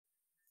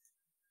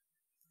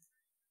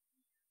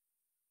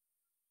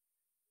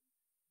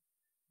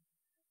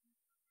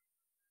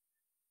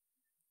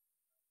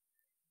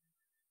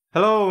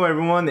Hello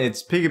everyone,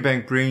 it's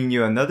PiggyBank bringing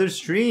you another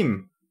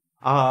stream.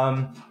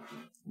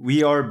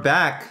 We are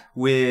back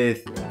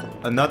with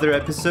another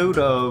episode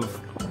of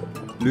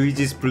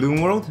Luigi's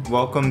Balloon World.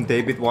 Welcome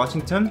David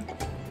Washington,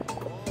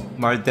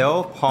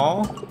 Mardell,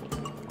 Paul.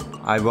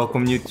 I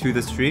welcome you to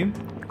the stream.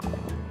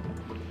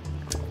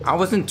 I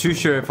wasn't too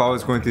sure if I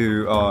was going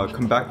to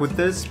come back with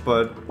this,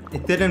 but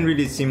it didn't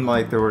really seem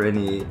like there were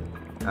any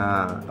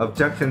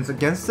objections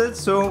against it,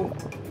 so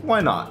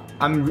why not?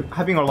 I'm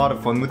having a lot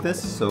of fun with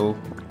this, so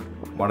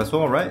might as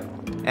well, right?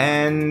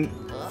 And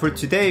for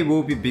today,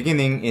 we'll be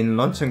beginning in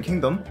Luncheon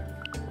Kingdom.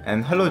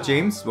 And hello,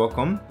 James,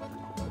 welcome.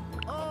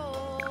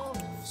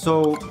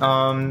 So,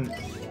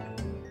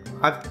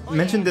 I've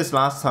mentioned this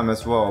last time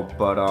as well,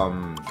 but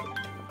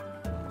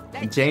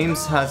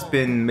James has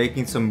been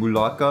making some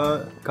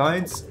Mulaka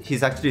guides.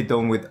 He's actually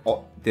done with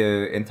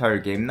the entire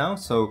game now.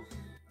 So,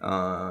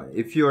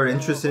 if you are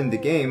interested in the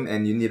game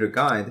and you need a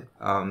guide,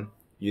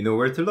 you know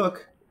where to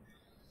look.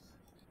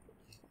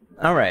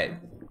 All right.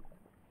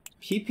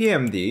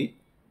 PPMD?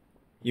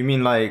 You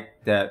mean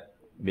like that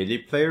melee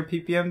player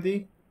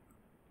PPMD?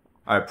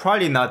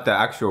 Probably not the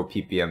actual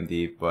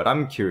PPMD, but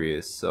I'm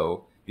curious.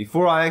 So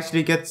before I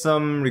actually get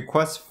some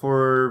requests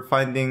for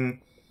finding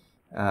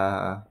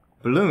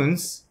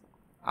balloons,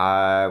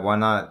 why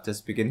not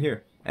just begin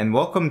here? And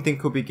welcome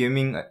Thinkobi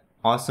Gaming,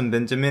 Awesome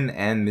Benjamin,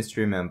 and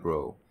Mystery Man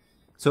Bro.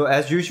 So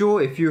as usual,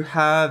 if you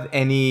have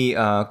any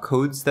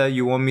codes that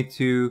you want me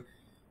to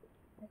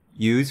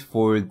use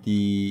for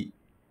the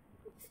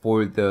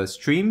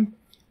stream,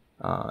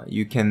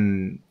 you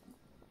can.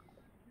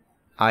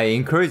 I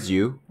encourage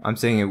you. I'm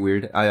saying it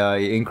weird. I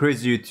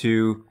encourage you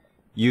to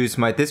use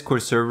my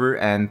Discord server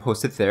and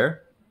post it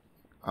there,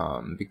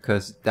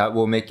 because that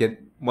will make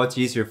it much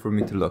easier for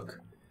me to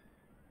look.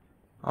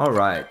 All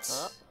right.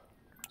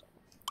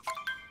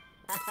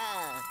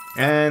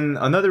 And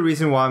another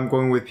reason why I'm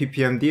going with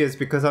PPMD is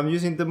because I'm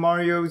using the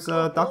Mario's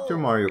Dr.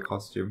 Mario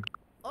costume.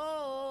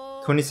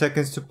 20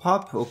 seconds to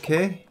pop.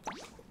 Okay.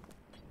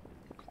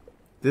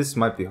 This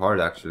might be hard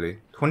actually.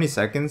 20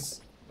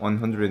 seconds,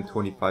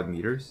 125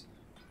 meters.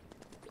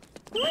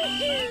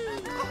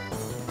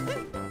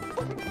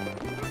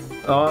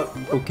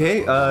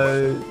 Okay,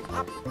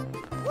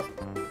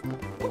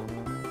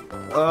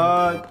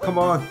 come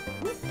on.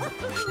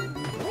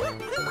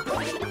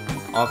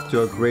 Off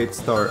to a great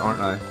start,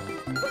 aren't I?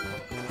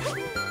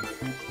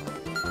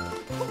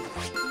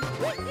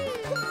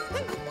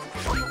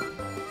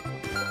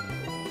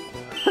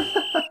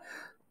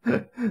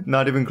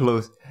 Not even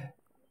close.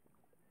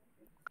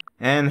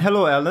 And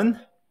hello, Ellen.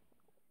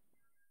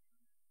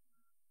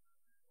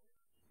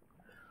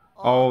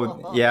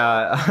 Oh,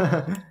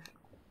 yeah.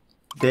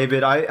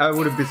 David, I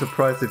wouldn't be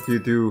surprised if you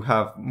do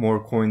have more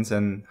coins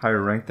and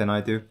higher rank than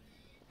I do.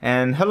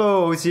 And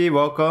hello, Ozi,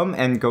 welcome.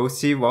 And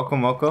Ghosty,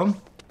 welcome,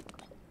 welcome.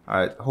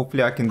 Alright,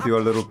 hopefully I can do a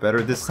little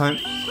better this time.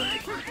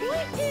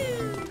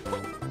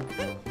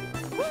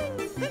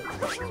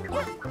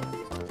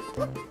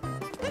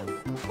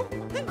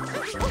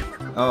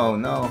 Oh,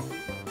 no.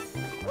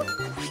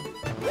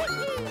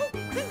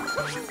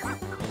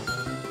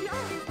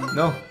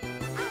 No.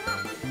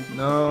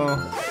 No.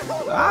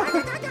 Ah.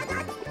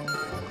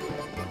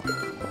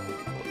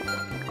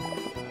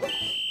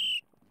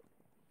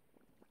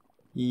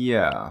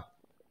 Yeah.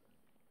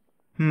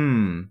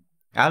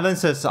 Alan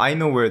says, I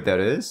know where that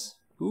is.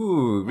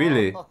 Ooh,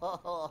 really?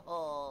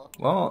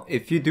 Well,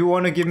 if you do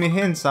want to give me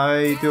hints,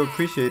 I do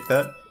appreciate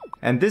that.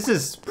 And this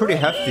is pretty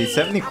hefty.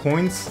 70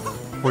 coins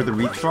for the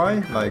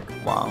retry? Like,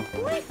 wow.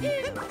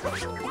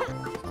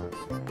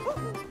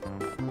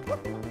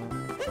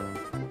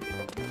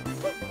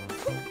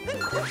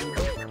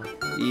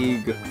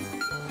 Eeg.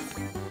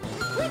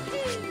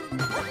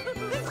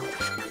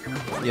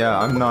 Yeah,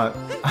 I'm not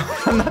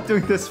I'm not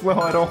doing this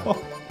well at all.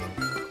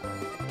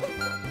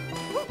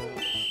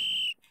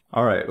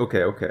 Alright,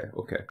 okay.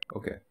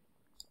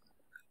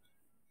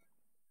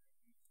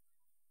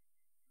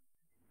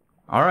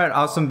 Alright,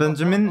 awesome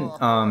Benjamin.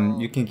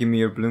 You can give me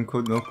your balloon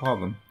code, no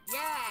problem.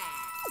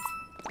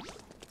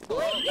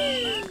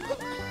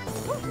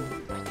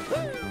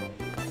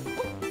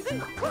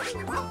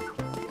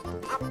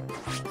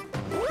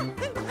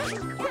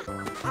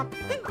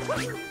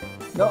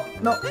 No,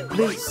 no,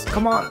 please,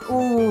 come on.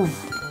 Ooh.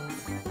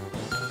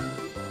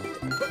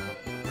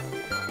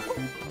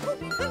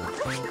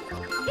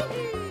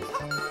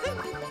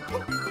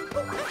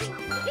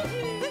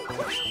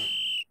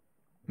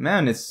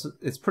 Man, it's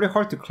pretty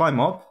hard to climb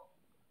up.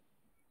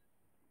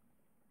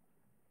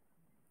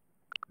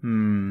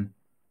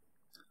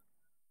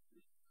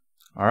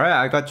 Alright,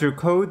 I got your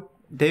code,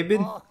 David.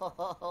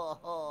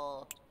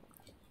 Alright,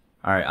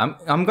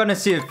 I'm gonna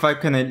see if I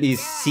can at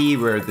least see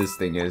where this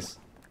thing is.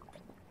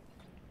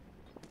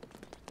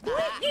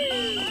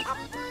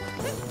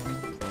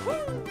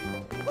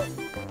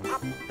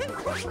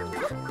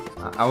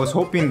 I was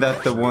hoping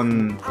that the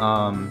one,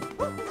 oh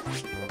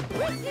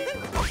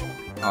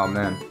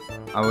man,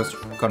 I was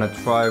gonna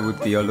try would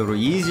be a little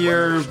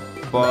easier,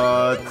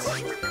 but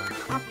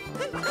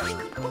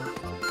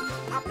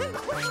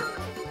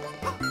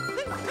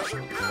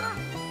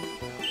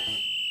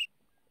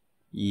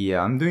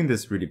Yeah, I'm doing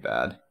this really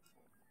bad.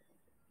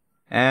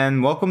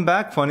 And welcome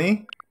back,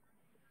 Funny.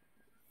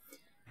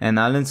 And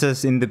Alan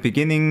says in the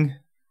beginning,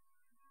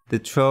 the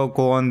trail,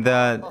 go on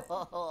that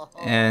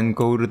and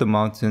go to the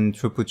mountain,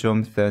 triple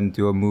jump, then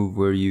do a move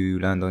where you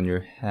land on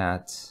your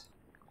hat.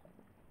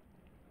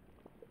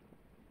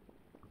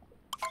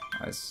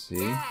 I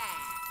see.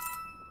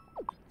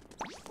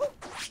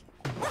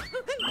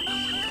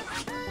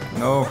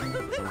 No.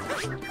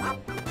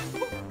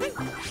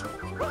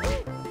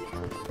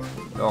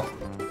 Oh.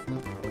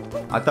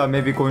 I thought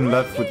maybe going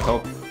left would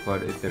help,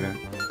 but it didn't.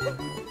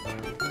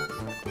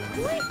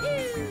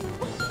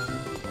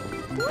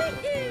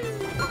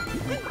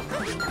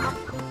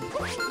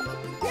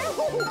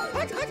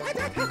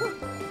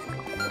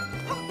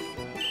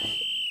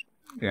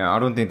 Yeah, I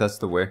don't think that's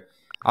the way.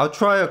 I'll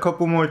try a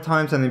couple more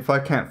times, and if I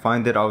can't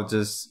find it, I'll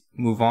just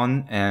move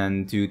on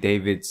and do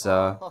David's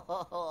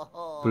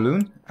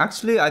balloon.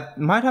 Actually, I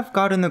might have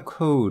gotten a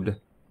code.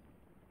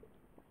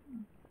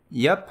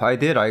 Yep, I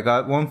did. I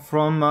got one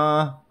from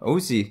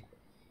Ozzy.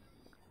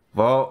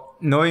 Well,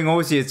 knowing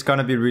Ozzy, it's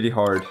gonna be really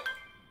hard.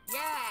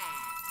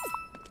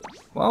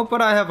 Well,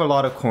 but I have a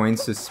lot of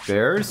coins to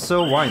spare,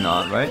 so why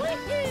not, right?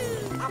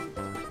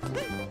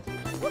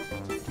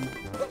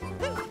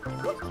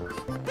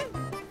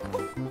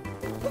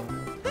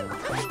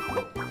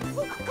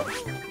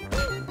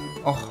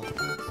 Oh,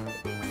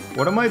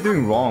 what am I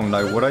doing wrong?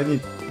 Like, what I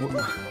need?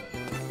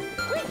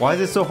 Why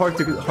is it so hard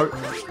to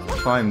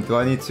climb? Do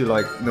I need to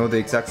like know the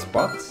exact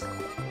spots?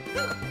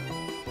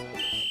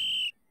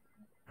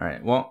 All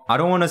right. Well, I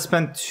don't want to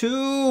spend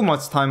too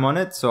much time on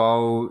it, so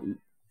I'll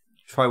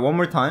try one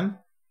more time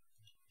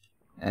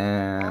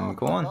and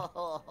go on.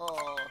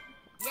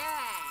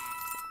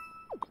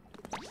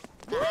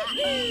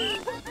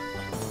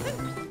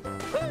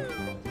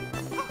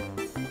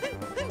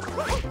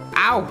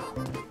 Ow!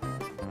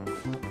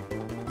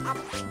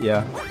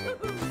 Yeah.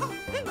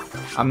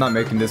 I'm not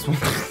making this one.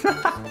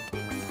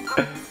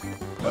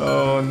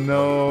 Oh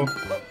no.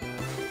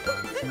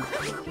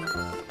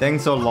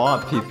 Thanks a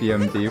lot,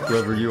 PPMD,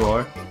 whoever you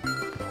are.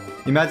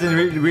 Imagine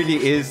it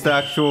really is the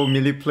actual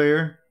melee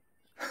player.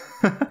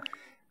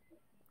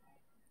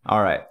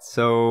 Alright,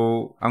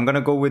 so I'm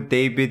gonna go with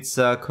David's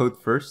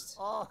code first.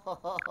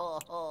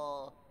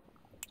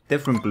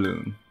 Different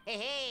balloon.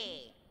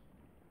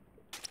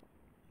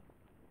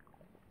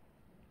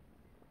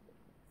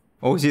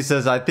 Oh, she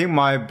says, I think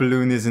my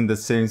balloon is in the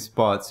same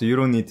spot, so you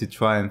don't need to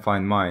try and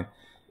find mine.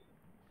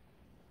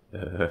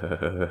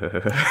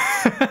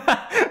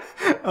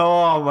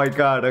 Oh my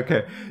god,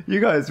 okay. You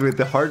guys with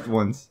the hard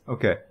ones.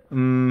 Okay.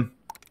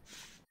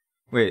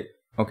 Wait.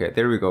 Okay,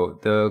 there we go.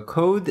 The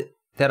code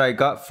that I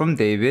got from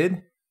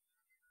David.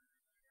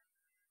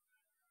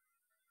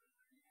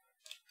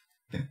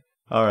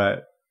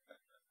 Alright.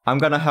 I'm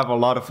gonna have a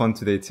lot of fun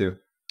today too.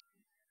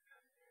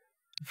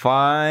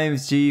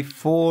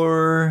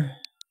 5G4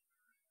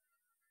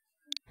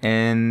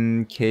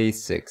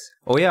 NK6.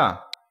 Oh yeah.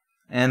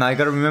 And I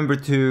gotta remember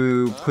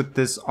to put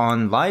this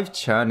on live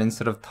chat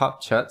instead of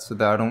top chat so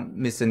that I don't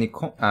miss any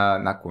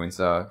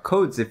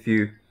codes if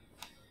you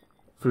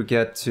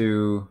forget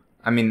to,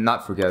 I mean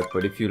not forget,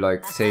 but if you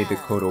like say the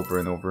code over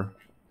and over.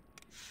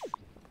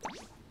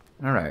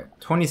 Alright,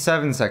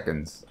 27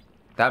 seconds.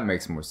 That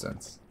makes more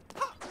sense.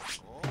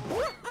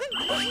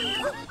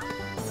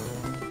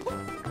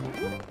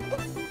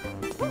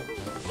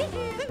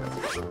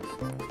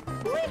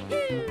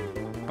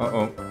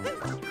 Uh-oh.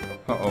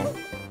 Uh-oh.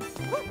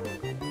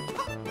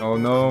 Oh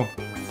no.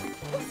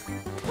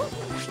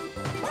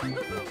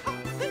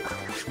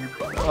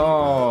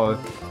 Oh.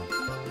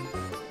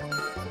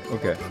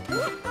 Okay.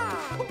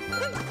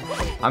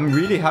 I'm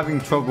really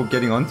having trouble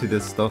getting onto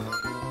this stuff.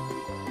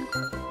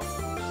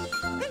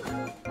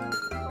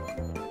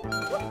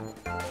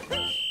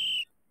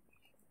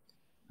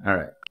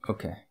 Alright.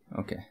 Okay.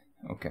 Okay.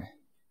 Okay.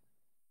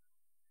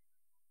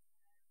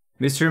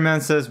 Mystery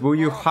Man says, will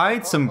you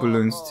hide some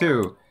balloons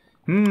too?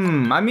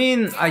 I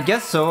mean, I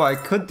guess so. I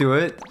could do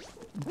it.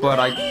 But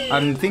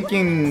I'm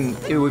thinking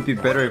it would be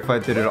better if I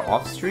did it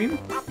off stream.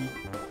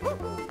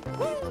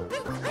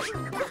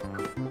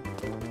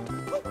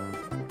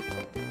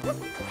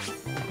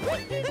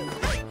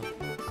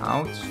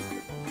 Ouch.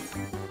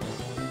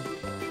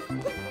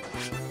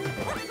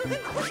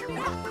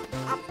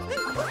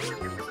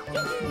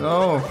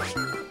 No.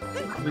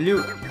 Will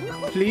you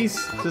please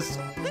just...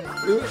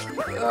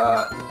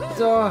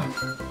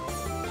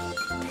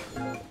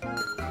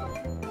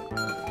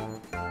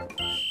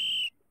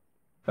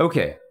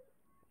 Okay.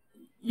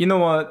 You know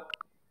what?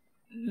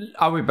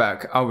 I'll be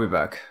back. I'll be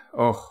back.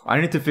 Oh, I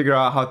need to figure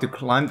out how to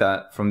climb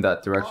that from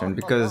that direction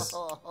because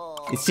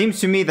it seems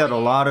to me that a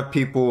lot of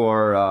people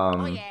are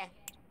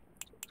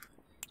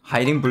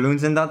hiding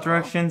balloons in that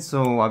direction,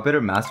 so I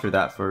better master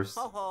that first.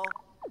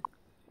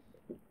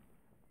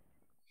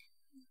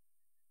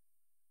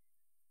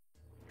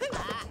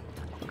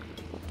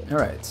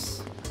 Alright.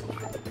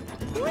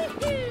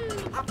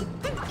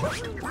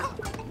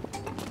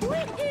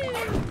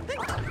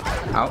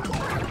 Ow.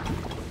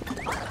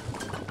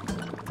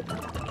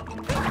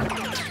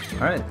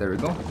 Alright, there we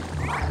go.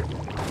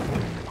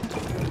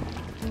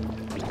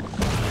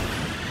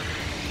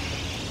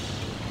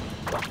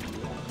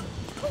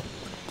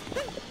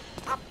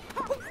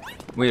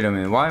 Wait a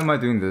minute, why am I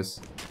doing this?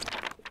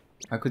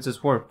 I could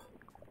just warp.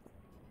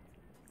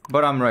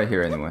 But I'm right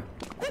here anyway.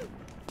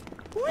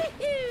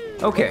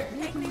 Okay.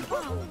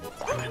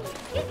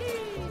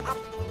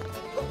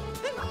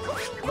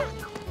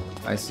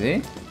 I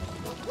see.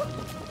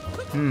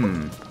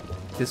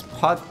 This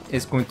pot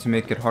is going to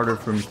make it harder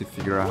for me to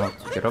figure out how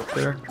to get up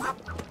there.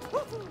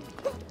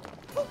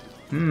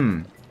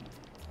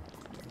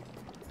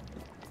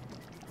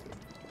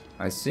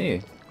 I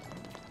see.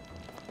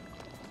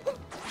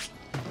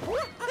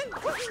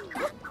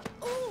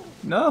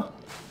 No.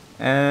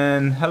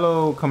 And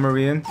hello,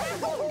 Camarian.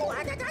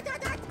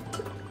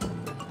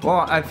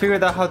 Well, I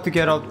figured out how to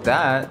get up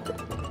that.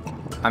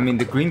 I mean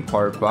the green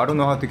part, but I don't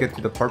know how to get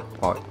to the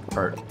purple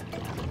part.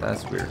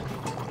 That's weird.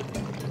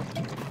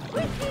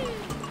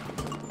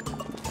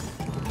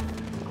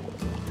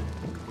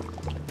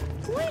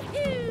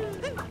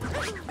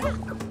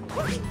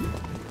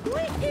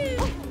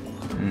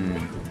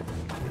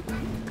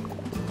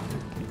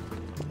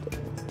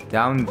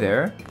 Down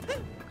there?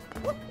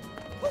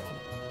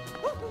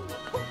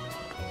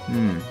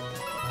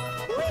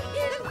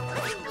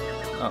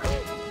 Oh.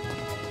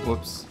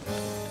 Whoops.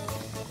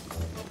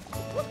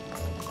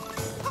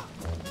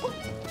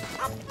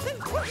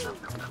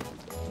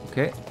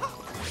 Okay.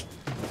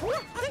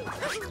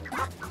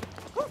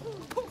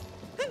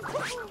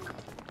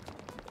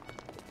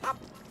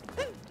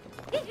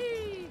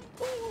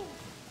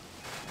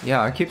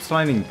 Yeah, I keep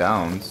sliding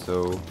down,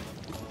 so...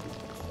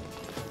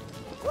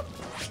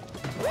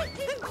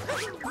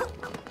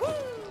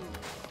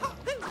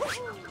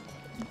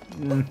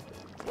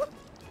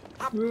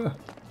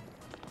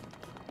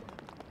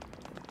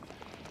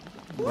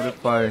 What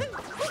if I...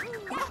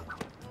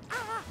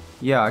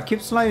 Yeah, I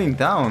keep sliding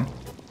down.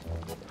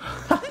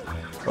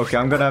 Okay,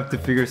 I'm gonna have to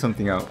figure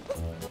something out.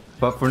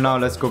 But for now,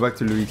 let's go back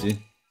to Luigi.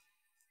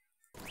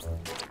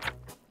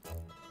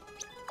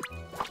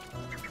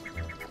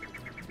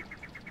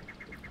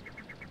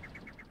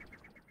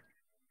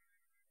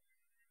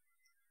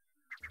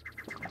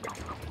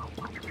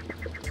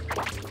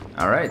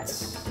 Alright.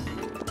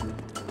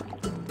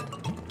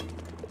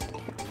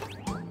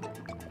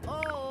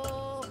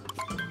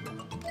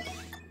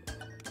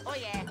 Oh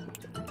yeah.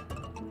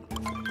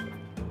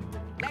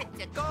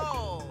 Let's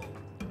go.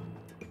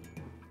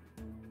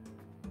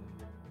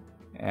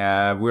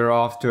 Yeah, we're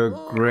off to a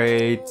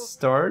great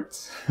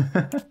start.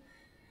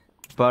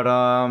 But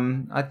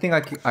I think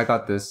I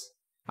got this.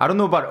 I don't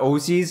know about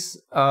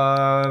Ozzy's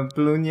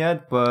balloon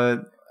yet,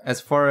 but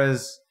as far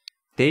as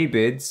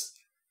David's,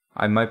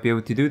 I might be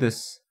able to do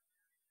this.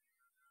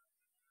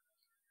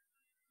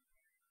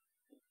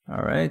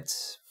 Alright,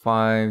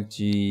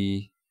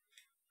 5G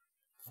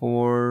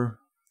 4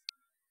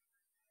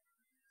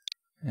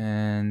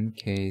 and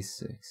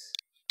K6.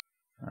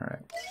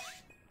 Alright.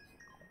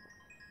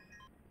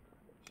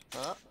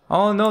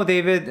 Oh no,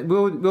 David,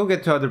 we'll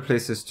get to other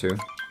places too.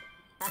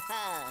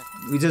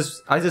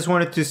 I just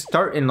wanted to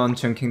start in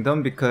Luncheon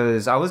Kingdom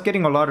because I was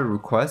getting a lot of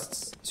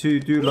requests to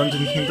do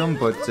Luncheon Kingdom,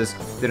 but just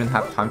didn't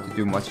have time to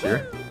do much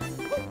here.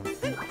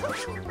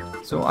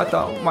 So I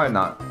thought, why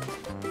not?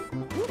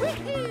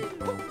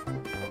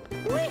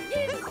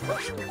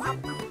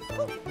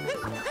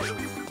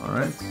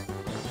 Alright.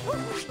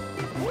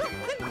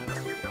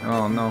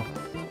 Oh no.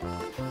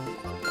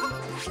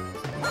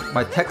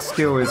 My tech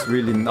skill is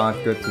really not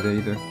good today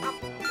either.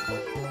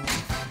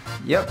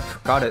 Yep,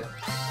 got it.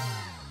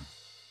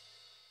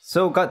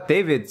 So got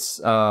David's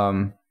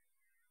balloon.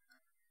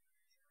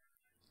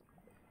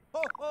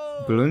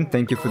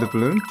 Thank you for the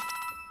balloon.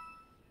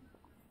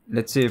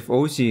 Let's see if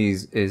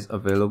Oshi is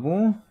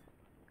available.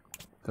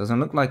 Doesn't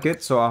look like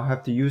it, so I'll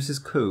have to use his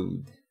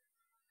code.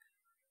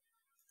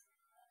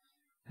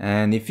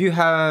 And if you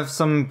have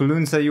some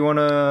balloons that you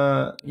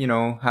wanna, you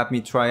know, have me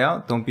try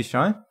out, don't be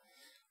shy.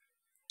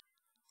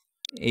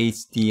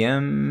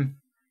 HDM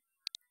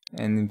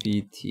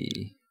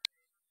NVT.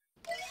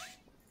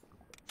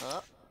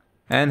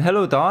 And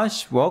hello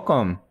Dash,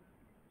 welcome.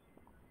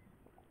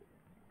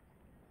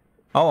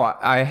 Oh,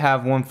 I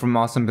have one from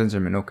Awesome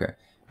Benjamin. Okay,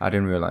 I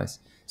didn't realize.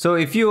 So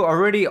if you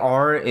already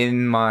are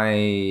in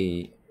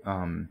my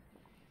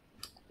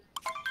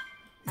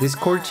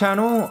Discord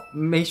channel,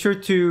 make sure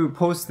to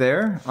post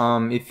there.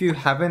 If you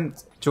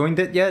haven't joined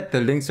it yet,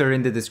 the links are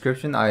in the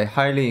description. I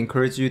highly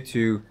encourage you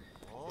to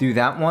do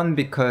that one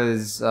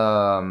because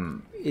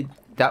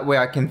that way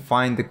I can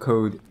find the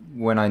code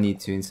when I need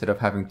to instead of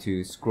having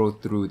to scroll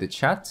through the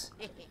chat.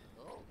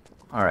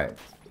 Alright.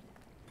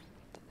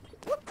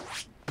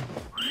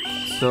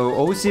 So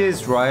OC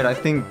is right, I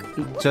think,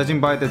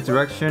 judging by the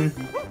direction.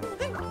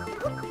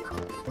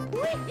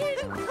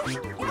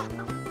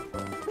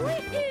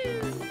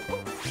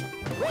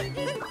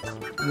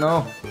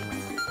 No.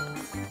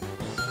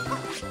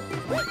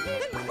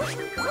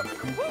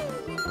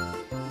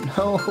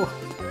 No.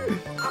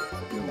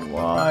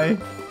 Why?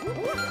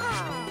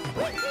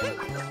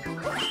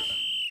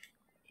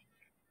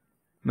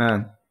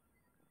 Man.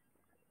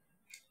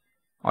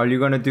 Are you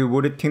gonna do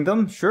Wooded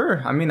Kingdom?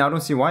 Sure. I mean, I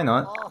don't see why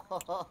not.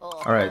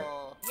 Alright.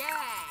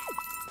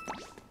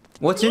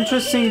 What's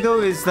interesting though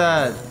is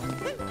that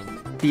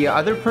the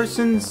other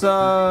person's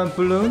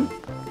balloon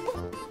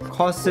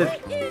costed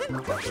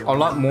a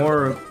lot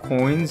more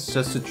coins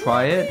just to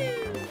try it.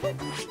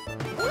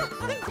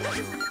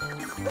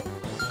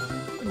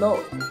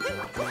 No.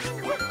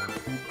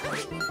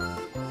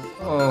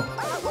 Oh.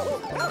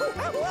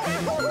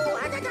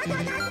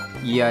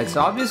 Yeah, it's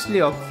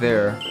obviously up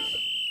there.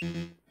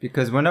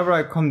 Because whenever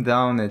I come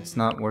down, it's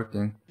not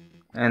working.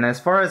 And as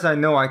far as I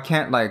know, I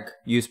can't like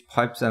use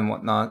pipes and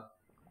whatnot.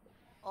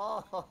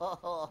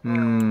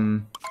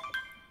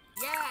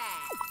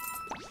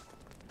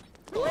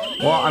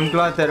 Well, I'm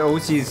glad that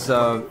OC's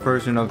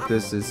version of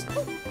this is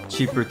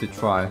cheaper to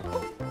try.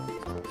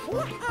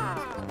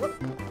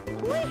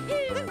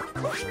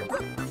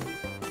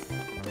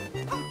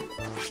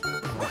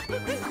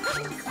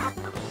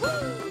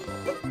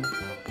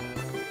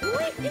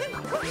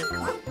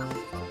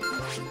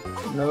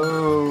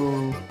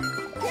 No.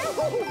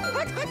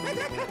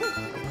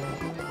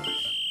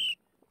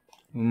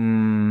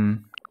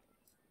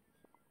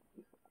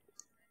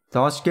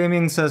 Dosh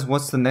Gaming says,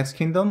 what's the next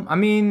kingdom? I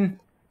mean,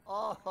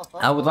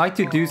 I would like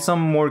to do some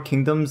more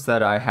kingdoms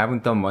that I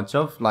haven't done much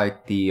of,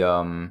 like the,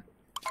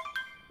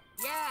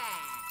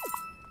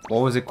 what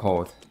was it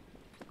called?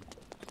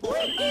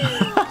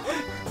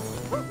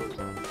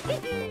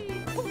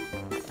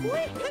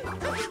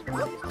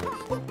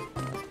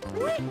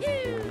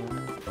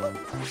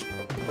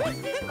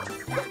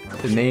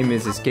 The name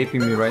is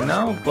escaping me right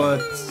now,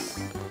 but...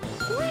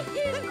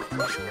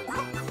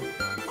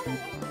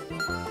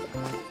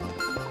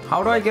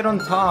 How do I get on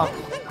top?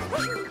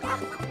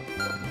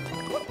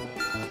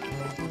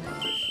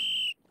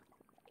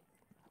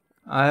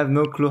 I have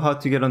no clue how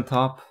to get on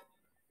top.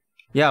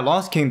 Yeah,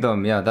 Lost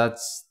Kingdom. Yeah,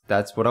 that's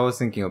what I was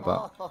thinking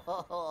about.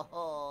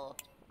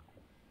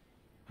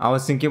 I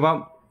was thinking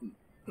about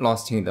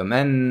Lost Kingdom.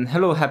 And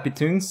hello, Happy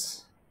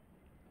Tunes.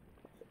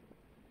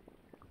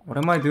 What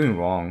am I doing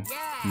wrong?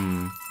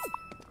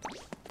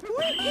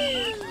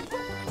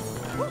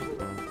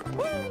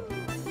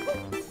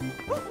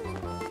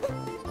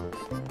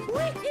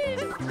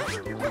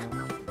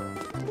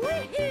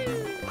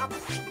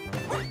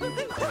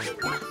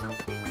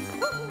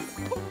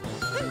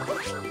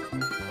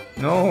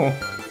 No.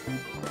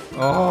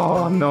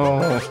 Oh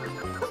no.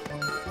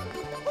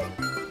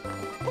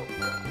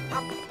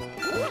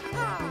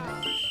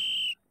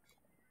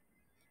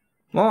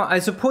 Well, I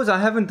suppose I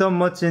haven't done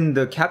much in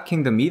the Cap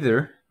Kingdom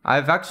either.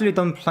 I've actually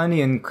done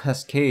plenty in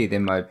Cascade,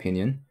 in my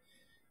opinion.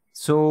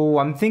 So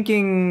I'm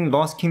thinking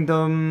Lost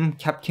Kingdom,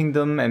 Cap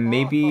Kingdom, and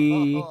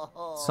maybe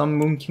some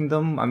Moon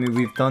Kingdom. I mean,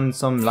 we've done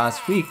some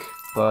last week,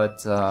 but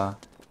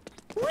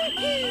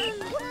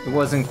it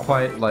wasn't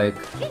quite like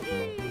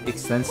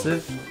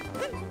extensive.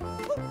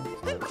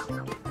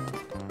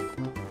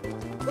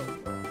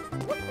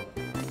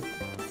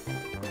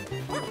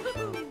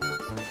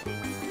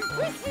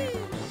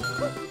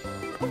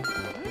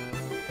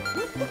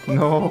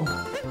 No,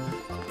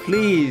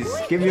 please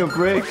give me a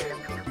break.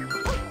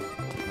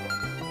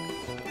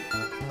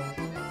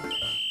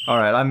 All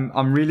right,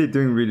 I'm really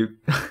doing really.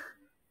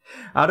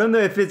 I don't know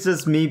if it's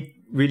just me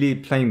really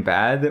playing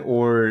bad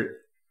or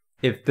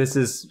if this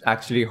is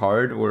actually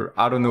hard or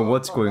I don't know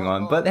what's going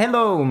on. But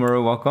hello,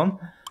 Umaru, welcome.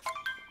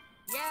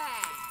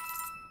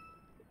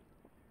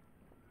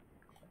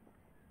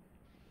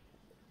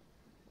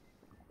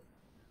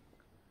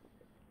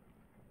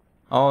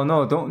 Oh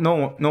no,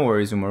 no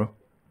worries, Umaru.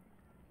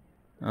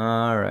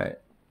 Alright.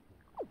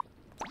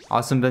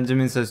 Awesome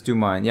Benjamin says do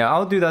mine. Yeah,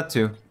 I'll do that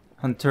too.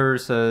 Hunter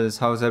says,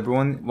 how's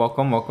everyone?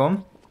 Welcome,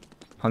 welcome.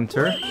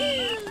 Hunter.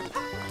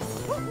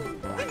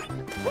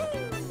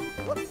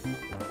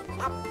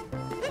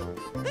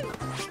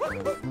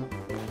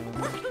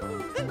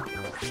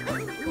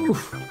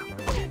 Oof.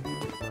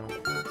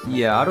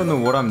 Yeah, I don't know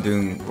what I'm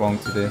doing wrong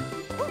today.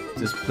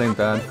 Just playing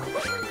bad.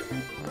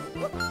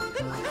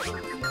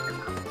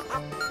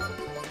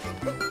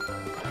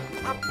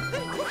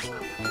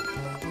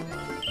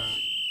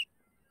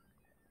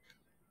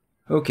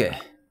 Okay.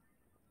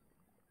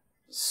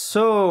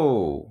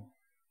 So,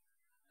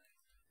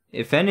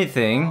 if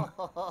anything,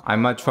 I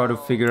might try to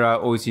figure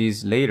out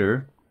OCs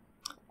later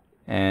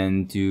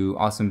and do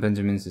Awesome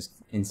Benjamins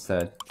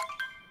instead.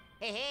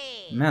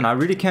 Man, I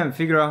really can't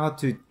figure out how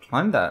to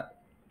climb that.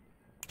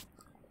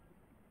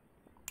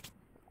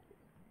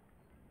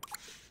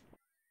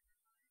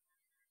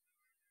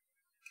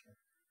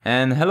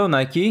 And hello,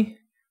 Nike.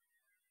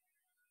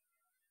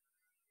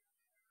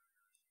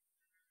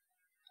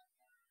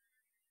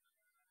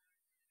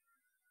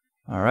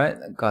 Alright,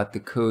 I got the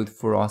code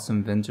for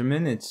Awesome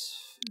Benjamin.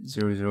 It's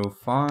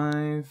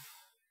 005.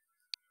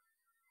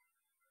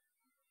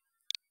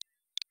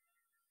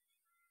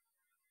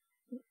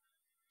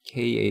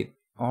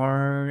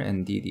 K8R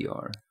and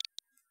DDR.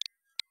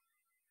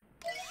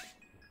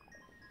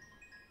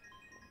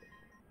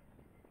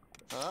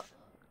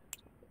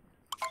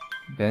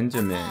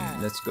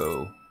 Benjamin, let's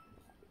go.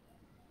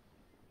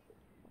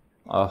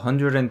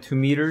 102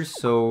 meters,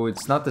 so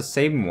it's not the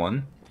same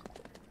one,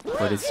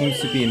 but it seems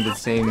to be in the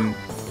same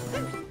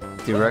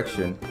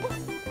direction.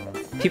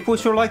 People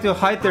sure like to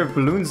hide their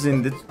balloons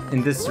in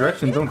this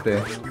direction, don't they?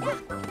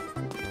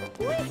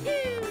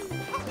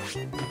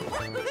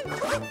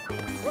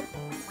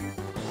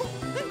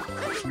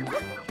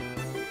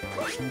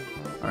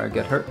 Alright,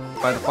 get hurt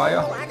by the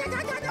fire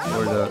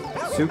or the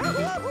soup.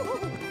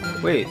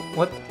 Wait,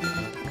 what?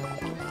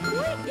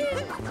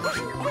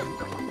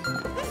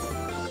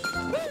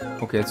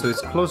 Okay, so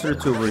it's closer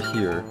to over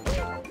here.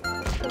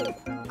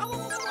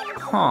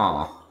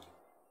 Huh.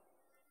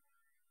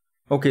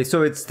 Okay,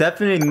 so it's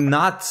definitely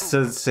not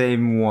the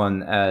same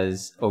one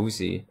as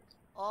OC.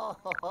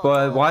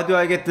 But why do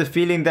I get the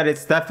feeling that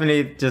it's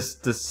definitely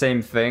just the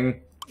same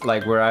thing?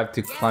 Like where I have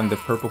to climb the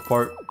purple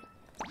part?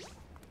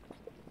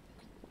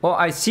 Well,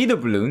 I see the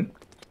balloon.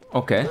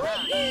 Okay.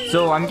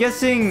 So I'm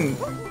guessing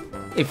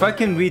if I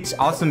can reach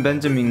Awesome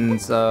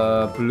Benjamin's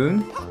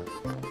balloon,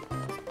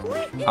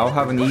 I'll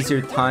have an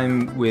easier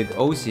time with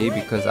OC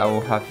because I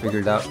will have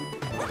figured out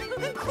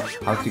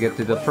how to get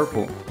to the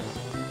purple.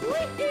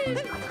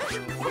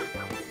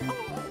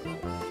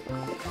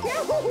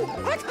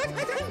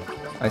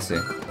 I see.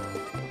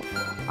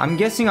 I'm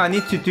guessing I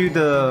need to do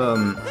the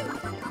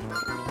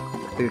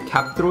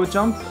cap throw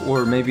jump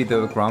or maybe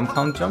the ground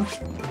pound jump.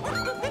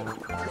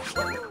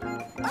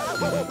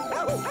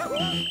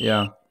 Yeah.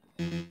 Yeah.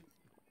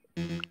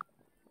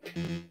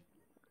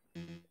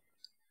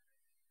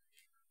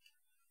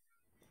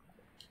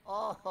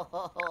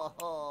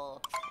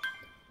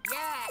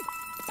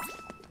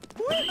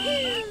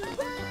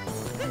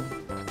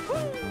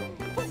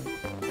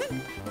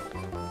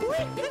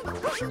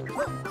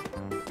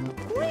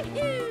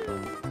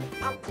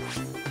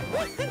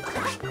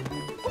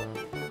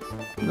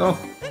 No.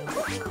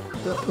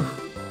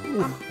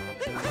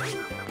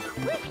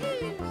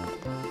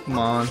 Come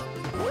on.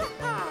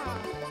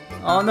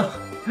 Oh no.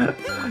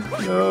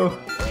 No.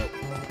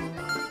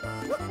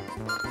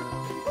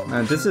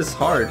 Man, this is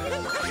hard.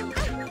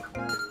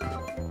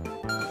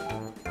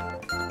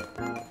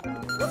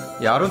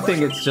 Yeah, I don't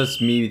think it's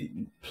just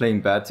me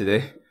playing bad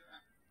today.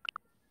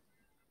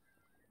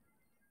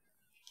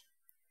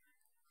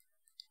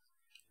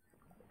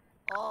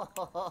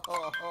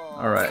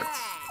 Alright.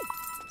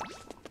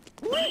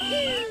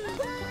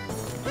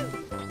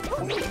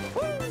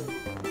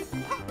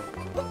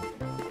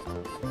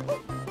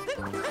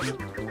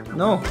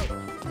 No.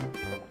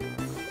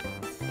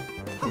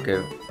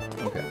 Okay,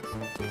 okay.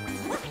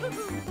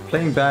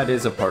 Playing bad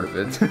is a part of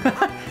it.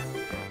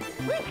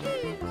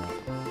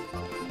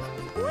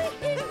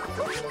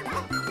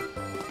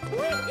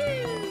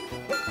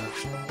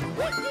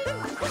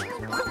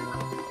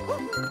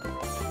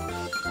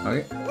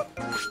 Okay.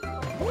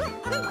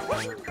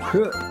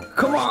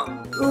 Come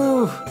on!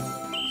 Ooh.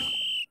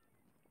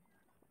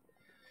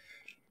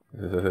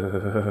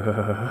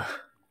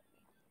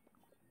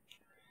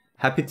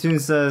 Happy Toon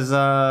says,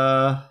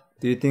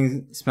 do you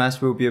think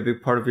Smash will be a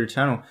big part of your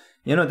channel?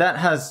 You know, that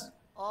has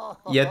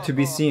yet to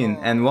be seen.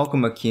 And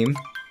welcome, Akeem.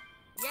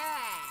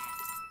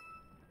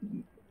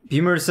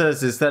 Beamer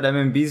says, is that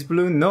MMB's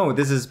balloon? No,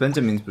 this is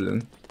Benjamin's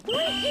balloon.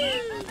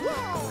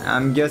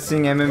 I'm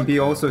guessing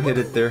MMB also hit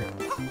it there.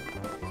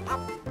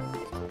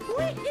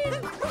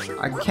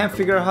 I can't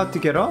figure out how to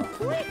get up.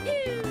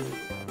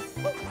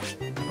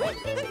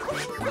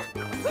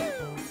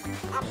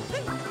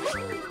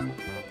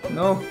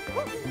 No.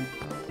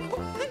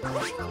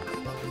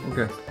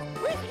 Okay.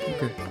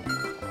 Okay.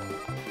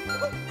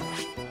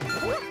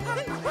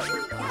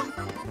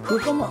 Oh,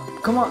 come on.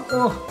 Come on.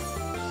 Oh.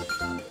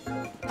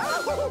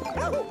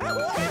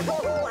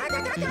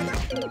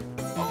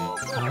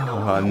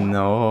 Oh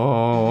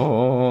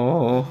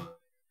no.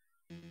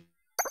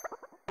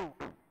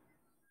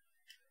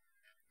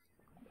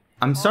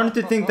 I'm starting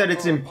to think that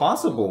it's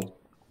impossible.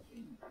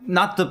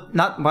 Not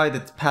by the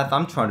path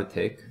I'm trying to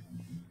take.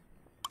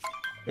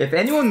 If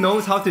anyone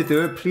knows how to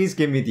do it, please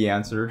give me the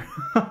answer.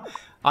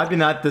 I've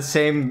been at the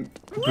same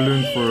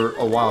balloon for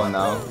a while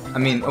now. I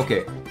mean,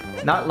 okay,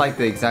 not like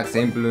the exact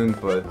same balloon,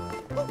 but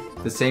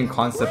the same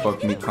concept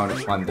of me trying to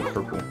climb the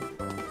purple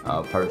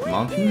part of the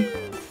mountain.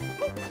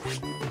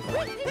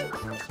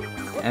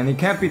 And it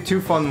can't be too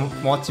fun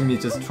watching me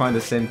just trying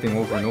the same thing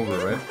over and over,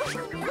 right?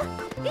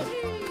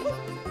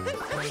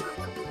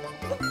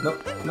 No,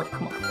 no,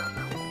 come on.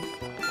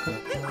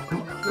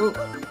 Come on.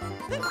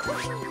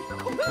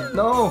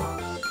 No!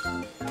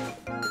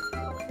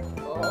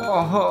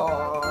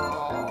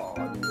 Oh,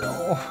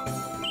 no.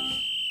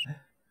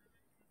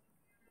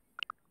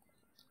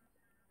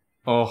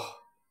 Oh.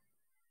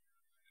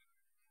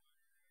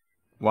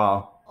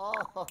 Wow.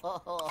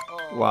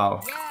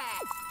 Wow.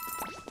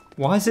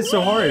 Why is it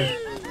so hard?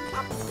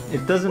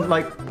 It doesn't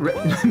like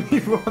let me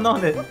run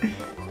on it.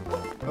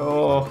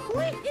 Oh.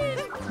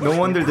 No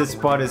wonder this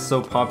spot is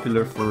so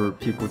popular for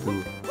people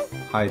to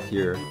hide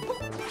here.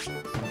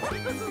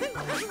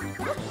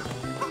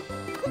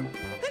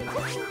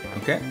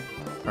 Okay.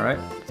 Alright,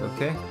 it's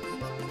okay.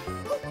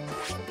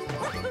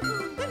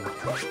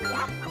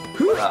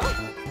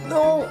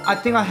 No! I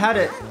think I had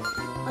it.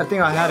 I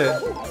think I had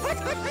it.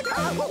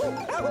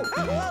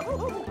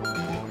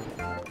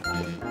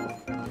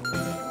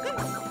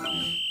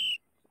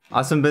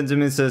 Awesome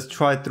Benjamin says,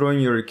 try throwing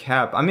your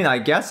cap. I mean, I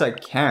guess I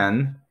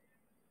can.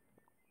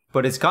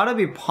 But it's gotta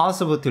be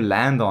possible to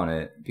land on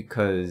it.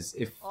 Because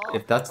if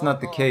that's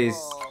not the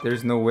case,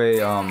 there's no way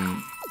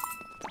the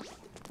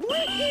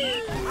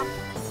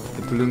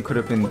balloon could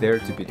have been there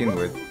to begin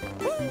with.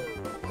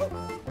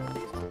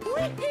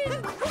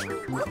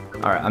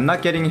 Alright, I'm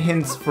not getting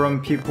hints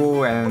from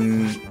people,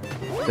 and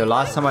the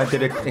last time I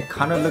did it, it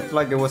kind of looked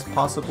like it was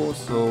possible,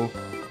 so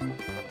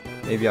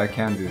maybe I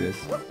can do this.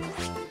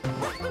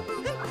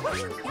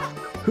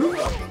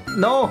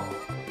 No!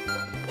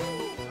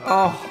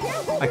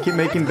 Oh, I keep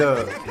making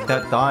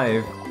that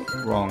dive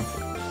wrong.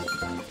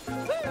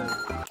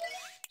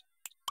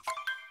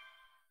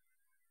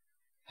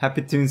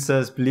 Happy Toon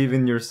says, believe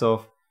in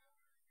yourself.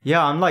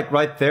 Yeah, I'm like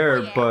right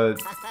there,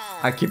 but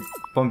I keep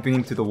bumping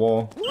into the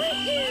wall.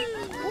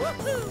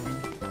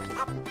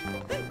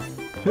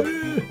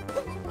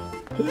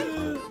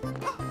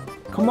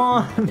 Come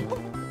on!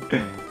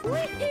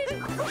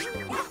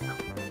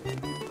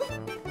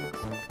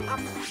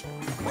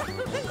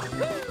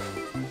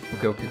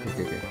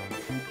 Okay.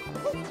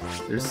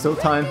 There's still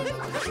time.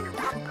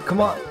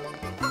 Come on!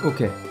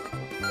 Okay.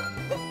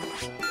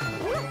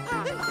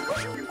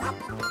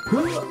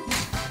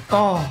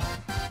 Oh!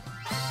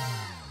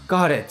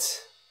 Got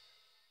it!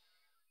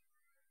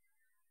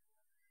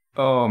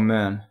 Oh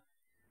man.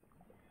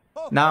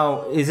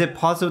 Now, is it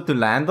possible to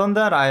land on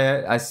that?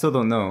 I still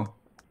don't know.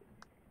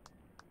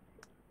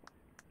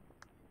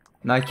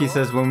 Nike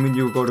says, when will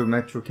you go to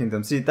Metro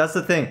Kingdom? See, that's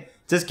the thing.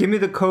 Just give me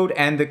the code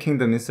and the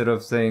kingdom instead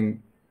of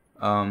saying...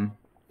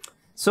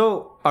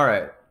 So,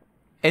 alright.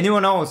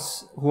 Anyone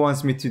else who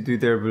wants me to do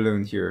their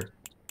balloon here?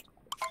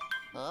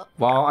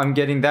 While I'm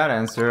getting that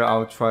answer,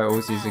 I'll try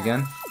Ozzy's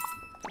again.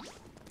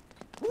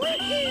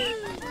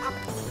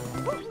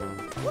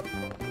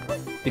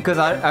 Because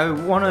I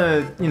want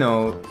to, you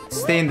know,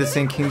 stay in the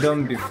same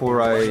kingdom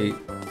before I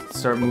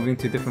start moving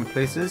to different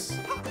places.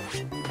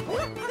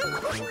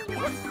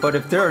 But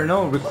if there are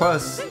no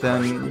requests,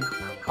 then...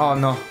 Oh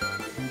no.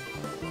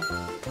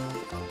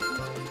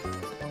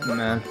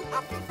 Man.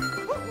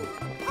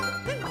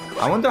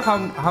 I wonder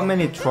how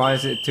many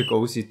tries it took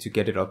Ozzy to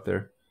get it up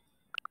there.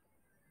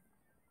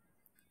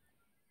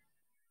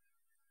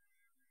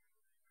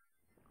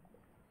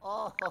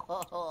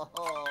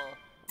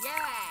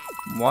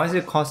 Why is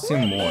it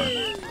costing more?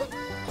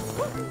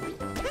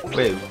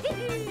 Wait.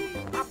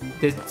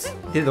 Did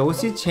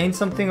Ozzy change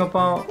something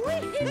about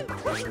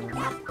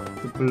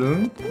the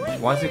balloon?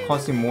 Why is it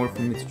costing more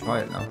for me to try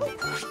it now?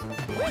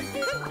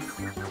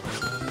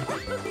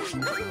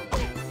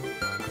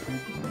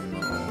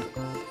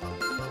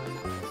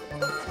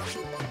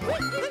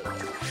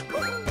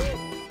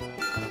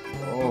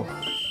 No.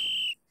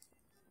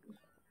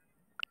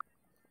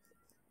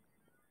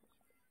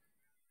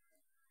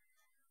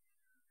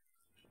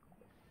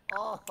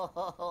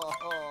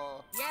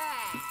 Oh.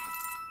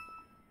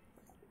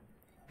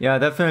 Yeah,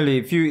 definitely.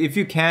 If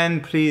you can,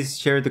 please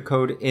share the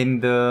code in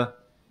the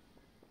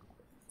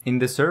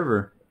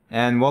server.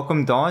 And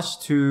welcome Dosh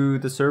to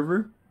the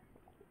server.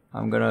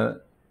 I'm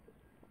gonna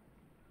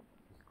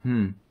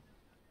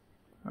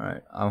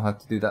Alright, I'll have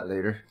to do that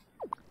later.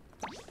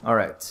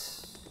 Alright.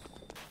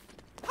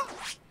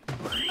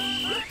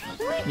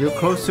 You're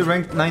close to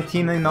rank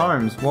 19 in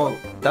arms. Well,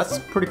 that's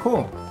pretty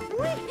cool.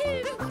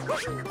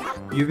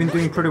 You've been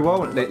doing pretty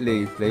well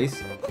lately,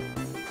 Blaze.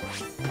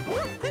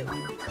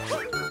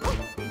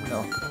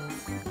 No.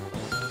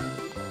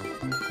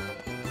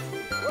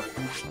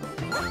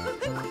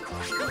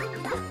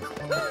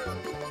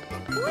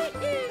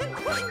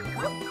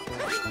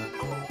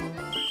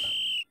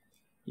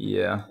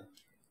 Yeah.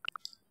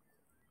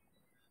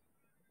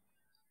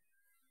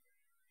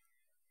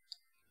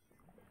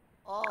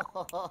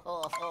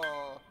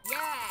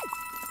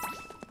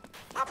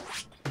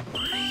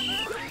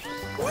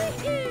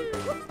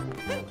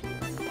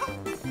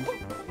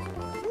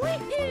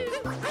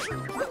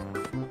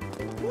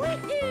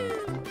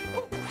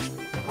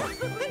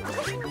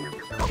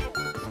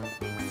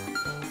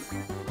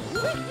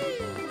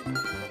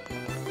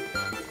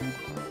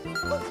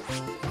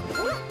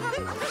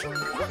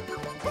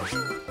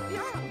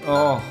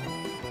 Oh.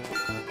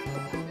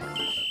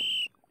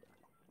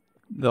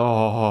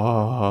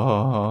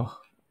 Oh.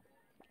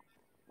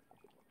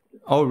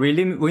 Oh,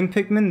 really? Wing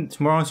Pikmin,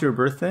 tomorrow's your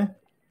birthday?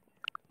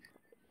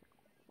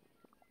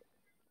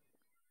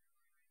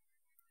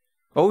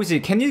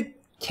 Ozzy, can you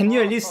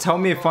at least tell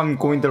me if I'm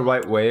going the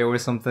right way or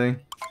something?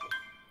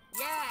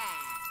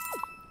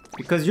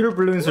 Because your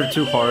balloons are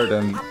too hard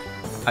and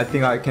I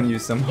think I can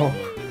use some help.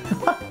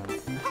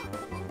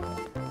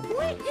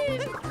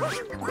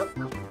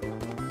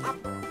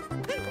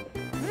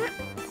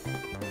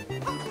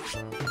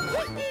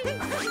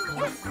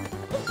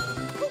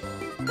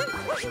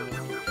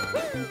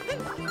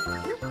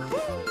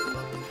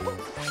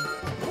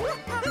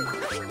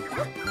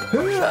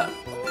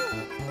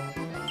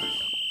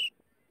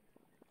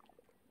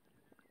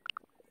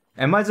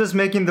 Am I just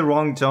making the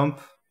wrong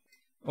jump?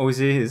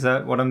 Ozzy, is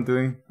that what I'm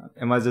doing?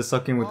 Am I just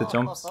sucking with the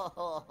jumps?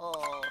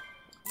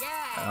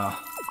 Yeah.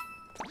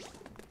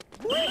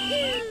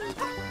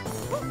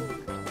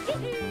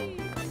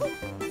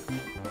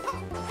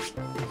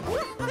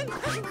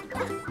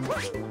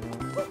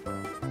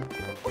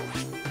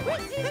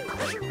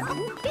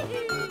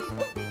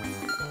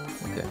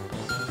 Okay.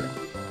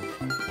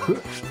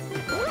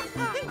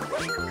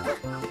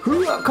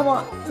 Come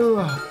on!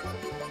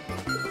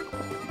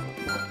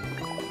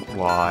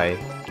 Why?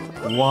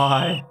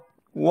 Why?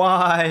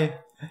 Why?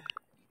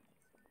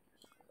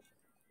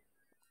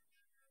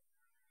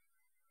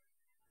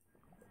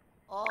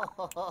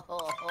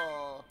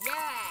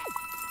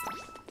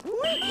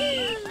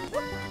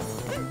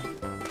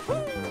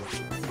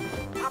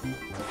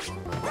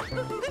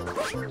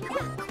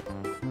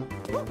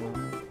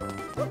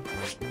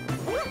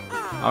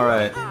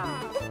 Alright.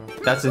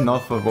 That's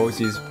enough of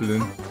Ozzy's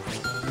balloon.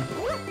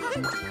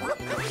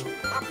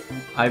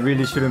 I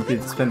really shouldn't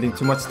be spending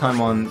too much time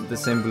on the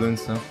same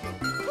balloons though.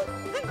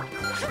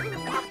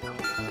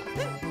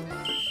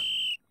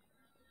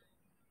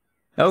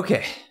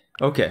 Okay.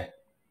 Okay.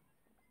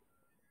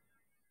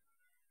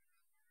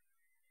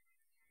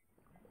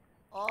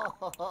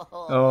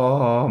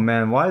 Oh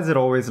man, why is it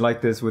always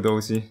like this with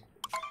Ozzy?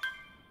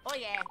 Oh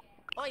yeah.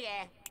 Oh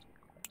yeah.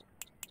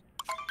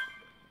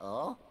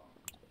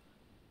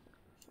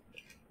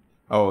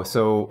 Oh,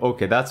 so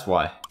okay, that's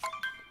why.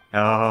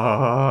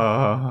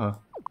 Ah.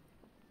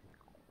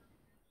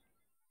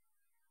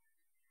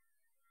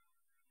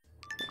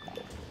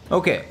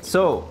 Okay,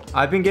 so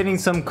I've been getting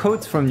some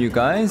codes from you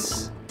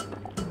guys.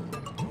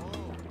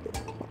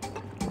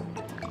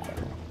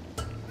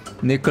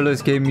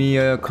 Nicholas gave me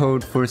a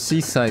code for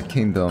Seaside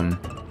Kingdom.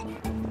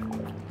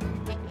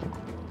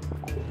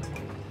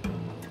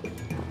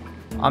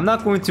 I'm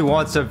not going to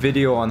watch a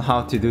video on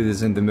how to do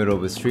this in the middle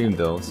of a stream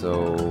though,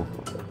 so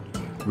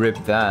rip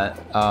that.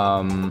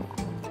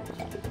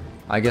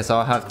 I guess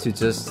I'll have to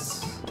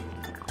just...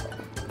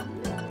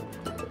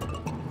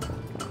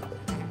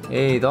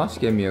 Hey, Dosh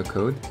gave me a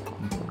code.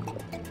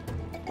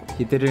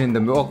 He did it in the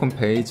welcome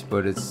page,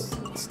 but it's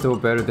still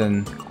better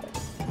than...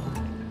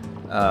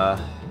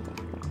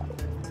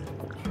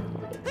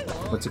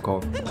 what's it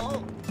called?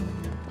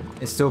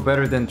 It's still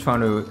better than trying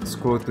to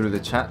scroll through the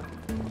chat.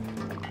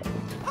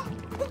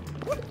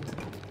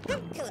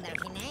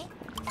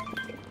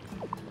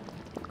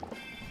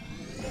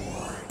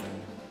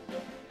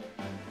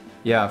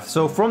 Yeah,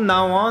 so from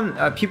now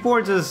on, people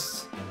are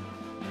just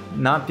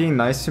not being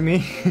nice to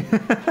me.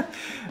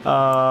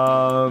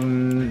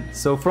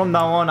 So from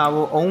now on, I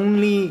will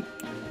only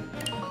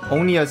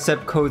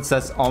accept codes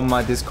that's on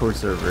my Discord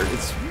server.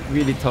 It's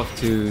really tough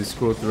to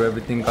scroll through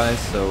everything, guys,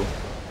 so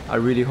I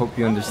really hope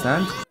you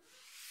understand.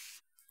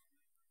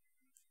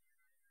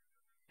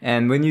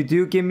 And when you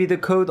do give me the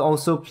code,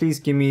 also please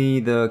give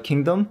me the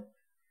kingdom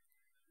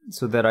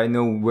so that I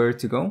know where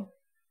to go.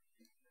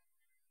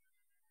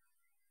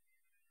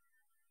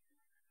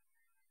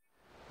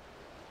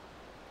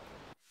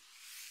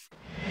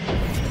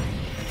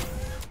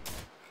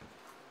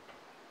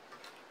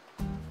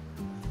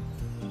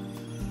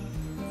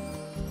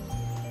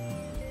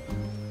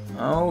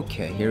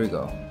 Okay, here we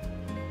go.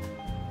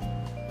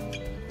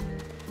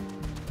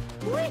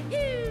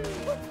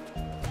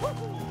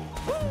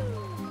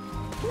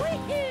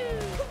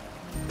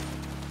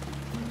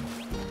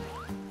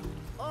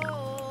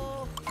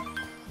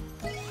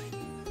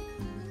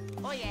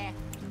 Oh yeah.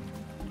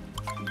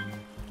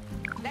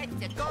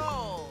 Let's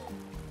go.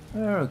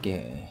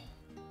 Okay.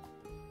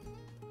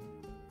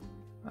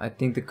 I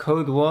think the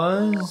code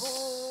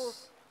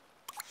was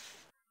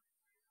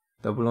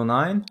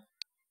 009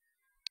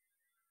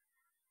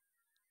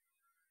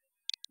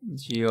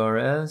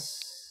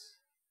 GRS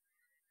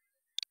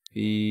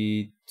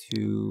B2F.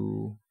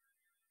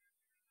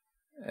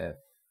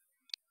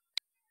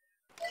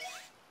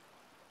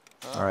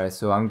 Alright,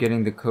 so I'm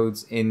getting the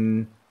codes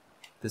in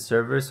the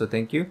server, so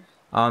thank you.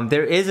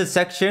 There is a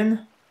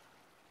section.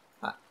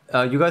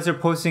 You guys are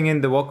posting in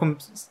the welcome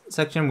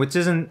section, which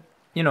isn't,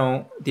 you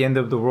know, the end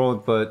of the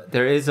world, but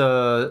there is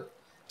a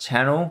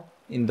channel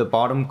in the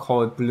bottom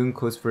called Balloon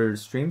Codes for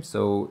Stream,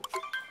 so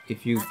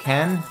if you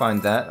can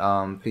find that,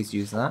 please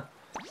use that.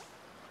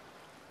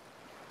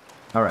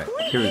 Alright,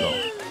 here we go.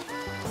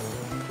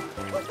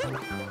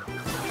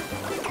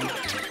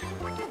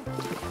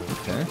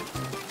 Okay.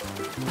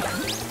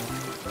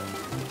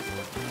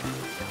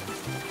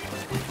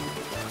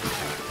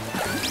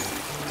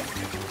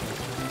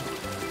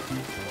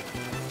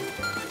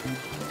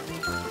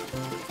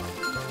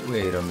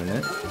 Wait a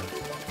minute.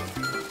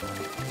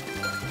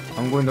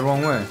 I'm going the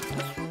wrong way.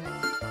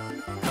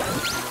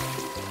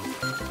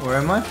 Where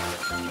am I?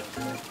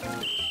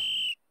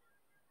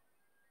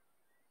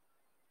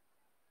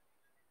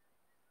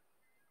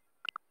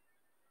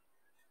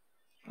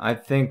 I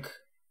think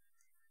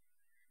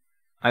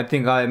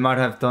I might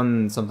have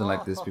done something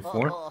like this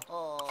before.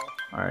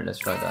 Alright, let's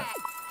try that.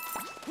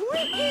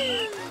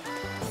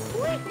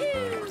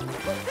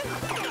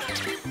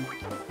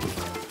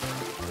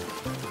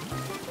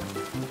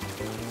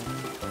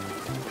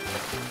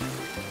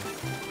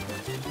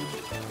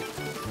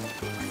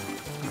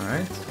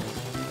 Alright.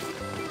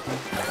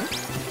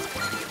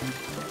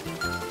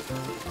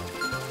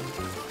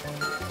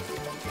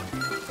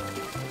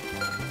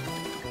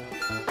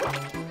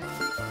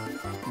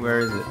 Where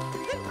is it?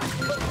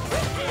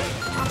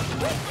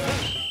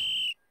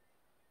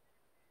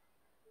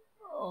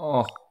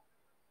 Oh,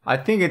 I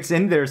think it's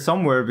in there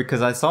somewhere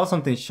because I saw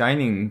something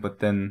shining, but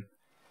then...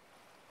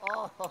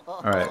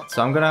 Alright,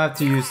 so I'm gonna have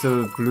to use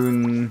the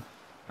balloon...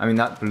 I mean,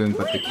 not balloon,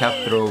 but the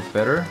cap throw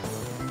better.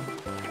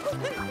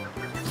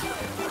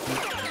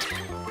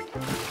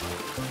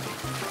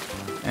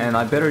 And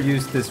I better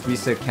use this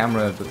reset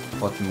camera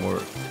button more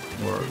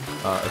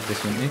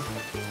efficiently.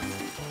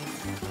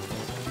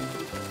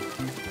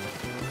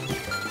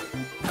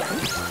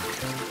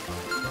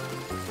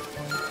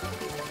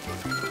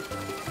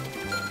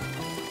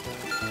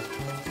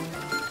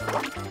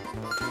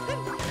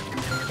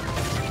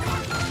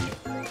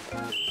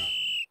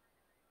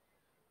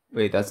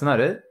 Wait, that's not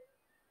it?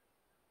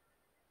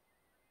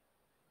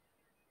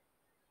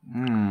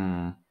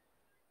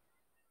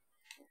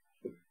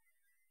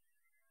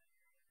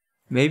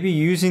 Maybe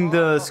using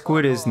the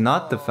squid is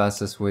not the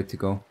fastest way to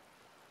go.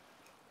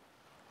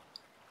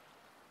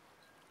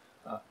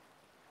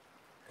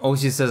 Oh,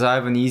 she says I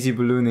have an easy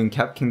balloon in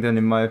Cap Kingdom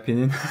in my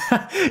opinion.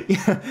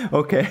 Yeah,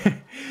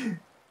 okay.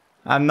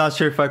 I'm not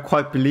sure if I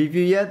quite believe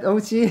you yet,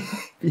 OG.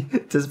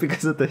 Just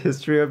because of the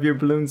history of your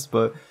balloons,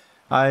 but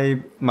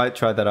I might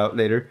try that out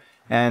later.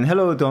 And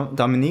hello,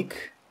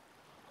 Dominique.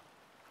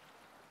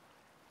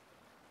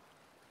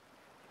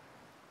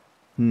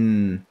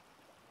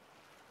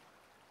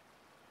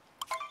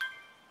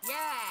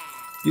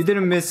 You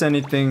didn't miss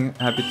anything,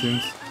 Happy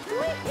Tunes.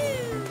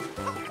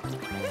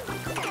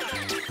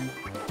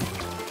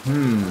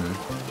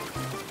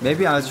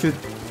 Maybe I should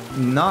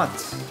not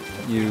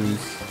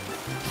use...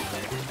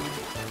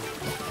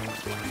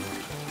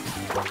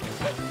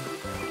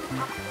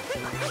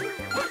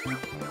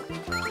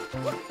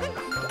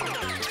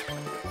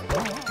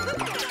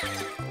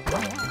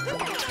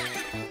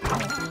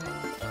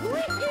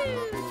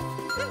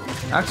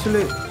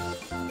 Actually...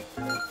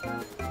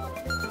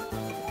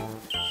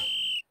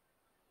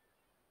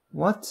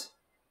 What?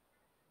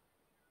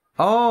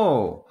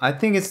 Oh, I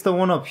think it's the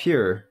one up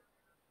here.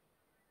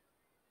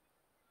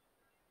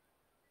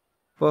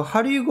 But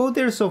how do you go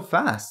there so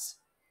fast?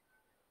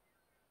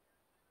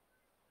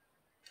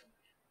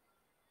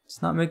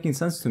 It's not making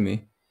sense to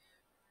me.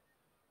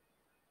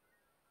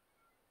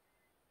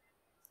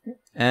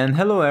 And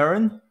hello,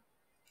 Aaron.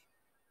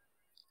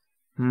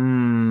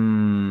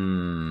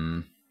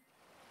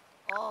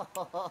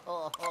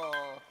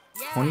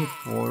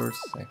 24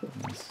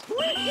 seconds.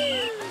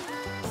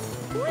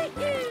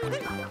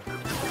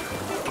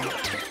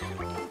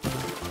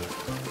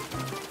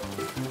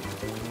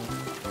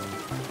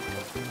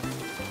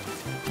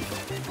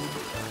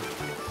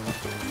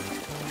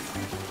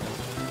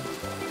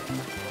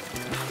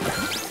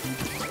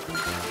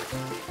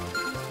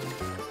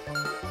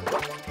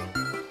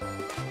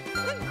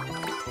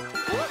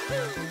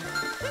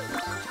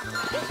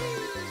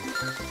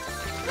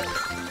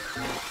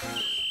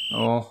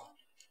 Oh.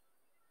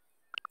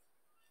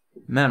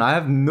 Man, I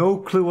have no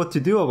clue what to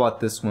do about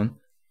this one.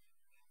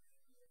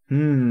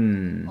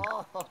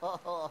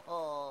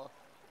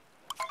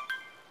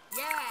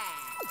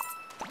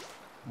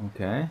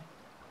 Okay.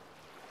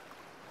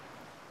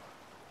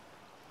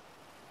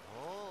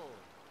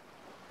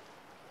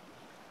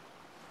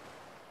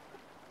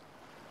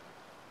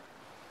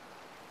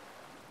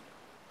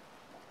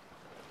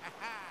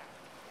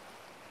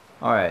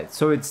 Alright,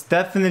 so it's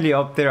definitely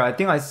up there. I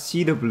think I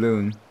see the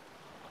balloon.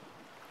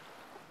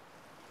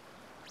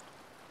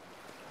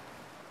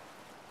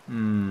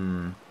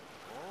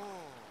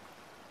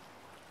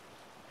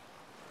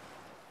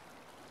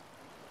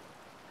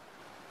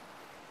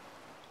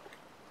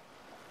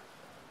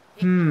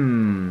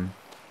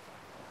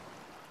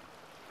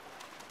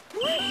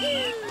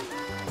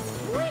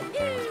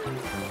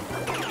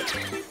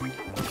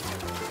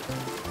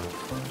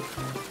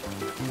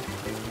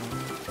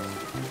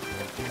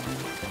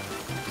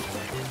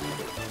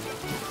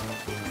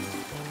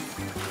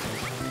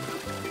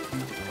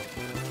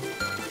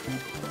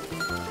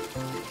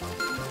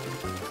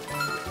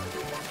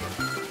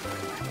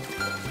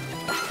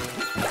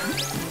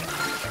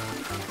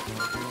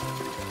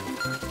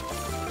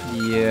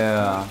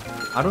 Yeah,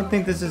 I don't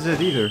think this is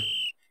it either.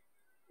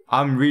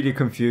 I'm really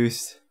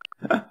confused.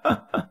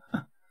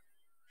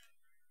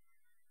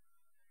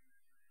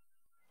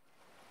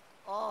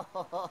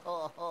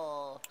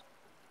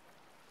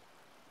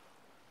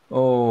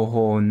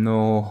 Oh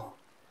no.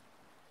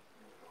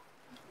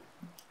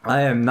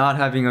 I am not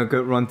having a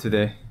good run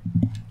today.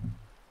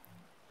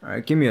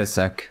 Alright, give me a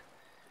sec.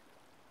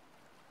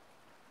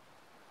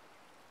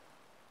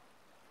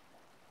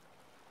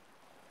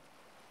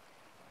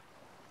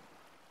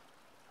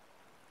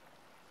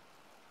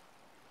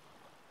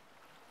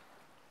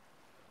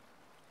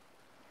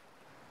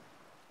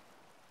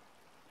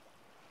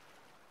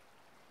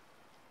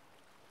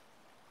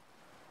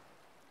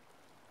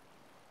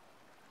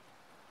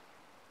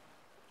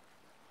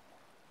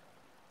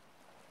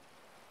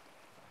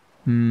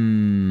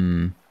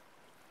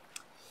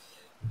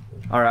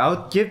 Alright,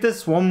 I'll give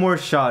this one more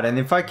shot, and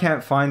if I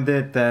can't find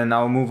it, then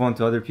I'll move on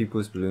to other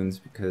people's balloons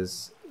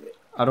because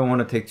I don't want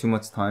to take too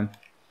much time.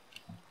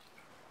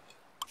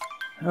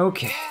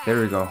 Okay,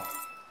 there we go.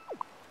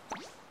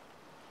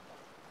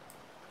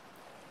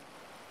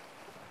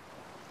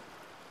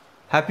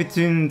 Happy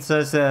Tune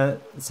says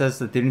that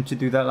didn't you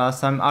do that last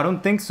time? I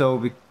don't think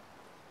so.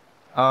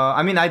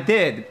 I mean I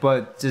did,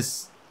 but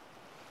just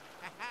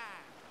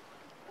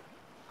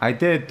I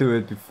did do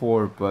it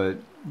before, but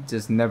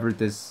just never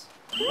this.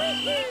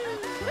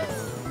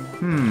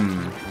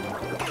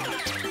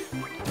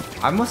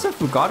 I must have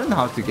forgotten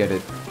how to get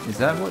it. Is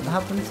that what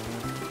happens?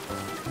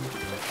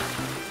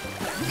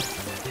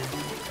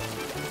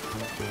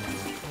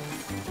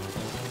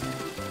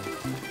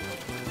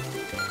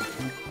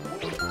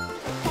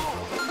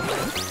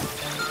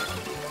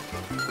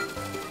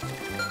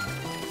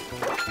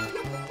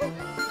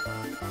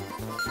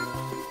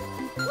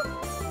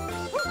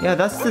 Yeah,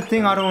 that's the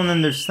thing I don't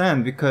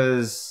understand,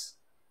 because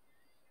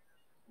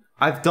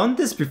I've done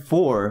this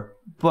before,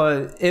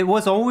 but it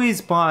was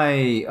always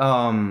by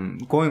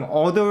going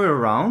all the way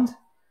around,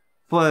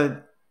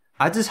 but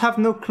I just have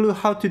no clue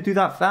how to do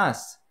that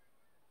fast.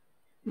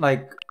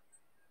 Like,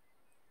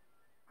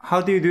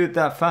 how do you do it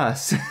that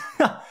fast?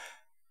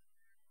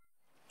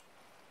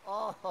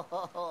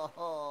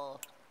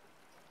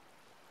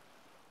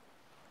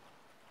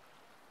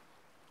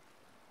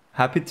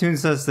 Happy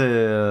Tunes says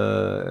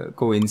to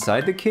go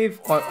inside the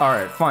cave?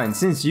 Alright, fine.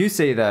 Since you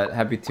say that,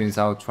 Happy Tunes,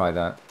 I'll try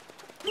that.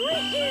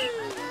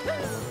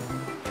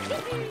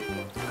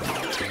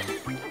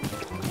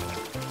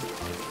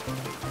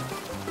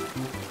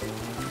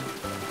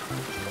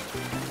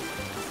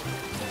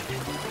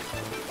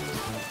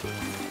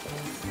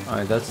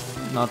 Alright, that's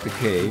not the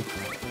cave.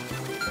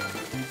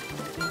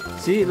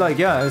 See, like,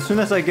 yeah, as soon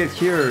as I get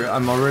here,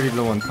 I'm already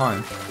low on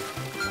time.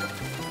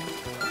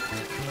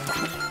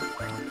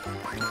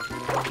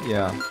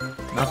 Yeah,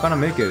 not gonna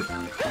make it.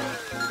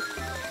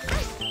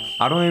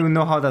 I don't even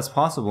know how that's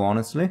possible,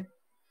 honestly.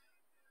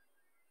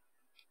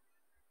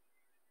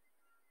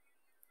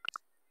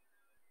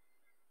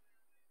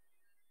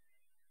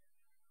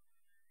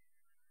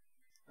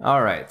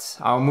 Alright,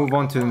 I'll move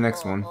on to the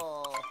next one.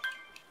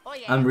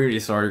 I'm really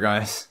sorry,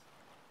 guys.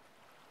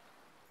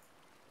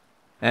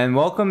 And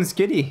welcome,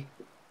 Skitty.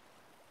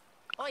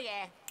 Oh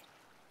yeah.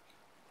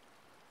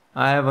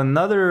 I have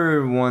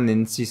another one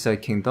in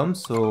Seaside Kingdom,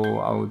 so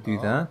I will do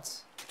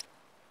that.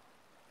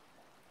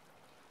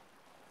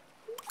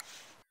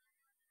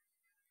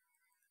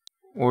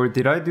 Or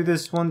did I do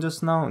this one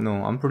just now?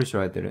 No, I'm pretty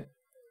sure I did it.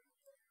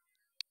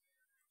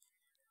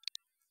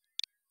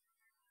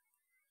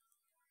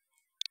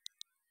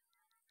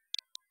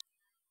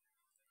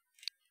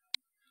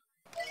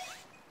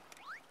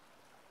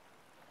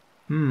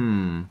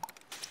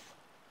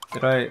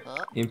 Did I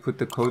input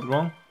the code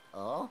wrong?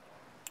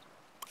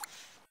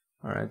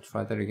 Alright,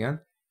 try that again.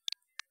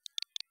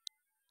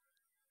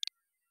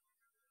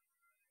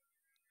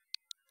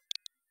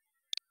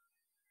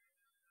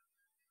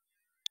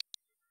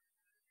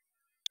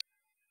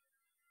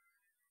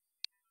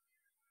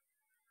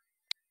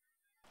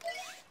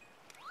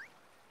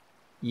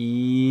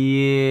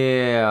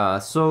 Yeah,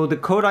 so the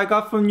code I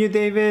got from you,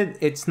 David,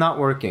 it's not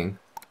working.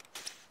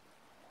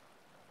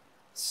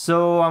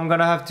 So I'm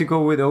gonna have to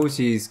go with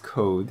Oshi's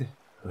code.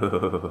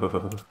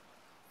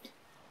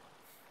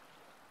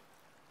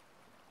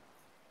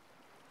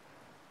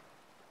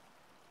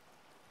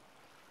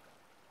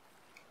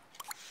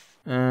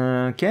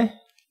 Okay,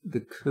 the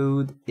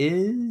code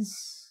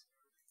is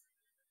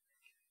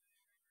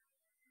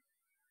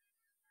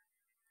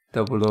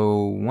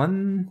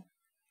 001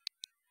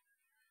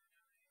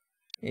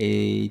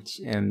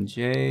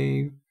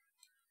 HMJ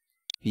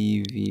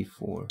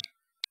BV4.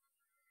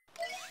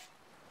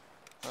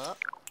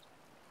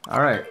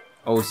 Alright,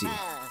 Oshi.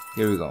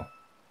 Here we go.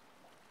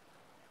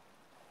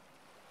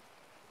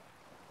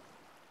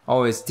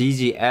 Oh, it's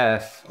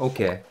DGF.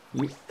 Okay.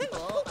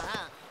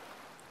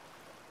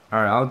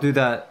 Alright, I'll do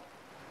that,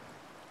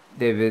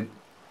 David.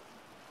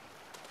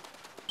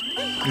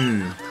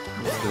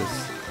 What's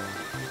this?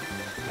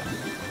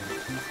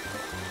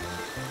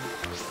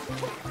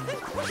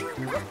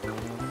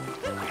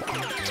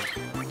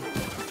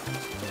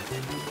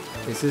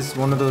 Is this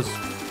one of those?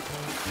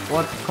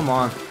 What? Come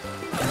on.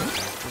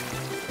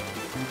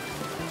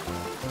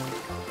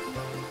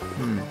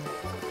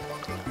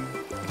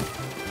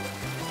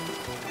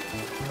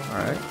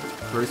 Alright,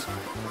 first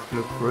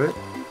look for it.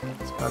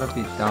 It's gotta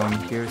be down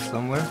here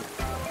somewhere.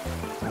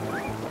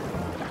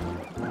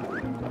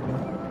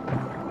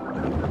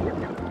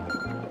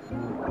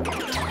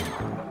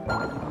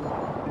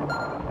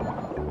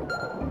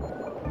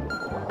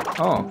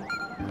 Oh,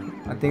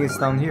 I think it's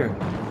down here.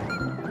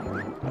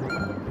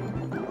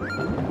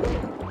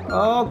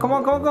 Oh, come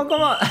on, come on, come on,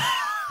 come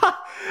on!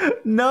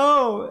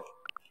 No!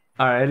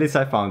 Alright, at least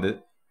I found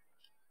it.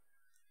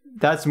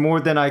 That's more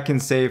than I can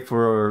say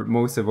for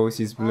most of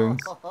Oshi's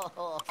balloons.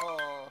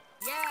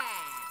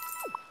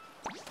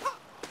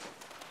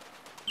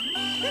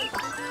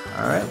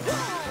 Alright.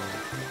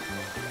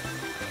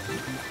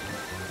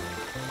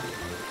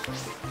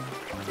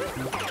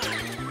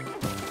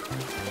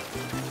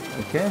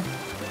 Okay.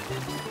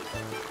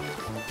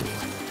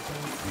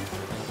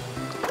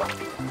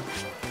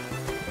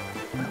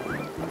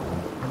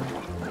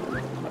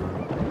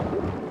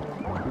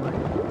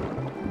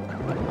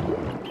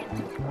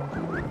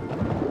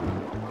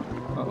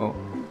 Uh-oh.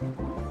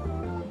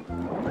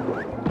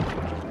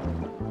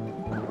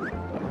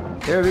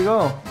 There we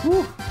go.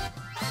 Woo.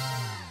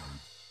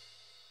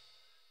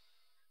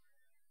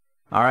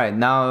 All right,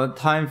 now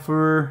time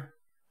for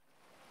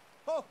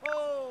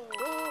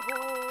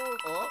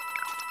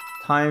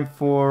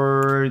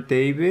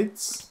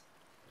David's.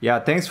 Yeah,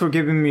 thanks for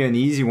giving me an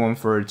easy one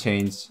for a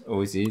change,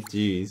 Ozzy.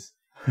 Jeez.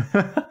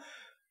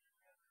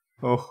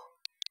 Oh.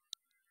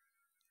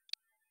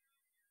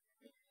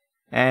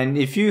 And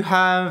if you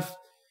have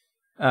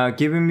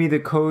given me the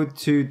code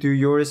to do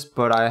yours,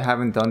 but I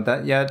haven't done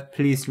that yet,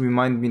 please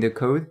remind me the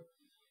code.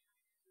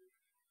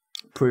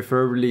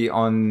 Preferably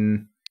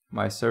on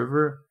my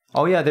server.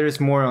 Oh yeah, there's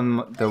more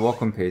on the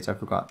welcome page. I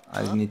forgot.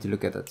 I need to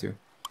look at that too.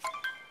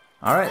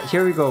 Alright,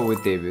 here we go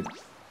with David.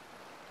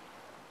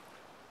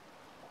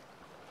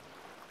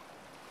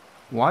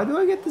 Why do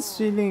I get this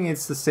feeling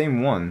it's the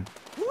same one?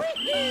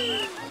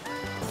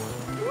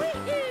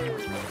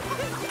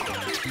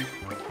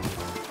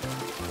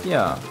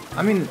 Yeah,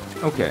 I mean,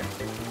 okay.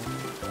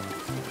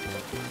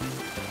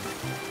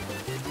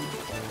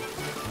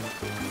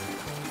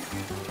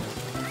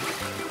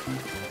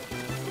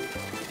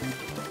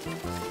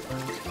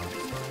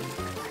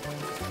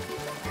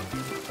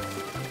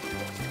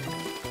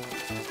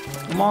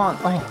 Come on!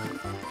 Oh!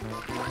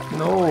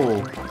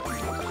 No!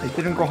 It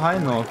didn't go high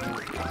enough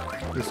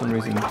for some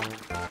reason.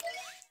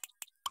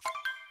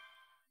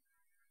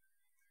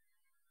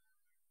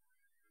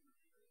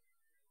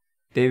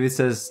 David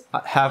says,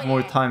 have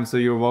more time, so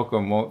you're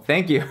welcome. Well,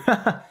 thank you.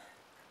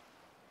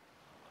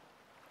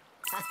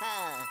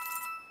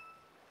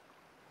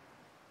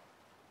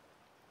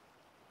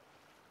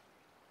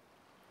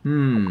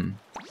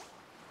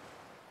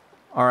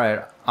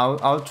 Alright,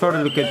 I'll try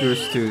to look at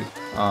yours too.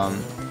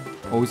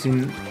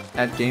 Osin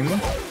at gaming.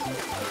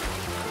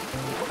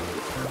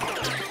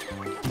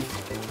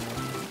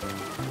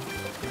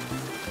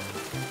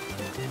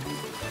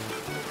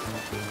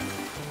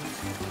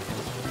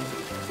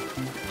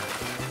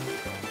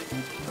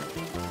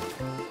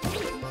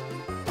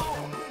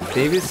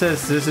 David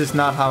says this is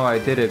not how I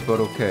did it, but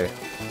okay.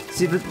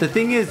 See, the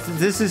thing is,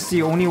 this is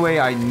the only way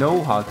I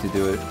know how to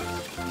do it.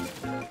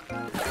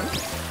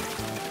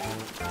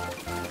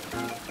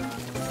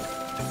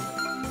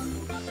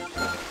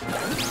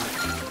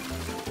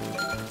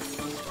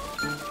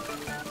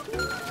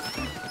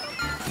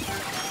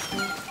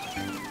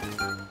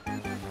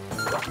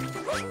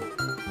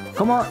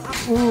 Come on!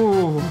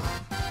 Ooh!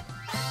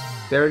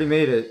 They already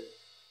made it.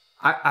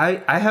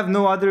 I have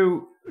no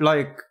other,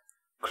 like,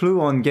 clue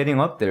on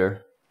getting up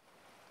there.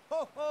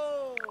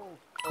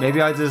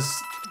 Maybe I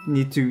just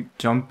need to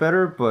jump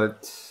better,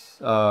 but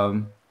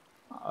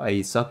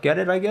I suck at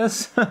it, I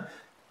guess.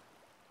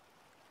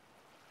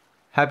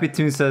 Happy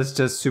Toon says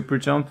just super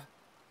jump.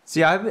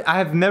 See,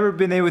 I've never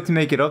been able to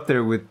make it up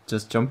there with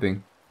just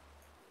jumping.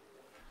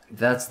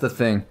 That's the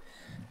thing.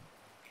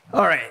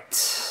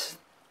 Alright.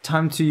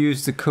 Time to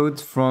use the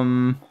code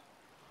from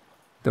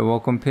the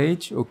welcome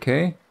page.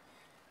 Okay.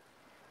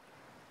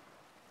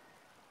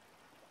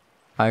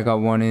 I got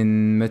one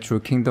in Metro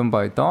Kingdom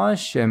by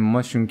Dash and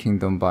Mushroom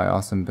Kingdom by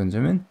Awesome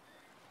Benjamin.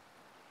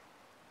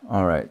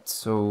 Alright,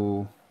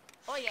 so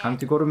time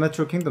to go to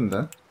Metro Kingdom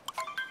then.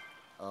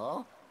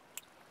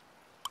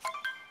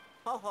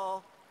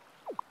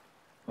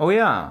 Oh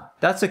yeah,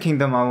 that's a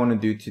kingdom I want to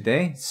do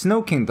today.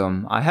 Snow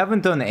Kingdom. I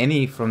haven't done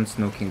any from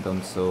Snow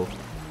Kingdom, so...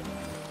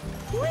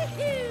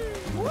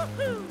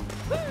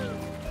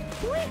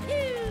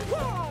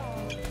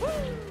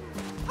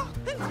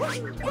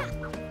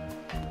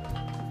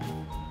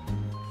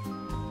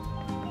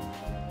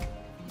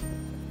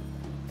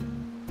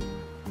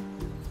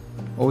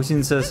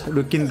 Ocean says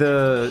look in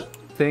the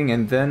thing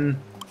and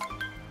then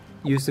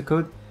use the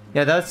code.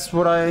 Yeah, that's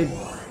what I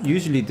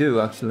usually do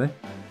actually.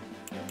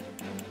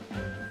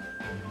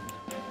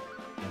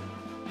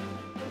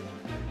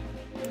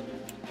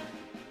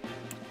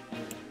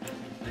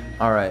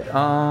 Alright,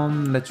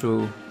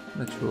 Metro.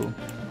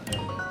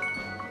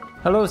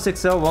 Hello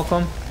 6L,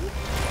 welcome.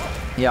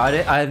 Yeah,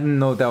 I didn't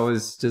know that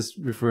was just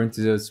referring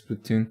to the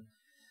Splatoon.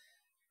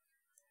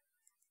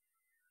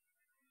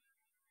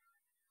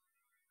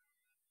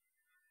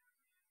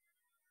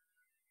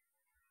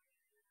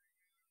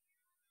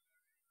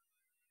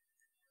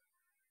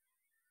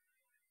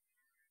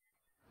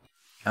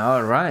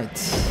 Alright.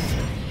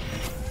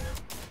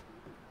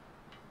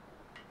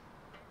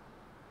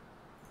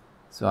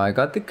 So I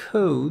got the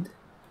code.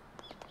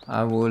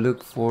 I will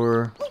look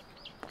for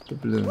the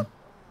balloon.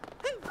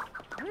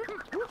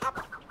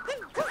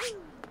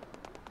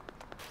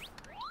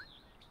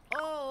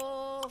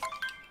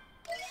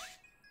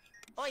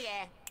 Oh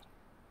yeah.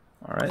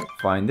 Alright,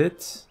 find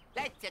it.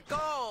 Let's go.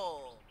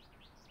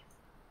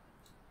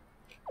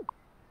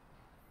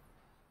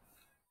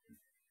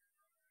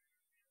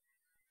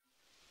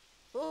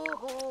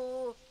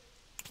 Ooh.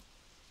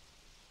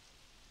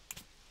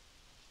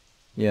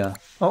 Yeah.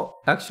 Oh,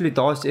 actually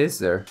dodge is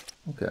there.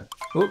 Okay.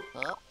 Oop.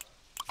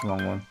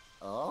 Wrong one.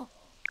 Oh.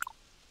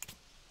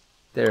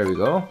 There we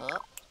go.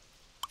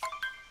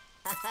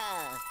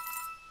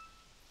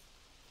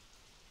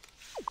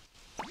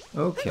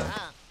 Okay.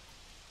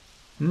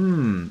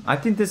 I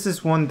think this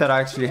is one that I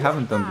actually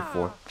haven't done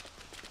before.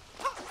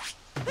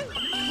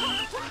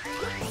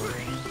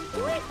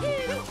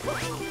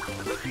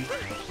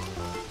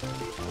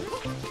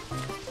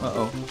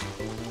 Uh-oh.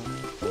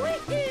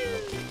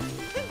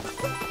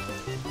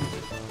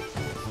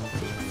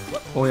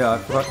 Oh yeah,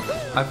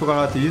 I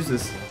forgot how to use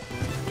this.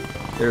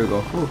 There we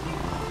go. Ooh.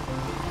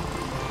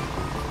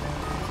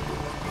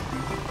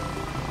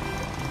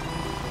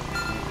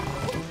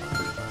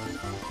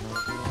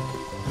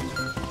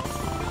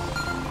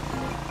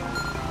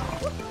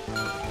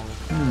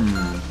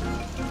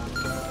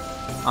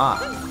 Ah,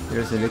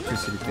 there's an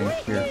electricity thing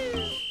here.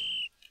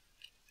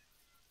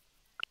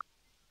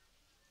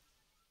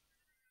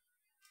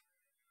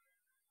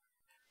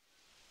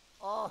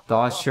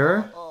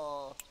 Dodger?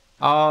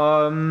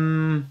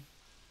 I'm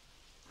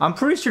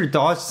pretty sure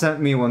Dodge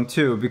sent me one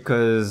too,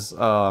 because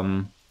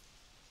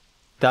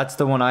that's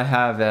the one I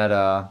have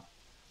at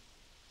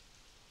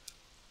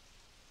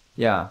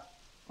yeah,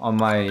 on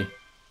my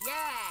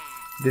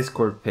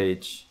Discord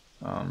page.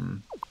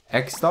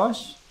 X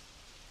Dodge?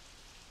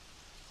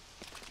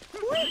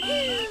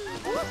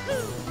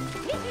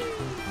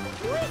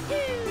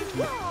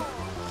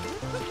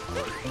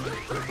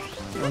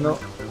 Oh no.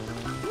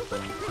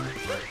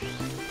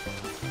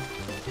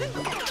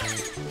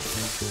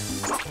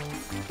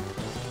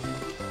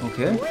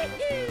 Okay.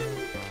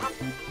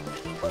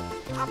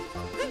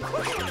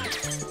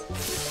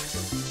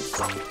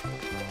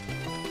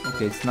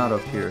 Okay, it's not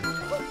up here.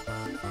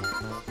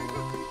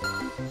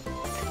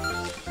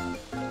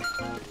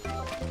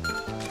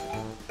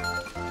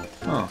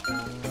 Huh.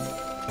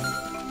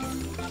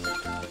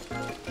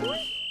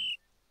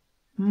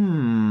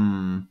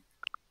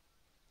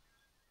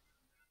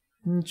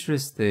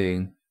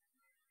 Interesting.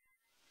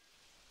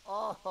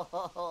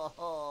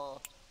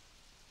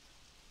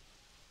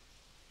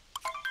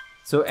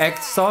 So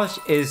X Dosh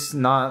is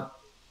not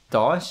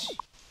Dosh?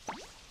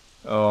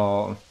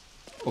 Oh,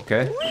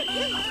 okay.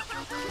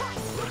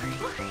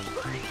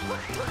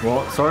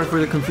 Well, sorry for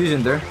the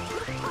confusion there.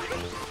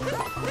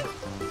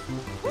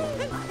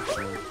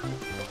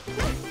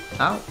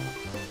 Ow.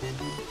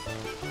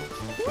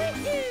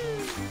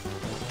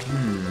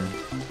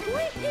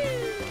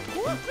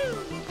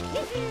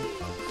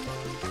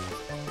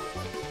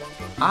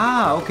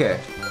 Ah, okay.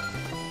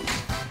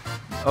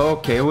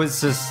 Okay, it was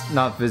just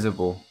not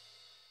visible.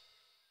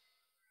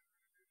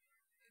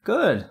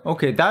 Good.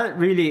 Okay, that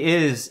really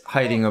is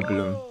hiding a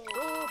balloon.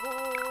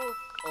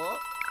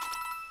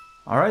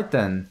 Alright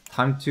then,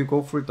 time to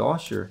go for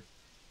Dosher.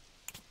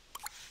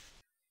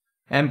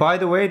 And by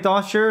the way,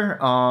 Dosher,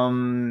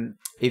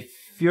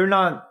 if you're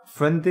not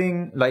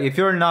friending, like if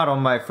you're not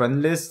on my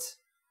friend list,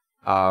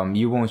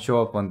 you won't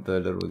show up on the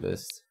little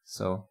list.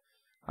 So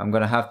I'm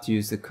gonna have to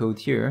use the code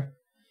here.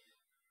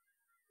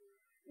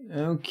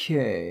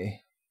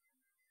 Okay.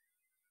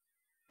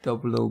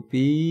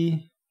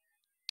 OOB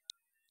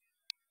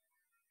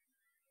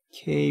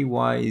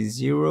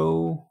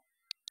KY0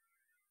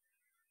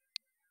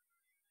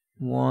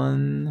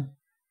 1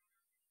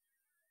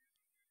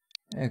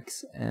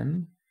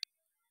 XM.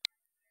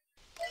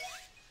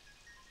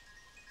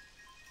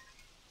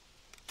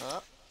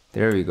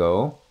 There we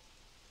go.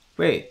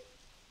 Wait.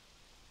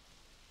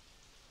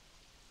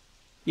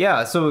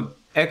 Yeah, so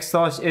X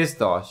Dosh is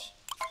Dosh.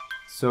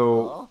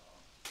 So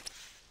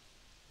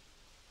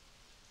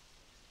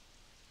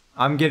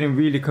I'm getting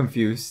really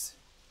confused.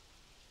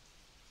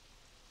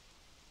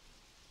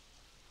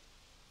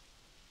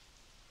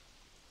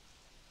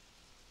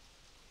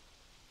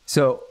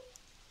 So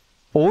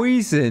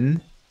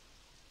Oizen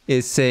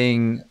is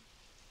saying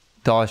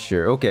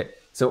Dosher. Okay,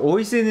 so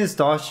Oizen is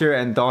Dosher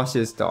and Dosh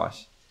is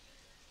Dosh.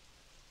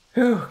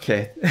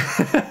 Okay.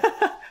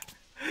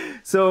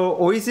 So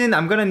Oizen,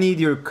 I'm gonna need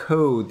your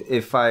code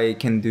if I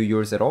can do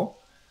yours at all.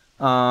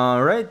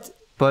 Right,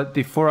 but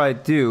before I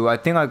do, I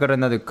think I got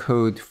another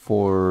code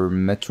for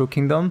Metro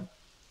Kingdom.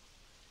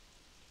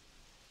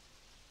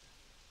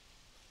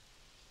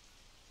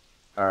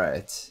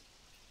 Alright.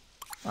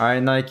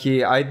 Alright,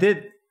 Nike, I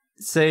did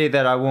say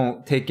that I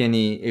won't take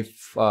any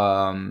if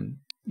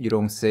you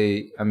don't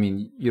say, I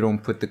mean, you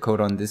don't put the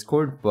code on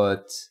Discord,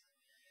 but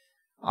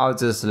I'll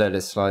just let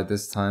it slide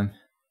this time.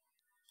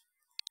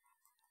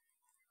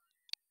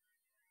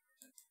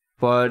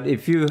 But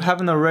if you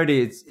haven't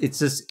already, it's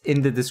just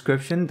in the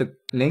description, the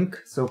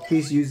link. So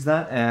please use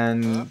that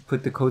and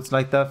put the codes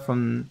like that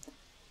from,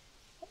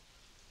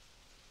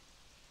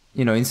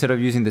 you know, instead of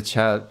using the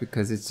chat,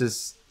 because it's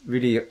just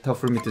really tough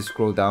for me to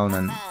scroll down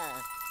and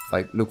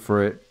like look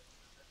for it.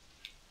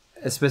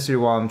 Especially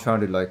while I'm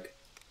trying to like,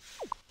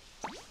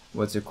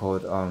 what's it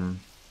called?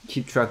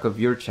 Keep track of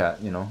your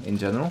chat, you know, in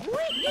general.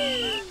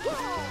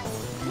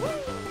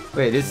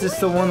 Wait, is this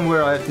the one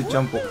where I have to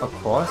jump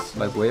across?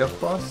 Like way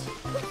across?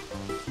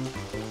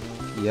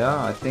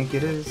 Yeah, I think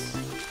it is.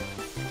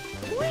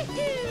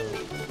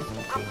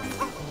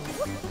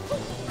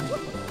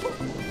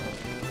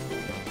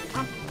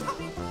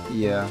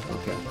 Yeah,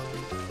 okay.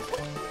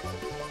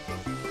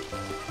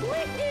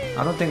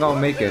 I don't think I'll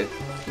make it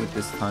with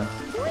this time.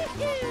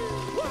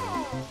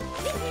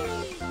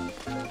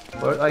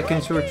 But I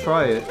can sure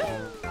try it.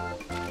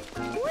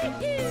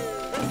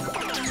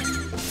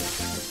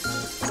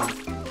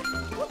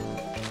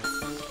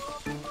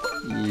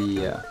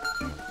 Yeah.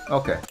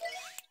 Okay.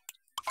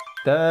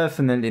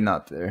 Definitely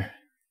not there.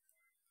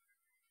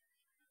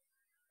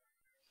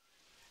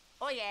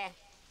 Oh yeah.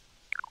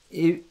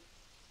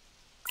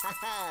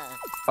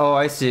 Oh,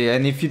 I see.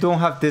 And if you don't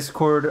have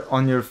Discord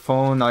on your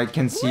phone, I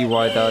can see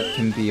why that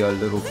can be a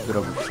little bit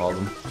of a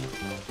problem.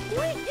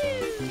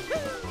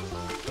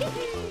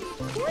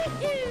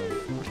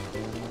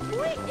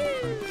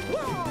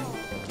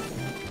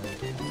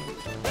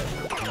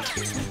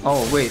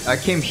 Oh, wait, I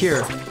came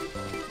here.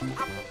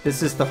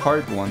 This is the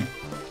hard one.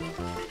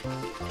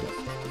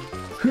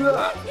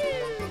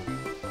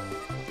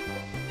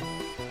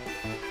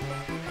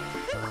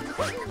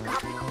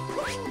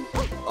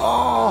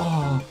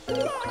 Oh!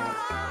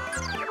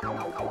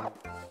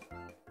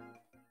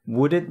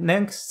 Would it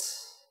next?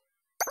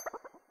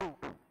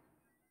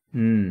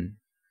 Alright,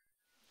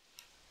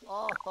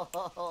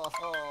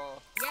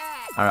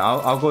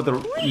 I'll go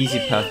the easy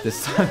path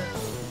this time.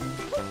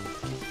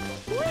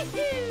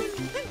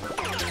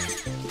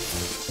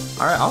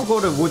 Alright, I'll go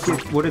to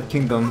Wooded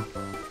Kingdom.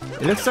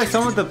 It looks like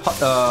some of the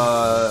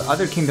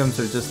other kingdoms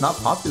are just not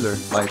popular,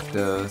 like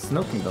the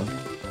Snow Kingdom.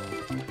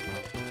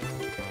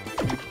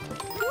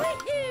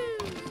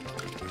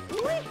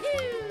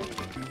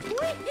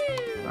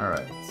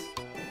 Alright.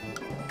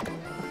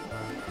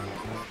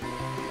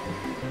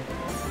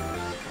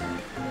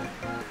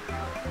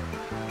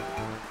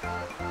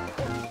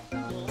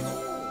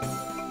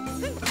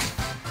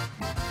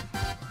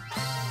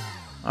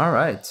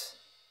 Alright.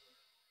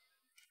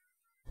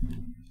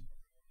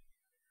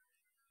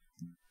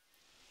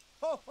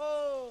 Ho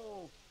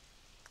ho!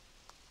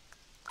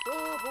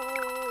 Ho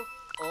ho!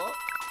 Oh.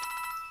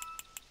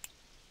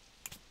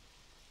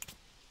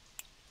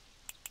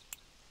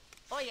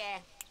 Oh yeah.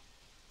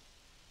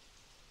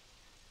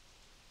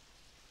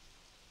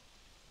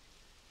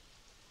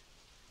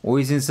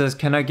 Oisin says,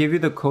 can I give you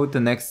the code the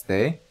next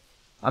day?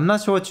 I'm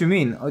not sure what you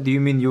mean. Oh, do you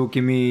mean you'll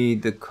give me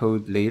the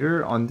code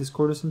later on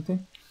Discord or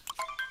something?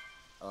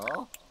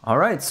 Oh.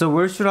 Alright, so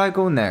where should I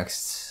go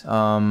next?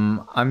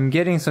 I'm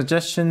getting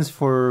suggestions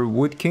for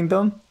Wood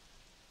Kingdom.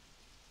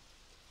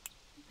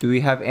 Do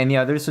we have any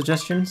other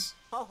suggestions?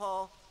 Ho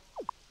ho!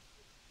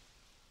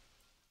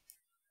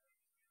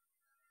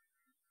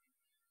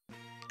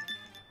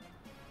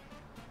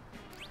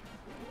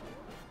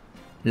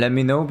 Let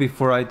me know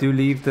before I do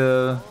leave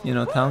the,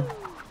 town.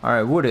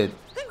 Alright, Wooded.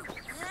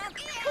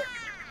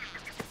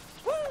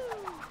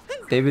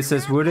 David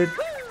says Wooded.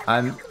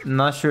 I'm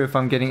not sure if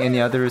I'm getting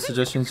any other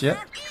suggestions yet.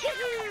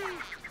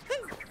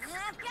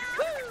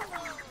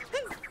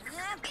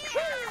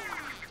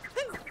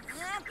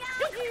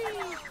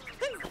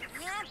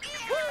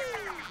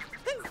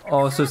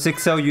 Oh, so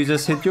 6L you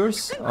just hit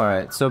yours?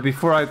 Alright, so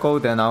before I go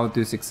then I'll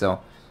do 6L.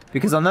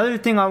 Because another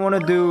thing I want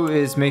to do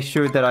is make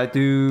sure that I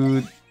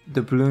do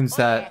the balloons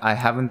that I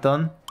haven't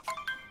done.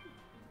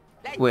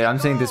 Wait, I'm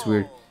saying this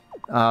weird.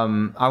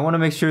 I want to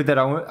make sure that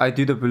I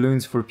do the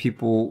balloons for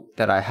people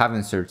that I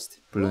haven't searched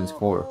balloons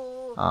for.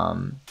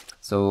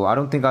 So I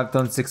don't think I've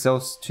done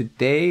 6Ls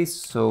today,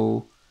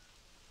 so...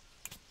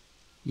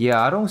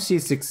 Yeah, I don't see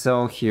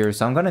 6L here,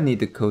 so I'm gonna need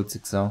the code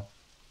 6L.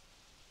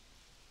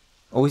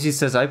 Oshi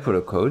says I put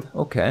a code.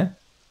 Okay.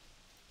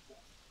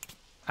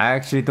 I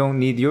actually don't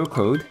need your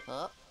code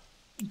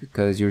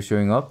because you're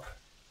showing up.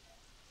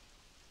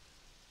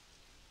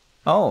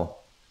 Oh.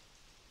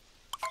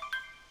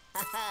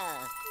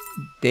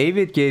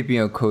 David gave me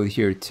a code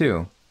here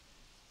too.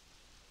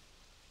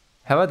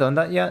 Have I done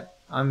that yet?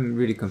 I'm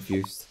really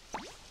confused.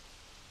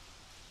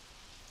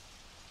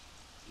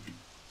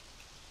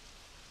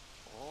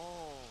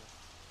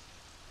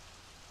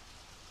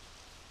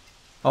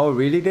 Oh,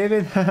 really,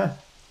 David?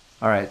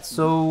 Alright,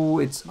 so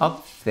it's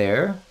up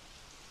there.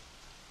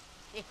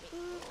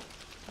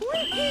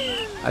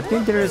 I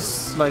think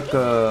there's like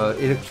a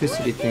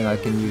electricity thing I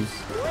can use.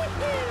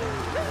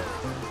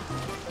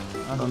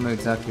 I don't know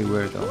exactly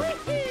where though.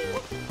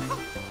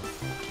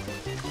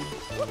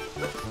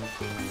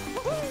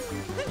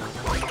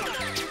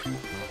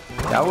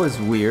 That was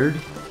weird.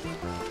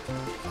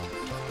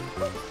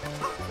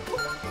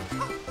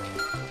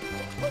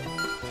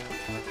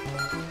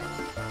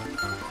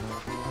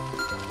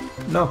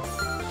 No.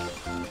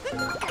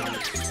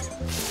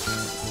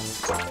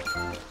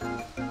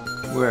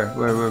 Where?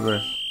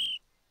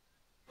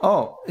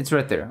 Oh, it's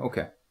right there.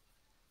 Okay.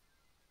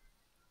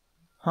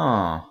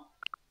 Huh.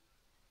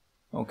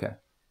 Okay.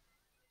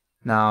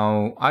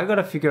 Now, I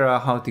gotta figure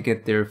out how to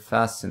get there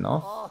fast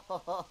enough.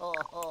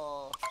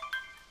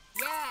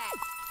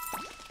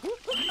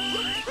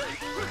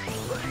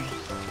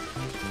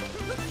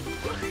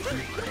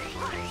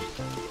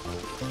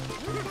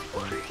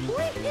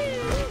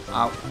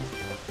 Ow.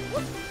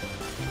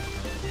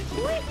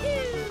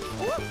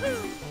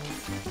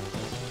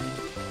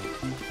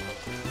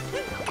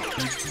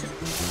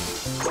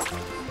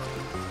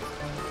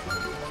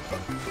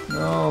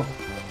 No.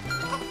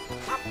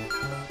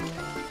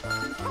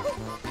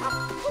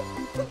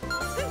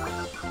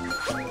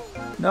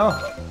 No.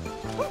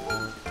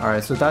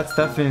 Alright, so that's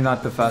definitely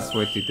not the fast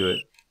way to do it.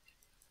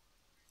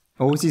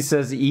 OC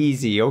says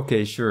easy.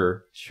 Okay,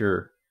 sure.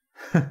 Sure.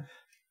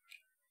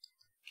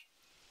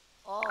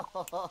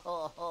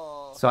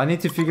 So I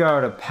need to figure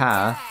out a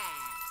path.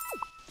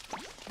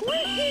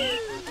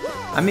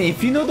 I mean,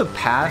 if you know the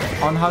path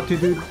on how to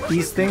do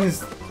these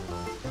things,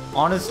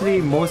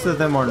 honestly, most of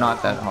them are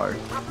not that hard.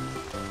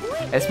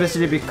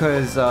 Especially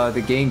because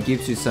the game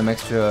gives you some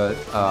extra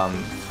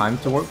time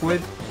to work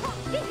with.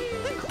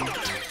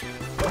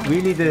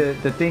 Really,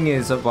 the thing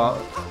is about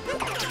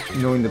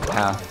knowing the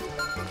path.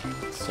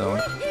 So...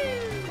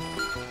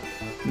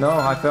 No,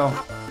 I fell.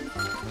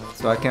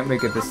 So I can't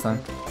make it this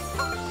time.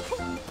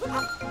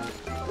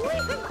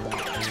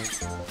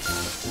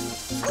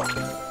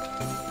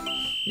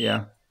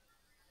 Yeah.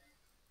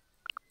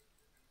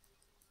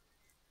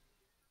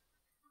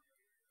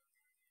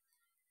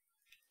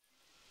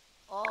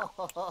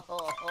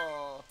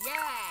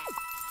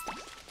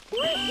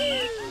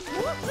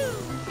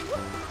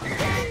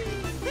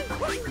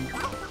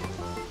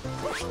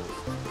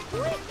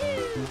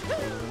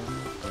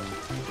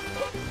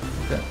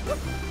 Okay.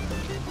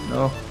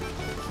 No.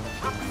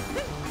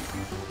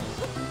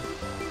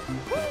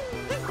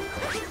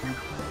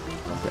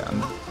 Okay,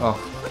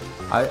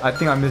 I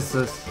think I missed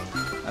this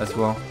as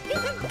well.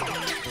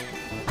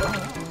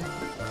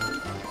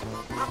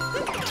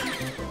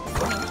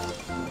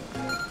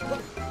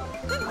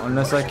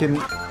 Unless I can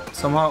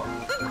somehow...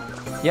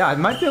 Yeah, I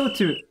might be able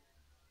to...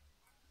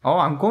 Oh,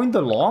 I'm going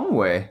the long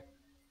way.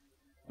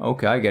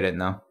 Okay, I get it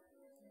now.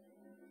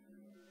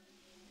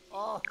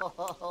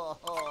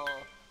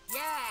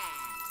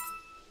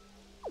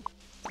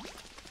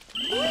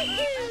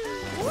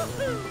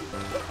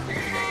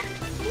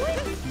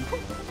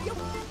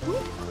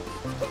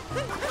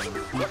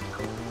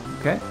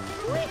 Okay.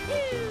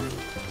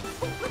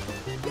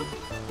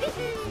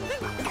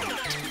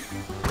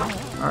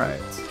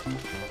 Alright.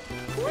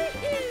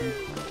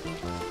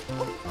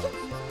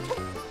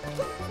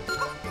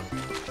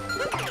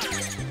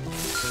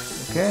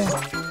 Okay.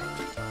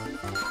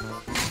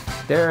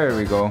 There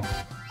we go.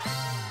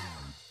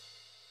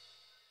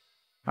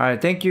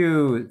 Alright, thank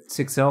you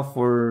 6L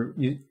for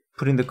you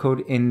putting the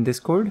code in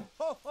Discord.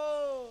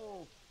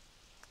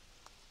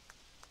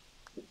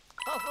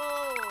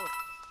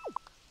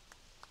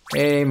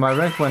 Hey, my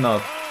rank went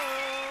up.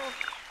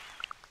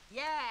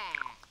 Yeah.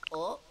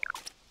 Oh.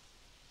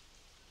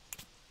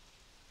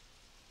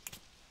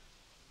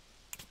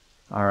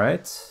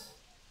 Alright.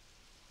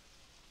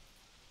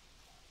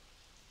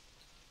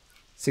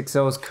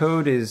 6L's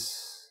code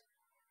is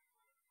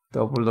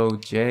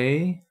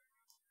 00J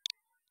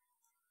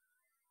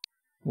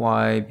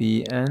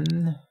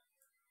YBN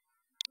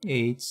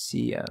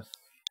HCF.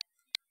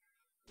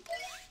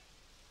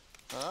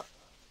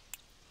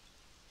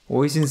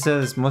 Oisin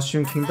says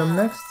Mushroom Kingdom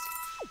next?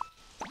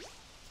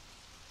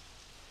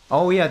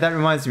 Oh yeah, that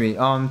reminds me.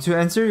 To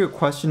answer your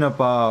question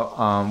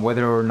about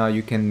whether or not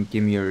you can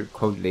give me your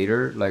code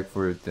later, like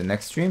for the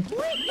next stream.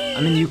 I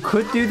mean, you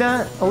could do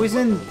that,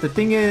 Oisin. The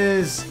thing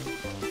is,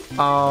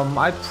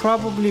 I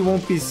probably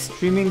won't be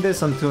streaming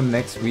this until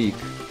next week.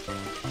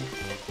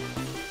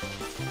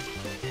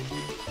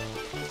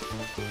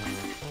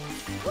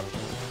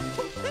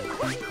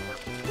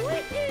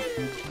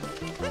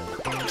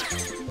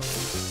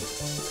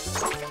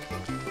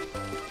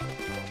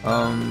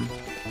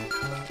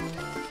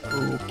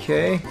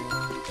 Okay.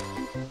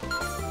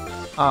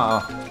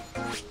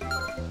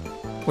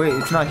 Wait,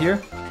 it's not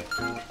here?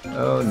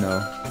 Oh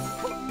no.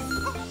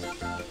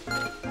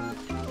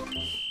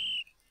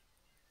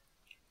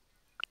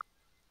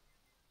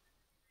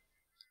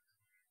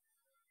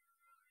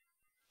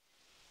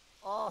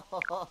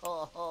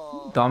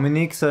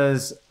 Dominique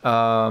says,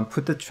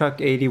 put the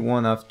truck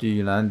 81 after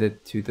you land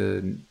it to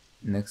the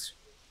next...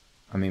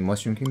 I mean,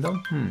 Mushroom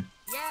Kingdom?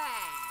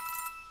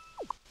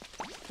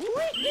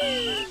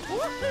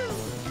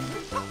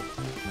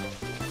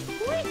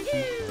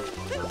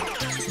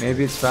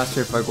 Maybe it's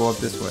faster if I go up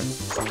this way.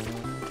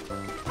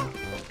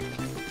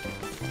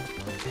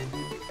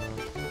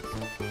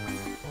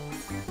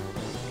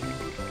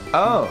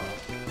 Oh!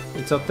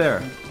 It's up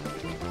there.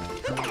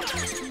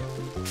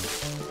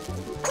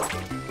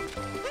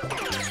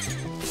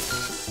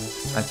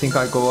 I think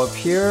I go up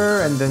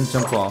here and then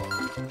jump off.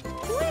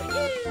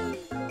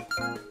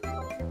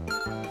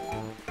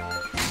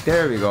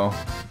 There we go.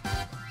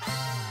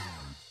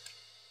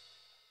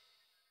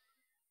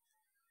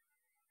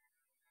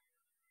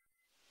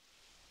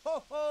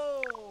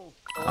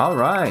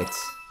 Alright.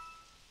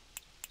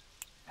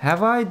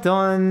 Have I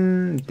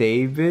done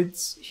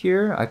David's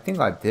here? I think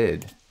I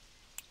did.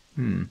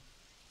 Oh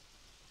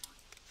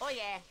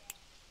yeah.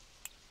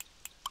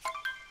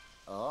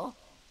 Oh?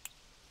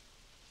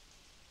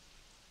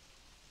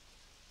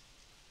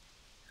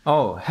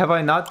 Oh, have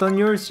I not done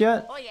yours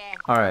yet? Oh yeah.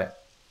 Alright.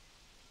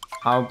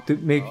 I'll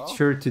make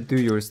sure to do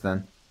yours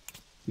then.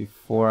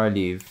 Before I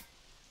leave.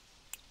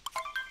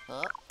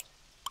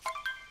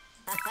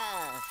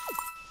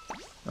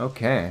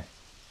 Okay.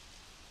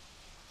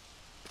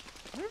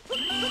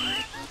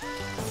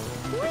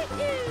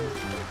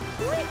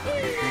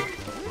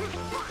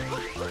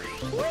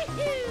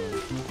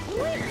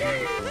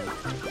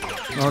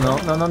 Oh no,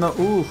 no, no, no,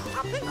 ooh.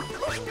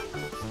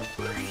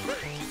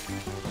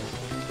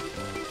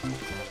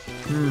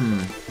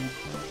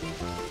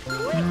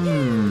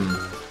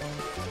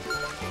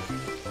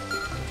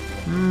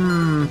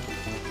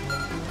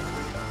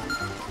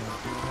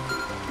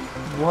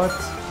 What?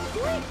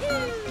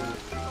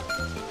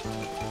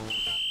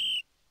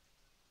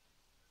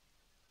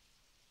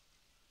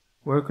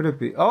 Where could it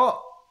be? Oh!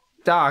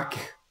 Doc!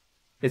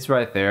 It's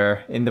right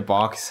there, in the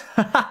box.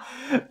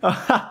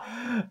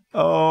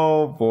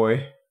 Oh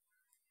boy.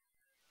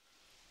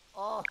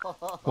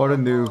 What a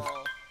noob.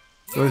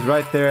 It was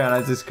right there and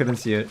I just couldn't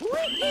see it.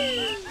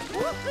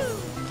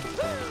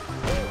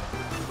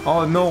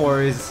 Oh, no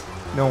worries.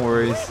 No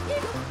worries.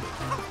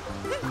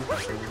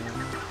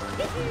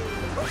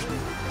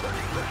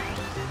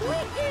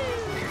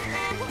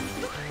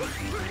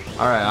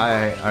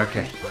 Alright,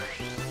 okay.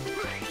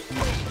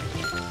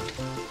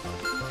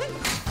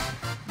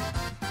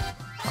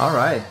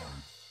 Alright.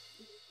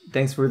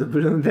 Thanks for the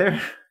balloon there.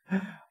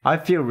 I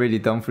feel really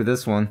dumb for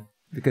this one.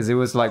 Because it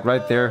was like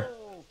right there.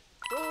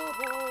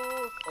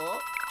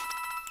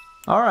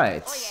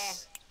 Alright.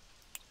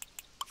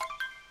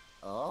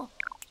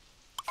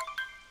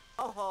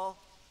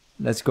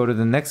 Let's go to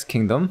the next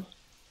kingdom.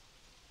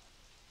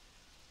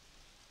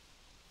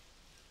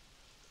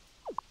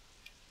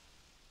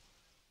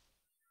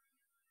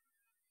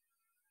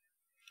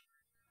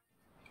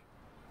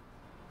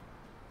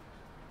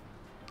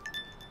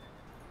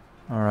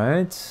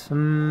 Alright.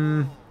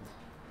 I'm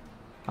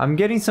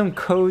getting some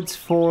codes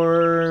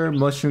for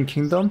Mushroom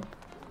Kingdom.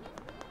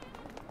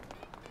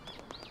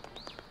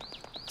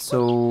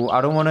 So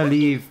I don't want to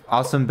leave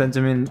Awesome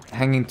Benjamin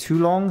hanging too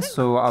long,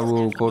 so I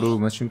will go to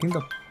Mushroom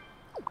Kingdom.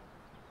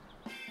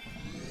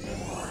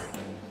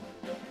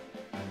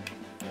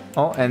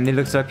 Oh, and it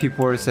looks like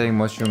people are saying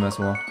mushroom as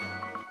well.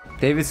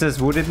 David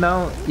says wooded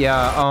now?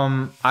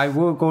 Yeah, I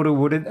will go to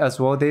wooded as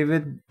well,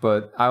 David,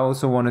 but I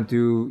also want to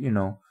do, you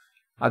know,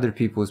 other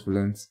people's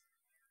balloons.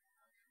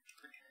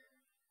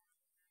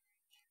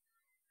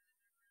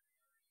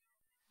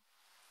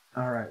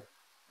 Alright,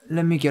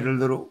 let me get a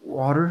little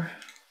water.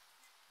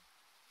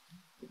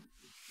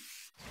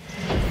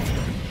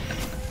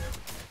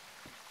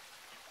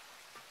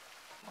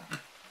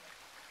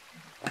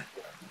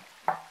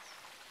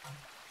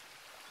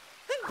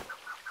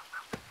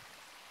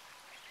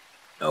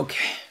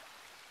 Okay.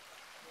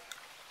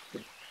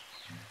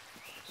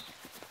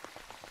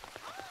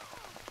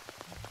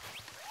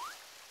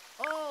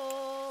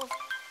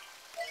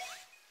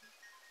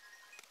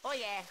 Oh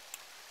yeah.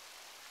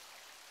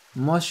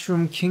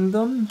 Mushroom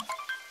Kingdom?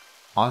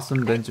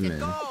 Awesome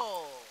Benjamin.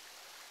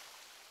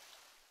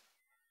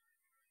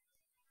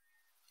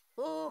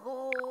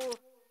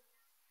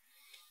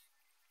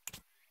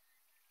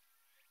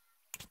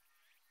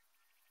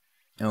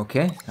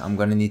 Okay, I'm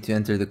gonna need to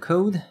enter the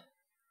code.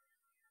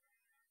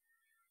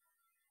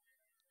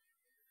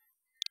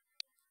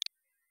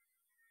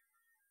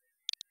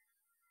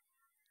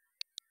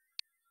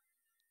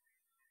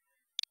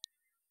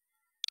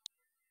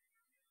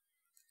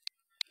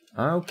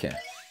 Okay.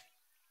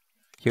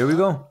 Here we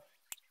go.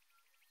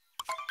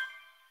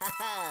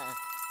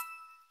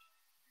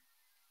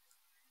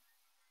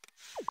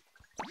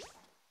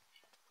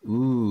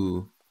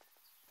 Ooh.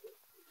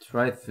 It's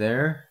right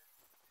there.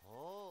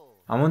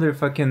 I wonder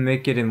if I can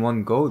make it in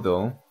one go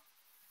though.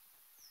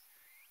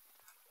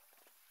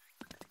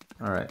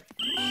 Alright.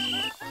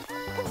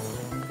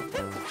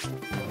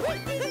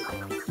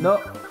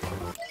 No!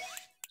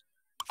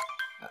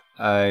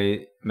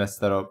 I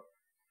messed that up.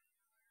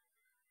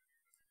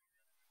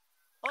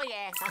 Oh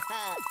yeah.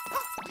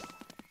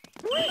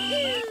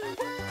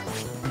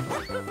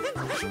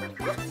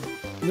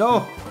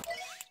 No!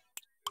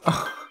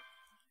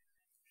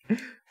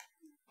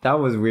 That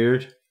was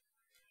weird.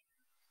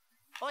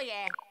 Oh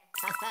yeah.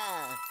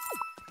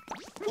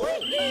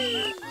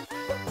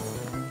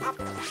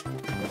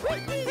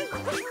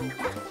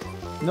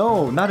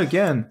 No, not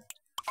again.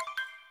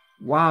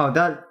 Wow,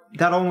 that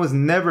almost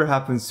never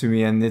happens to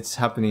me and it's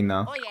happening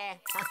now. Oh yeah.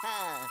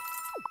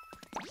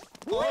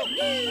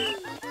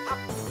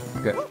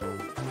 Okay.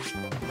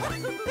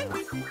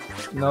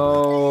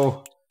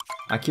 No.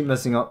 I keep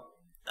messing up.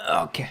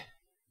 Okay.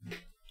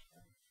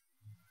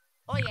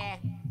 Oh yeah.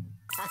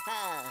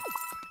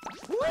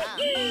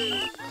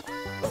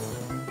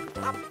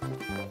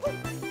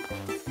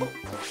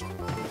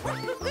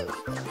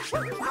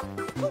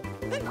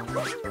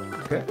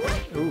 Okay.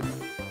 Ooh.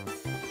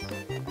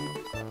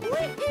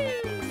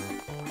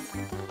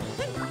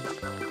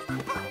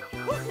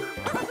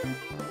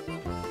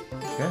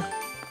 Okay.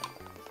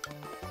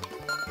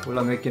 Will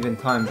I make it in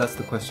time? That's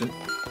the question.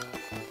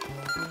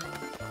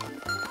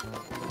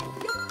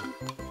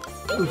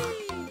 Oof.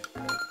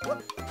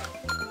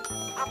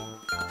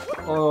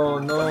 Oh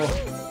no.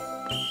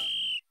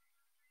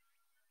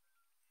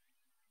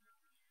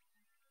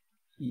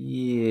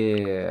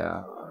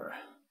 Yeah.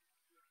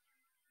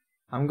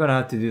 I'm gonna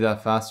have to do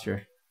that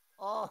faster.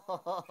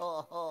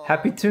 Oh.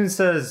 Happy Toon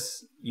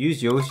says,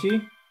 use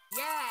Yoshi?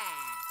 Yeah.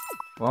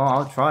 Well,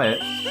 I'll try it.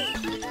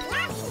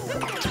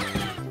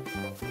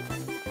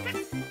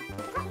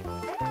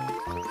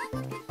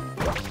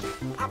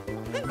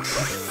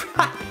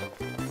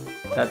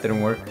 That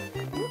didn't work.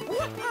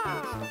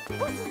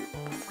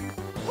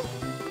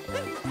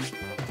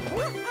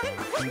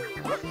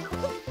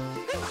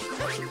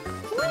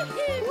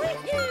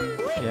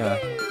 Yeah,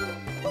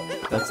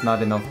 that's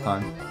not enough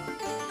time.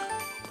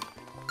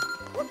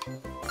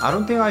 I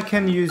don't think I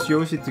can use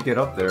Yoshi to get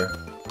up there.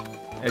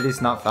 At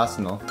least not fast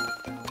enough.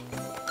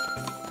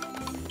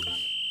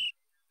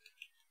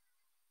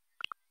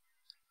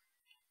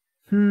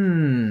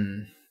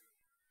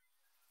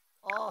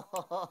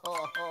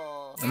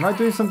 Am I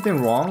doing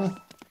something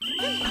wrong?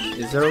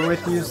 Is there a way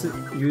to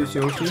use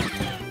Yoshi?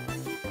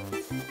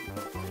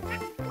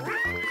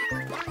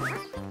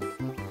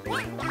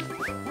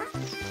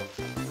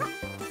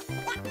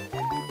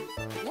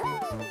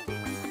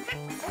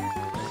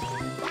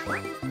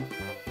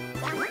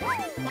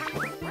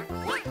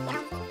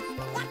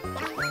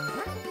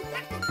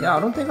 Yeah, I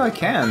don't think I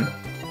can.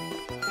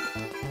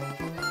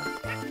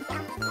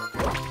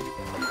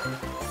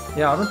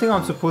 Yeah, I don't think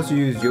I'm supposed to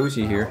use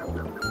Yoshi here.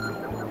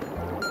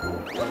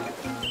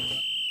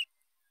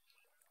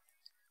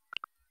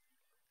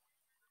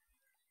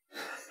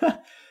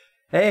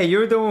 Hey,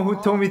 you're the one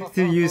who told me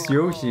to use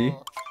Yoshi.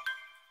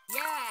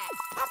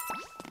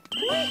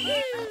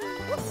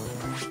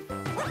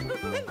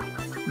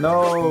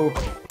 No.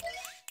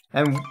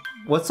 And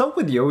what's up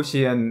with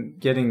Yoshi and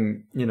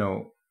getting, you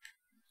know,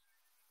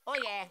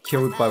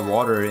 killed by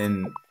water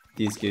in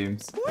these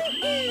games?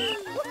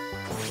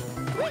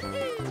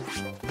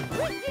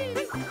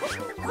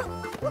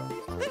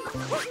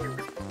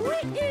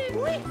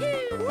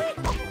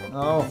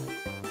 Oh.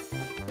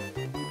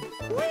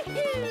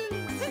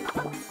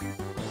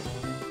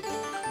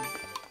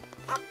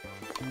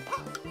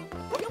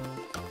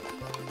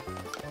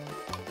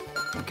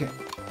 Okay.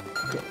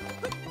 Okay.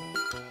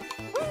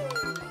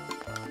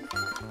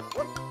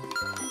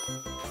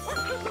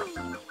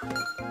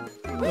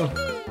 Oh.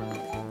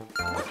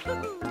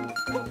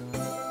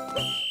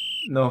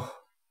 No.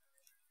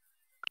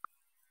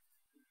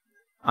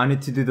 I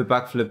need to do the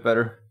backflip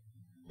better.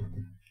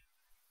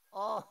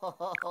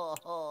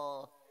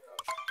 Oh.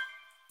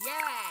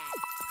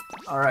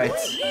 Yeah. All right.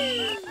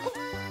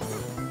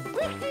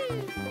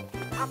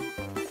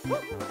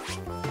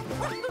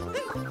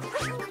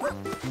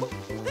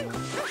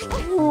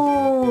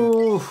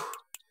 Ooh.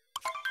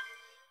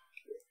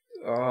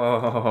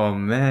 Oh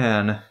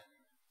man.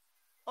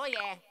 Oh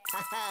yeah.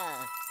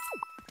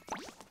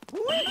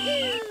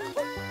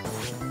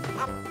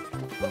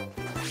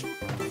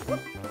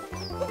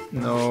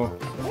 No.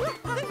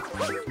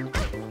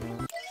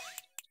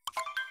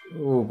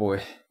 Oh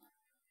boy.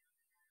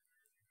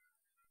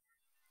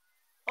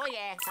 Oh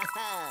yeah.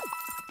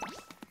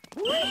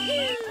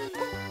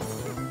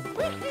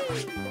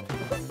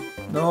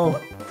 No.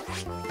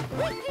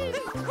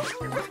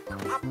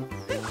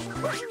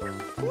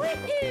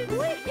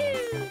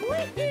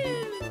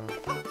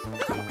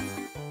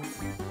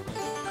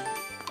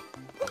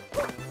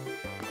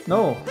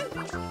 No.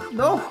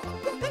 No.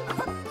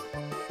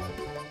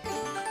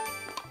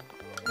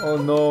 Oh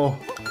no.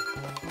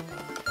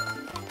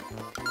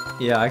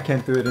 Yeah, I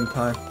can't do it in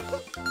time.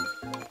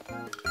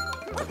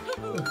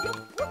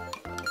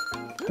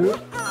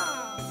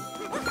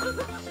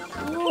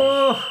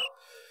 Oh,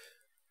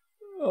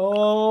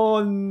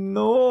 oh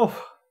no.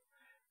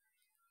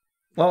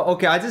 Well,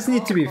 okay, I just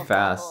need to be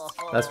fast.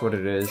 That's what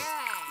it is.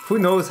 Who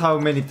knows how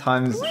many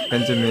times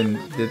Benjamin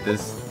did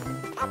this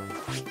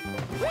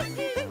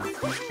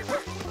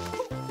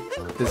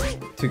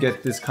to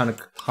get this kind of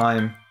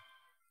time.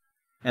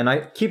 And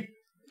I keep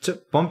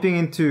bumping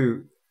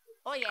into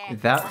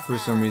that for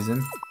some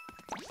reason.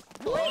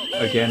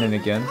 Again and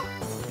again.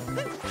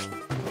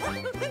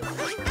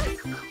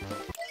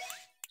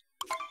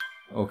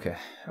 Okay.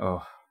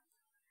 Oh.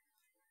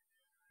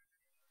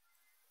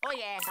 Oh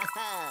yeah.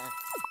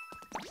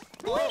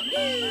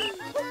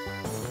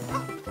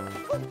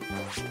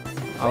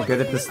 I'll get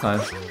it this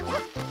time.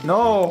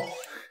 No!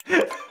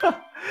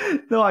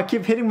 No, I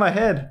keep hitting my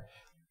head.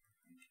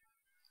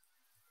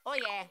 Oh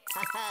yeah.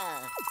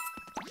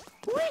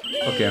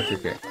 Okay, okay,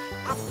 okay.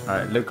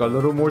 Alright, look a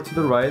little more to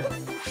the right.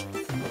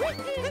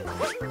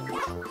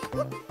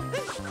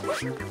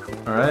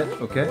 Alright,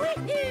 okay.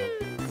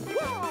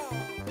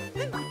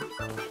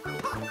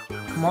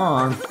 Come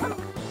on.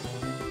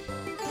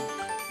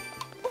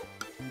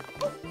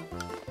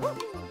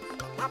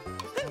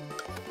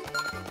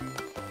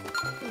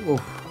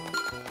 Oof.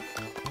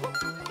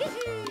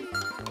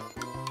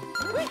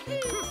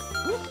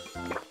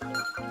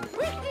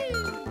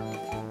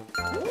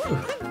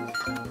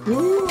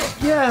 Ooh,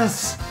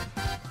 yes!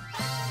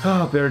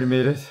 Oh, barely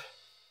made it.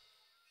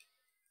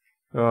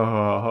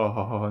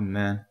 Oh,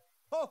 man.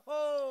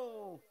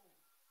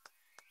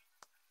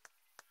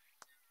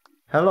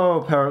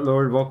 Hello, Parrot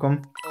Lord,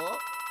 welcome.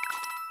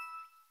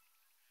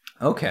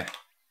 Okay.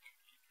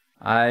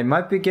 I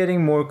might be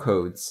getting more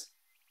codes.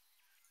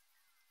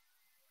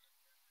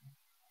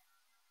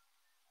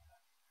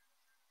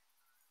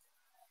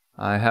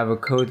 I have a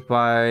code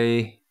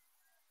by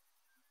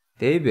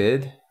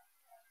David,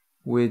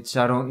 which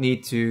I don't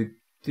need to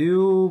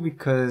do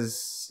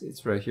because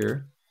it's right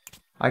here.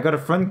 I got a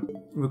friend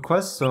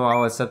request, so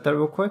I'll accept that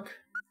real quick.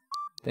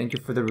 Thank you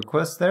for the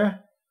request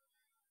there.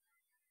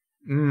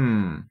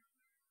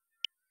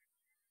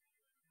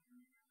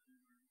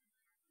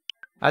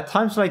 At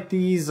times like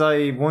these,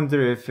 I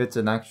wonder if it's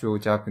an actual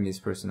Japanese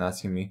person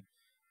asking me.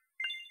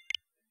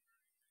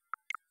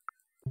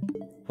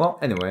 Well,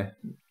 anyway,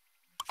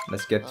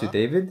 let's get to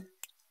David.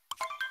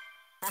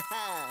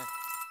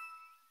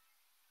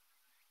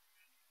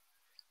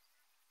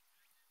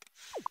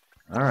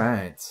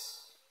 Alright.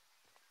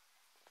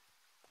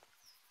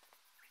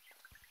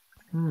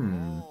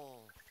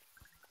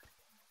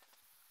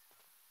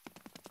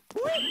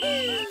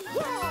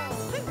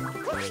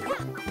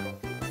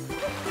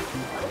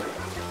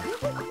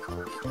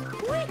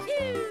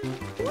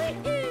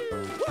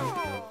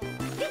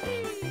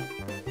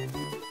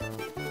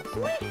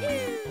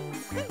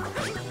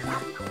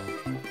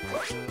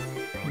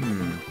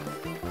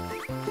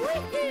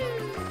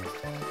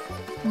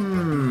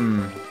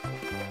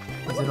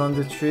 Is it on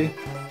the tree?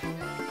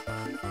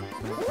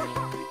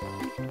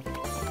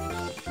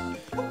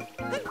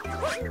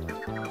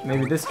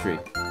 Maybe this tree.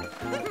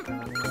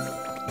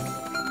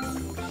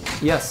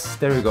 Yes,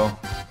 there we go.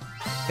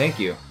 Thank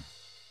you.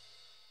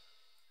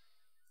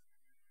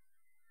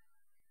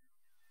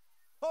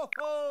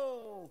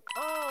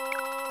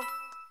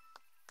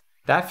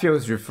 That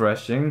feels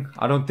refreshing.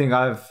 I don't think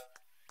I've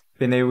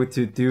been able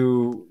to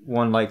do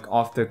one like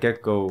off the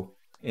get-go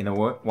in a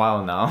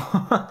while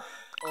now.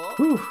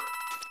 Whew.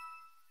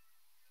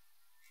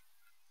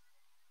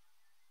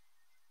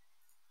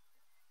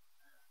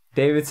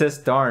 David says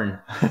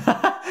darn.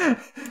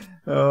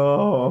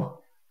 Oh.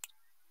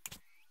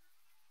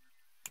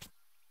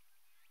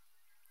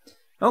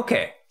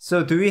 Okay,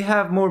 so do we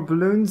have more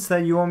balloons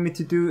that you want me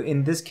to do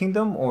in this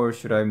kingdom, or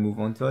should I move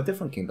on to a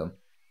different kingdom?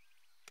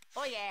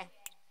 Oh yeah.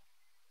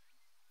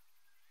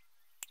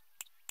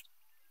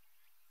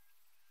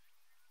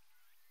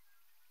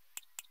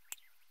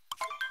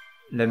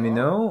 Let me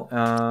know.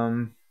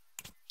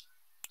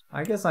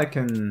 I guess I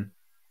can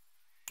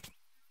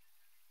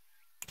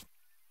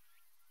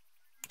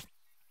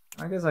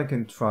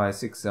try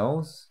 6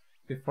 Ls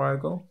before I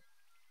go.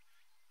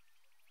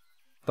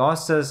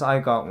 Doss says I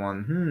got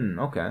one.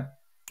 Okay.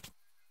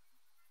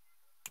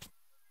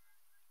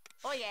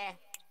 Oh yeah.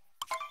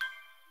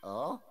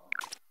 Oh?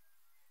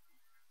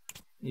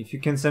 If you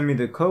can send me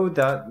the code,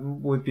 that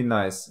would be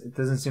nice. It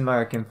doesn't seem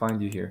like I can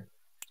find you here.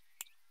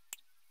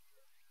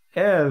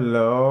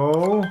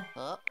 Hello.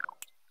 Oh.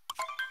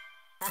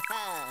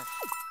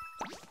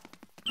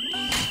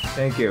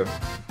 Thank you.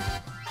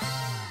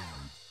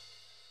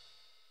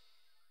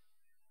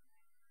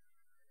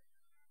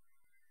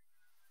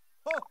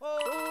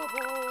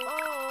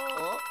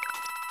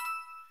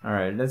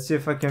 Alright, let's see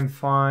if I can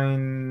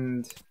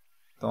find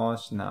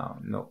Dosh now.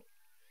 No.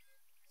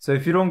 So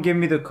if you don't give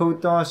me the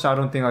code, Dosh, I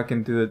don't think I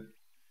can do it.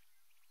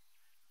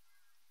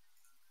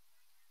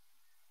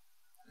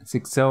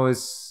 6L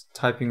is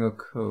typing a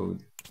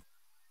code.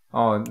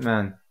 Oh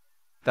man,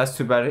 that's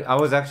too bad. I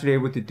was actually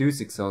able to do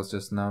 6Ls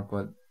just now,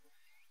 but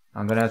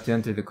I'm gonna have to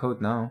enter the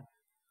code now.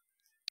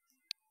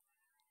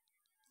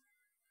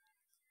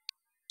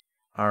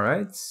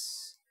 Alright.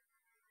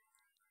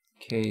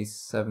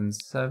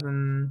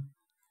 K77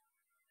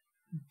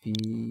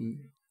 B.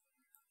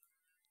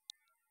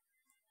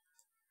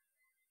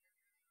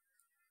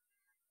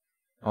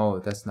 Oh,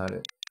 that's not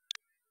it.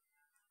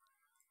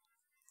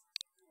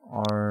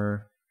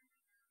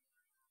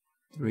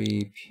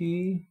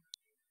 R3P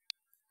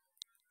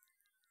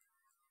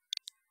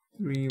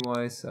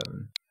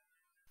 3Y7.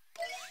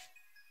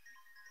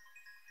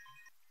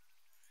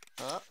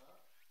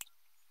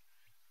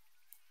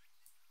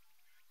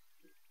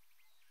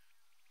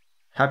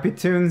 Happy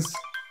tunes.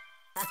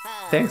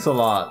 Thanks a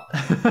lot.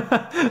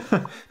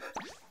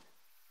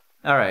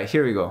 Alright,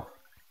 here we go.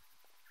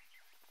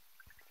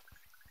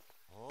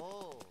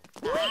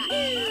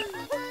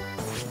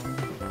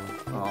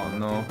 Oh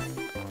no.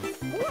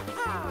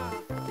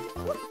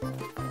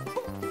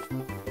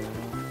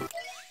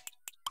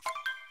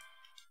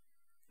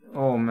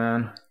 Oh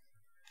man.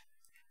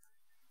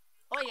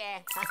 Oh yeah.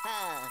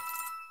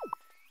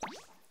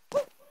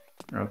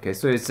 Okay,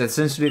 so it's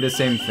essentially the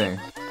same thing.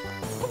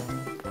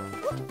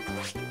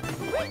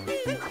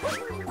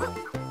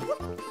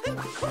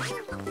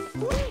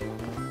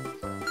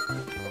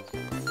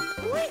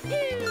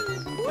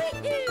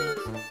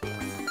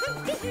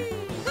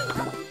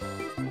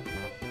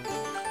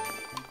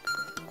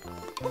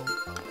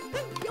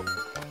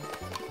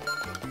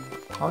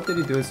 How did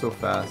he do it so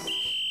fast?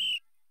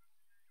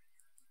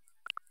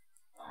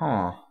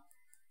 Huh.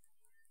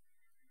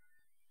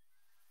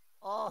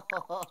 Oh,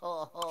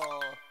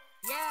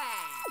 yeah.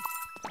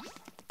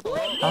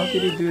 How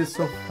did he do it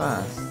so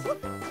fast?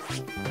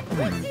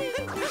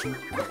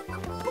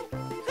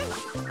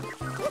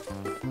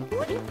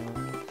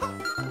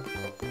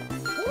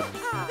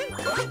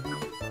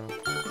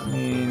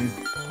 mean,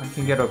 I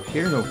can get up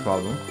here, no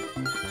problem.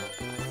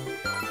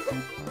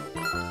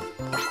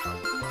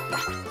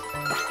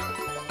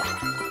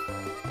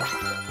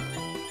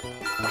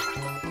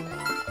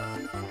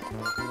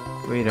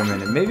 Wait a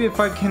minute, maybe if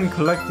I can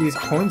collect these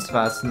coins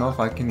fast enough,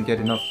 I can get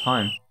enough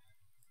time.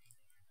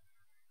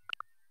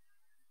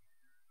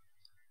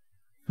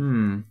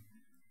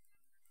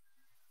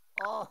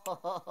 Oh,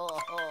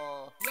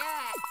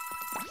 yeah.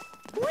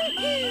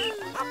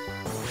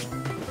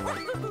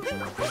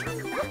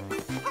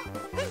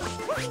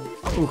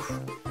 Oof.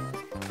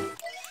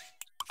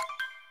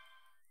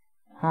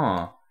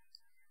 Huh.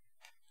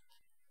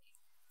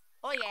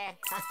 Oh, yeah.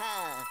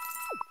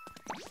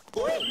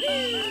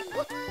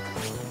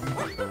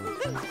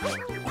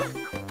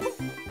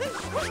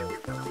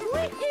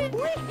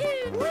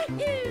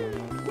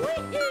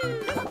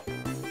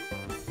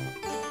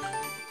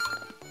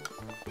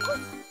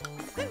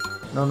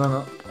 No, no,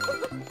 no.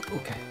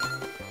 Okay.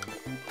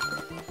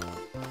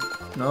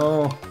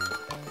 No.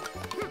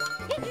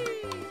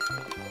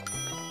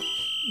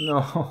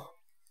 No.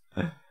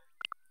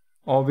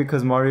 All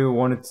because Mario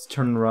wanted to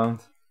turn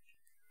around.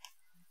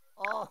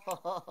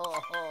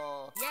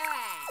 Oh, yeah.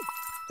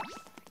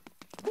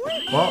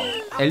 Well,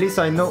 at least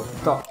I know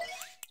the.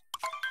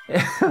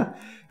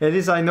 At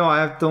least I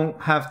know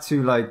don't have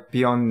to like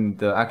be on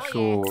the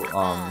actual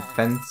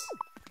fence,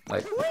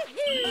 like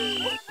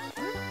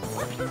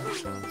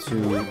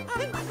to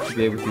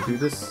be able to do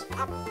this.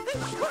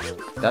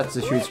 That's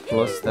a huge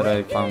plus that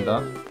I found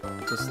out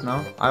just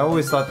now. I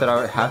always thought that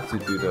I would have to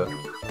do the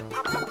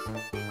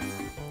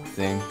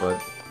thing,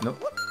 but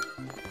nope.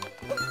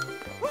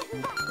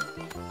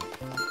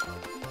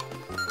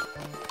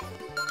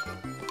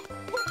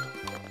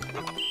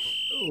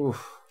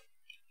 Oof.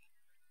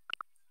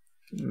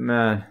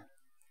 Man.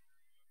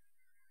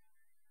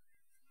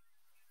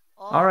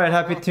 Alright,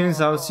 Happy Tunes,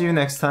 I will see you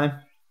next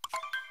time.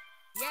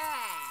 Yeah.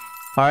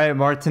 Alright,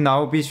 Martin, I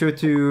will be sure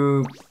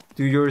to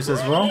do yours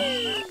as well.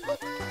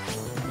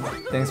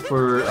 Thanks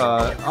for,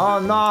 oh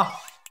no!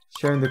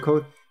 Sharing the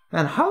code.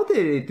 Man, how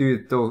did they do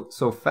it though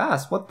so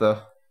fast? What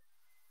the?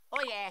 Oh,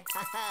 yeah.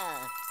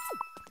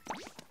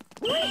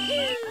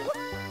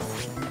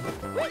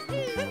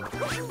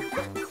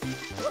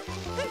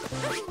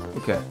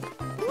 Okay.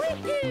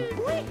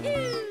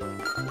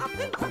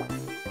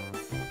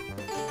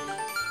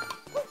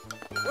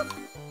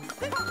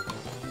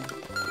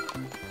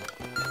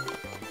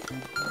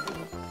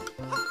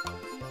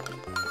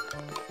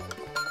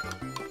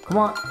 Come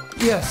on.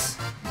 Yes.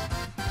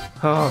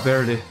 Oh,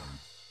 barely.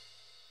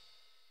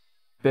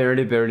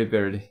 Barely, barely,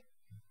 barely.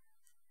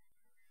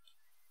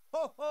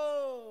 Ho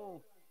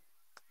ho.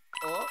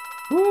 Oh.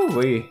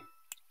 Woo-wee.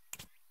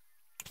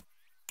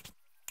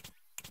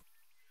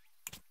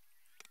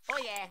 Oh,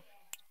 yeah.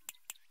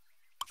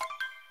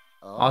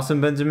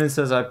 Awesome Benjamin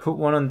says I put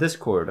one on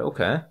Discord.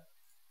 Okay.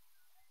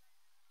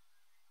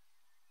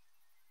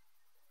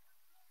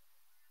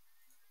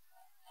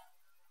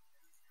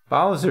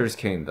 Bowser's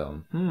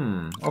Kingdom.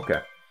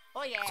 Okay.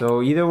 Oh, yeah.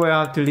 So either way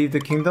I have to leave the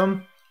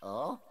kingdom.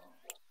 Oh.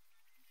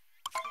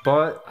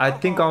 But I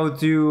think I'll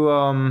do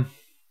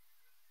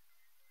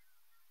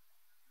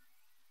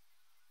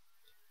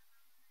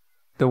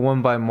the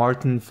one by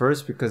Martin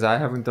first because I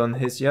haven't done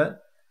his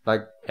yet.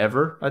 Like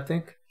ever, I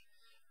think.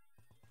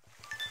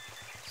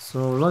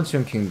 So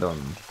Luncheon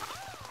Kingdom.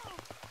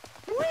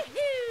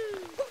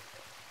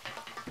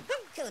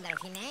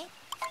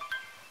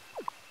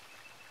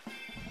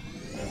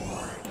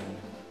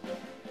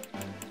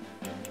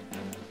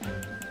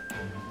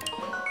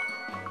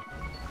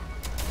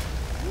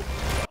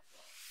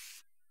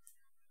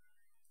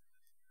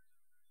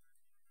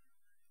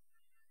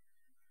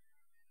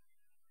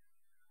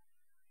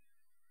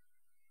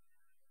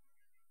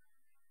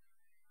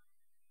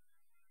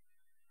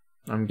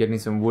 I'm getting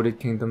some Wooded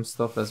Kingdom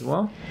stuff as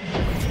well.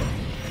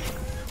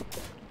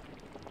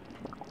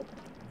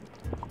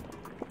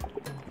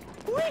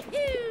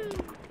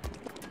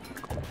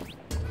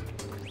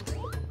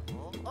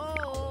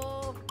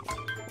 Oh.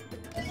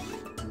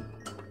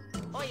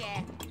 Oh,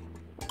 yeah.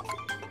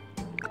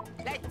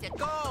 Let's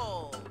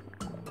go.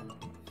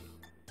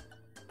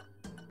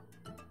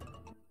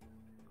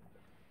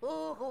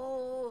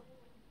 Ooh.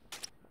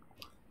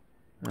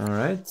 All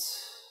right.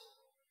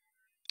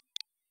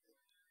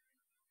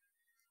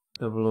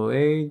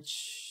 WH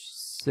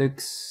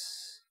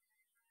 6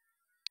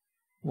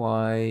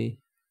 Y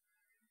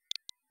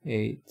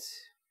 8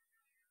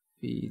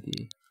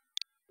 BD.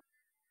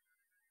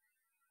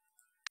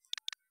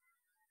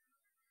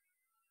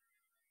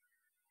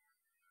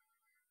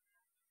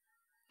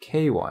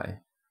 KY.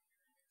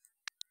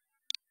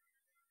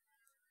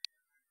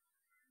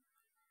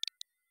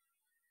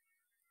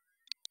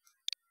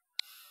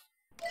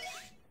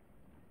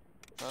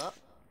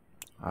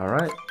 All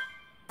right.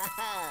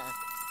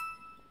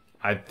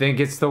 I think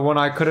it's the one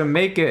I couldn't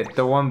make it.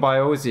 The one by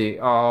Ozzy.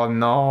 Oh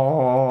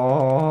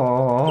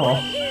no.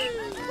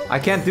 I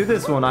can't do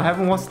this one. I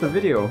haven't watched the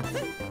video.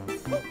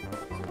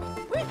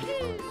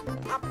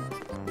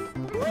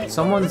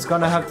 Someone's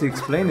gonna have to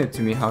explain it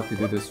to me how to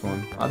do this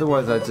one.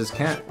 Otherwise I just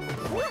can't.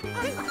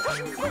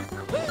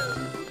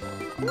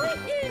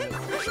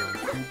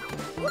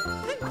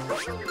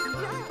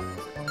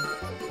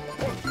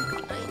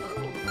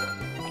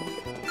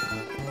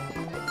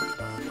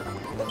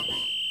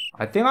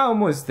 I think I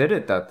almost did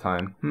it that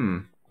time.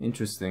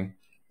 Interesting.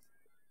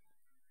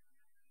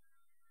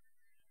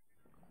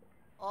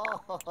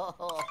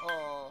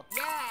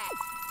 Yeah.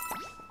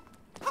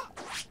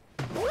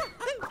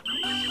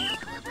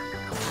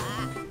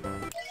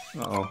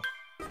 Uh-oh.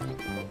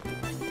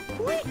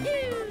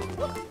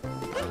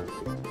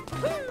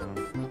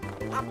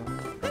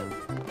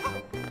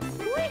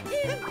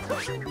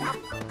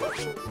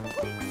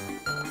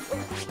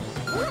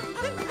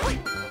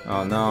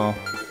 Oh no.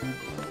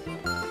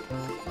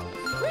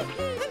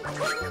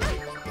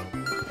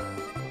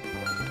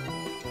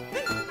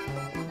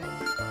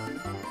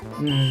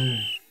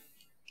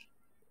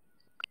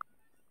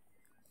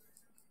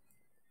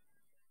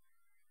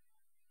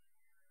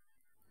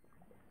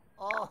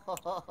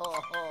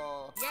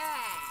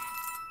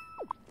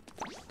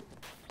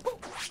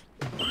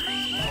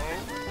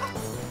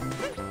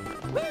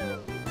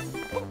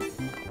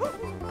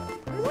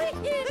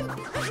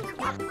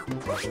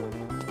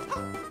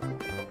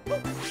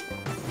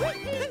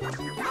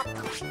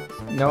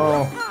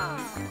 No.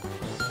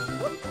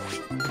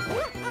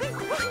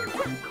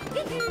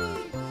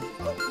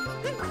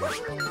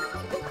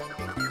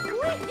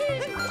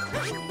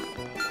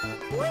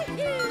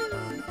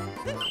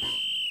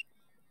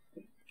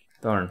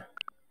 Darn.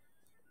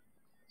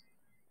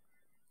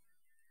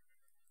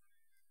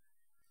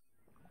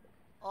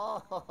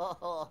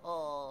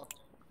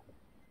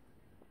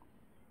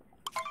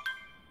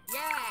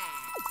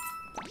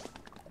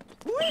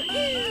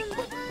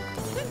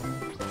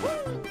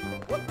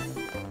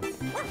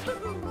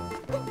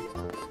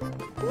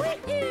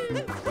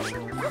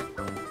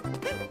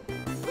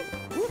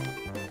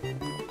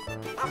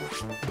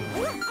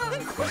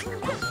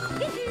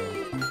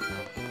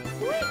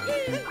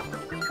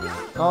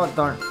 Oh,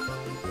 darn.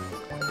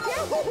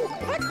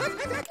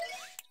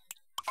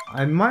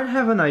 I might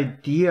have an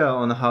idea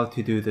on how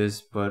to do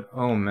this, but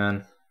oh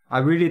man. I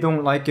really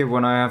don't like it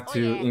when I have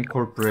to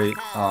incorporate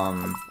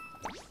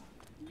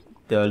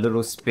the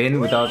little spin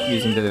without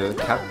using the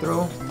cap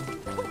throw.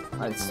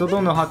 I still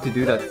don't know how to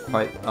do that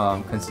quite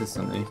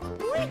consistently.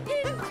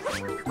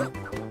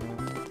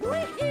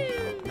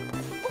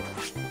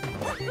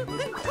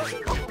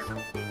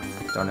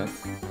 Darn it.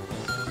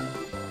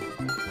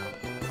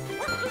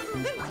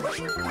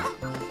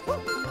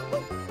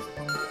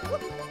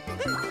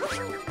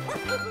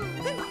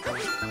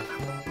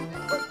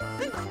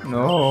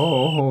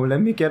 No,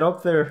 let me get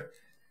up there.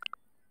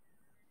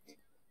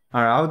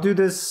 Alright, I'll do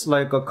this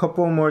like a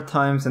couple more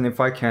times, and if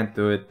I can't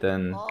do it,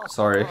 then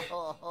sorry.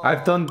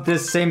 I've done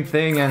this same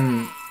thing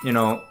and, you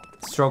know,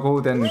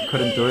 struggled and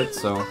couldn't do it,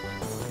 so...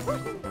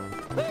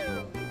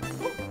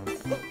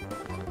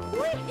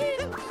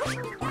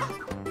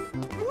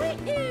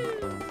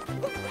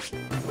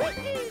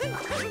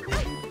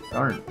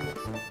 Darn.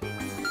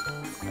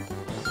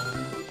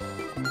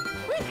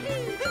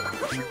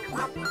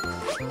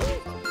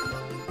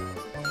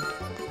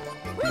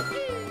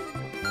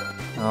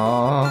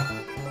 Oh.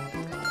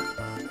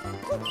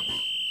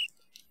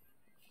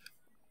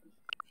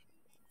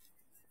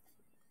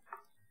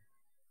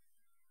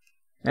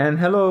 And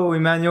hello,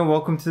 Emmanuel,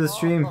 welcome to the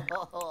stream.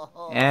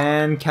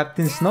 And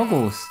Captain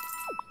Snuggles.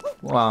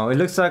 Wow, it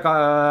looks like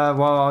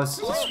while I was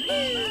just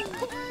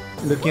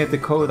looking at the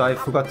code, I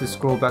forgot to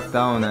scroll back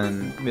down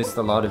and missed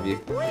a lot of you.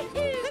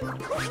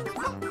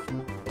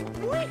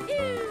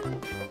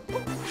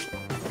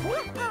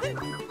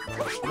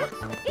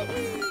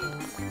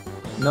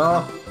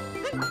 No.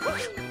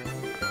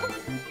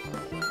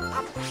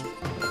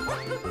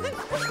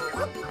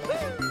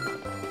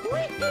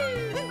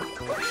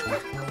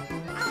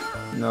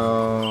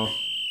 No.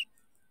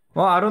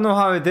 Well, I don't know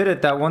how I did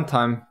it that one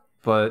time,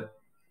 but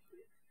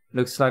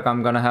looks like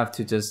I'm gonna have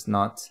to just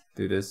not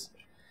do this.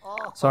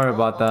 Sorry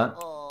about that.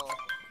 Oh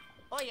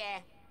yeah.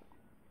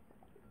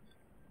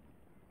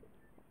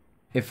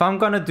 If I'm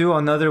gonna do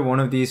another one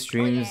of these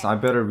streams, I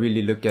better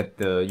really look at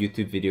the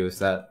YouTube videos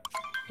that,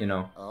 you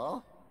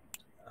know,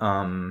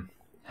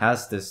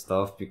 has this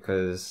stuff,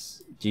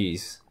 because,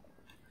 geez,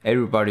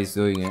 everybody's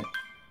doing it.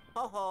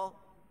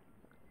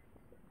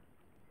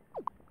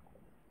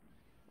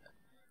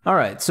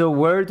 Alright, so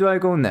where do I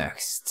go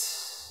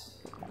next?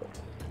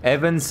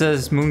 Evan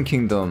says Moon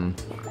Kingdom.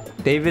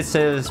 David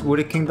says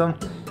Wooded Kingdom.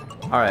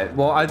 Alright,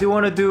 well, I do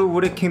want to do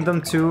Wooded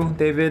Kingdom too,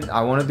 David.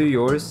 I want to do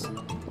yours,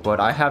 but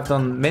I have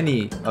done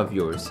many of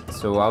yours.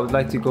 So I would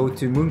like to go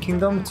to Moon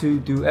Kingdom to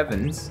do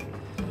Evan's.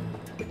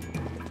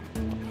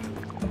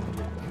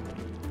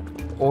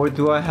 Or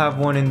do I have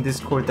one in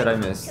Discord that I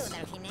missed?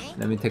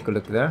 Let me take a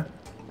look there.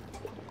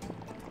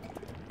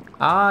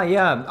 Ah,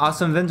 yeah,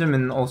 Awesome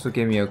Benjamin also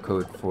gave me a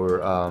code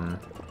for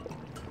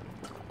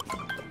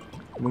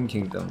Moon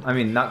Kingdom. I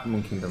mean, not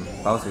Moon Kingdom,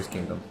 Bowser's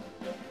Kingdom.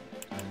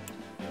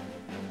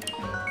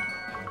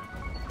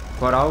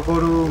 But I'll go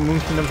to Moon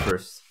Kingdom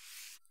first.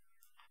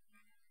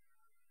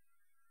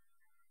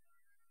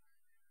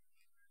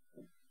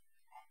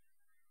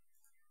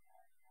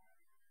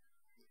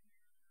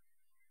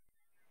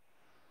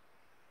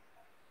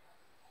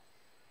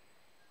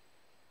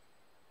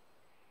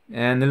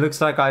 And it looks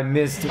like I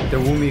missed the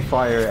Woomy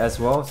fire as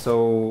well,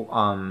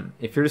 so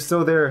if you're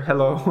still there,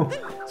 hello.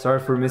 Sorry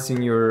for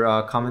missing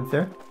your comment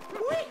there.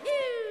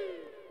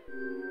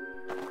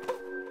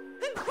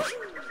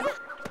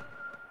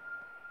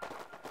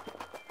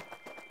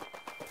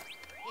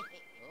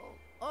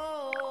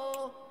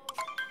 Oh.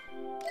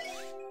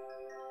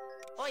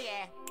 Oh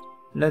yeah.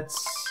 Let's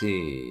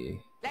see.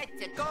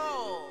 Let's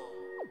go.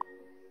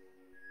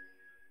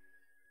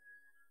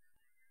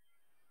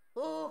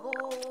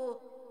 Oh.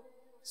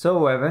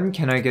 So Evan,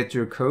 can I get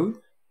your code?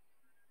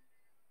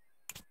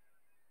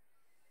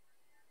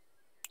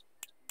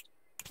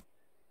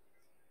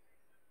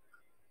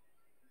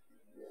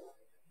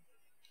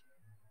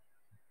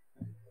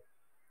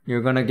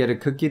 You're gonna get a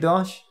cookie,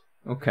 Dosh?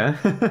 Okay.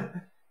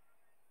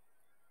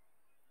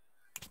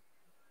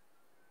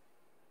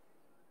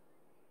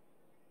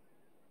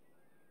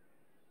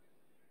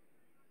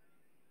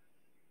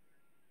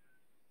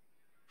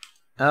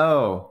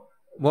 Oh,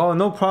 well,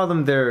 no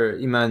problem there,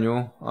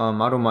 Emmanuel.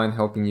 I don't mind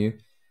helping you.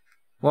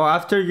 Well,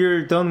 after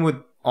you're done with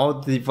all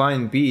the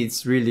divine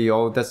beats, really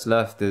all that's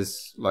left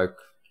is like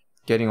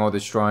getting all the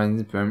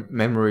shrines,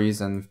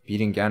 memories, and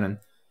beating Ganon.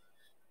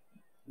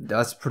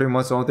 That's pretty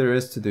much all there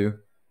is to do,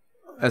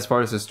 as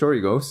far as the story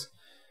goes.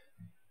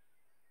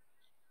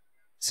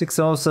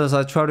 6L says,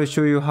 I try to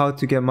show you how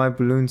to get my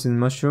balloons in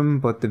Mushroom,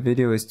 but the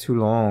video is too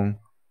long.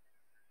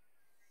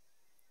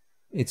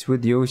 It's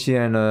with Yoshi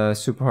and a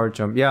super hard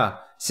jump. Yeah,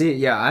 see,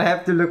 yeah, I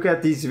have to look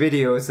at these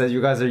videos that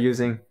you guys are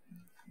using.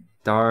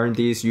 Darn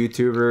these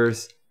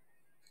YouTubers.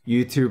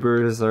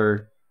 YouTubers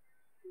are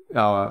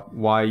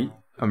why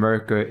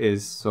America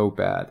is so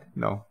bad.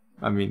 No,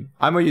 I mean,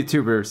 I'm a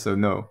YouTuber, so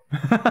no.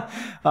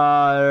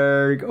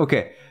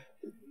 Okay.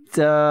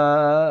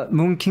 The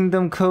Moon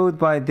Kingdom code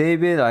by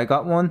David, I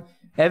got one.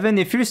 Evan,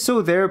 if you're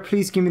still there,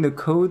 please give me the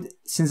code.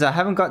 Since I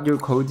haven't got your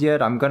code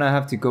yet, I'm gonna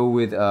have to go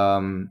with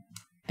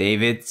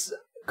David's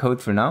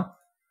code for now.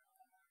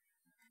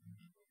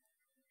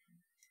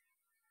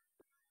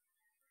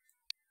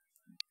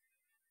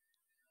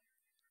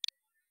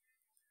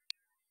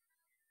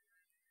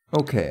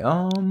 Okay,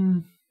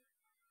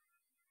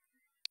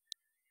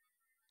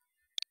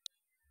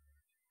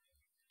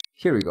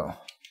 here we go.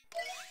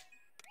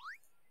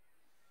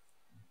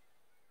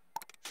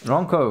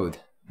 Wrong code.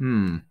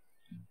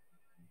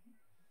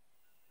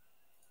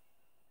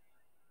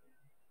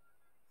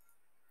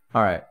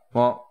 Alright,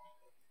 well,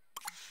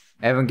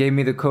 Evan gave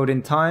me the code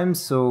in time,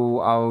 so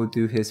I'll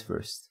do his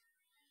first.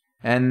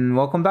 And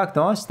welcome back,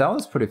 Dosh. That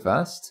was pretty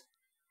fast.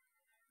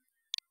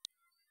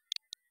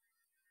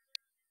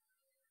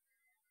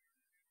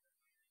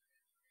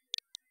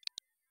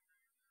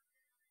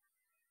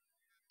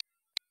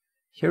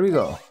 Here we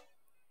go.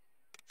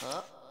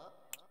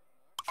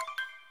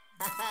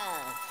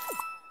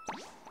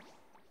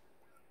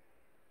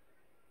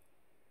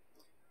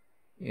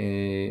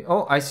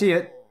 Oh, I see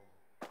it.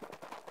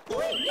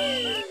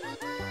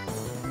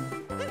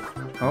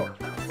 Oh,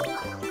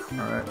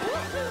 alright.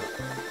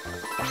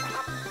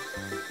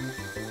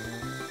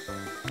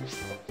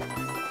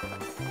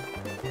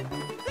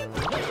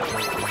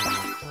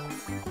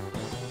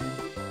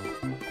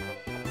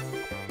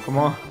 Come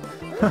on.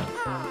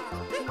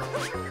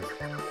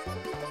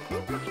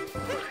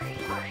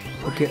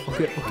 Okay.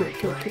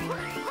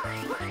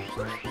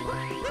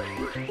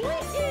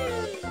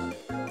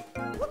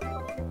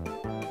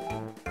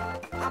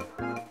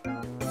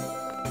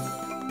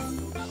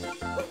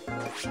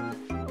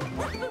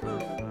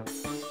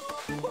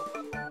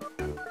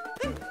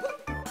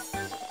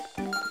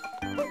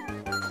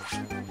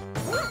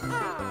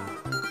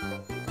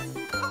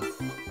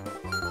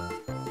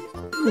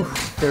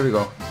 Oof, there we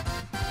go.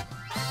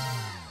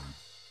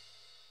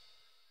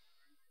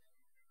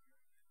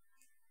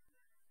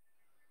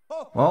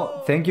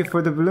 Well, thank you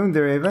for the balloon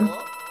there, Evan.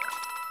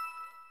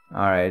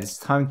 Alright, it's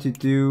time to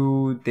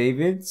do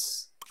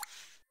David's.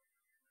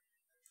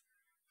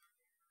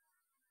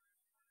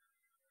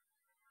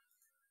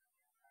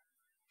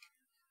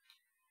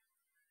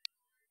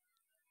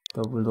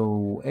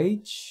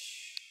 OOH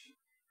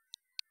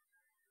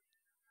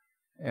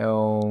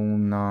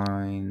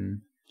L9G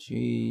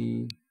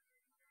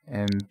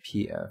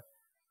MPF.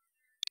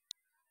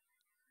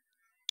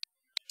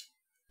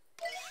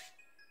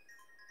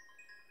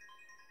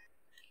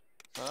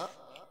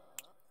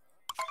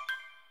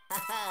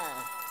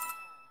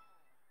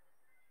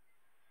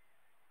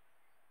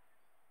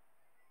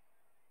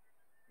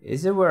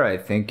 Is it where I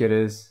think it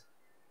is?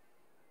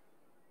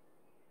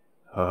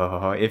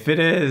 Oh, if it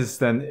is,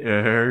 then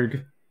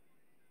erg.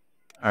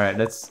 All right,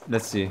 let's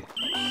see.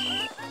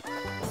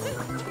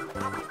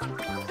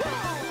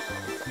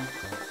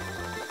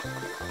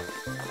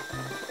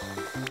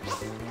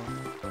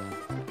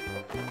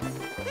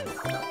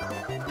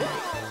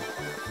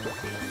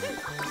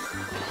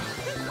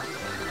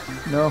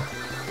 No.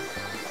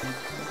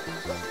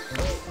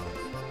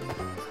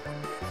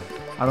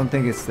 I don't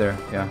think it's there.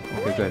 Yeah,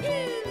 okay, good.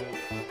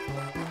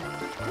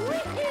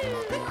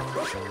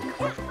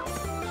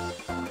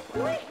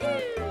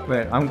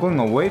 Wait, I'm going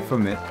away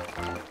from it.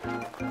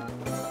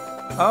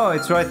 Oh,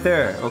 it's right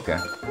there. Okay.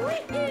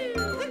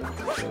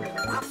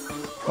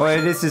 Oh,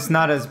 it is. It's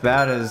not as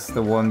bad as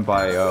the one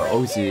by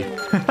Ozzy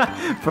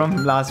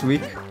from last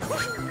week.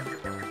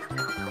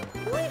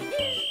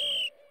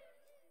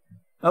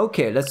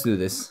 Okay, let's do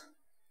this.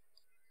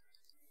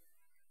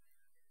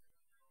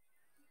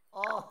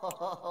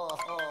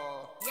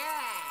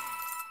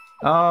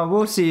 Yeah.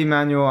 We'll see,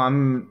 Emmanuel. I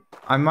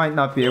might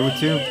not be able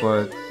to,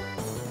 but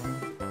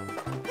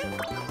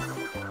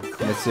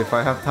let's see if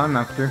I have time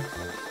after.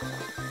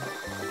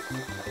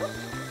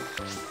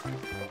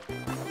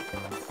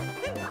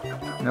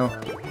 No.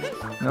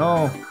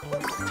 No.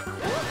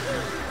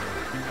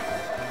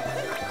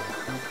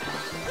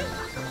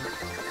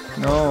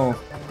 No.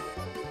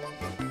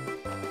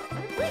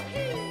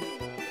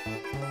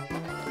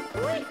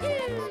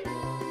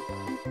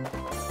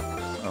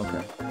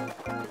 Okay.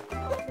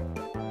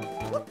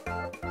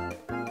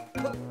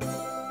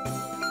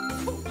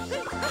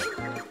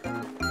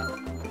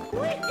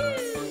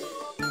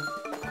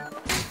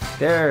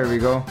 There we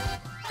go.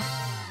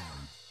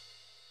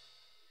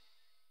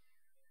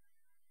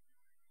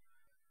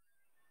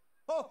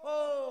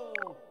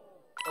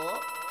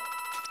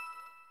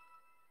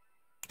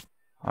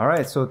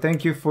 Alright, so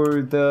thank you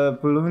for the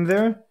balloon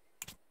there.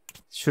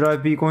 Should I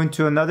be going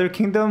to another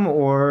kingdom,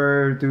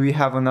 or do we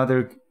have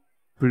another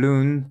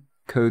balloon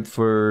code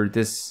for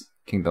this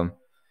kingdom?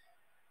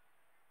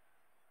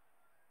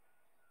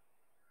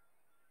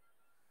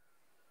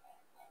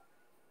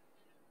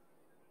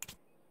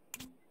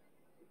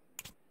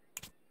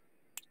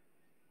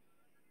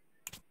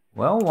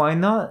 Well, why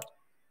not?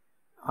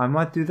 I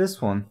might do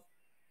this one.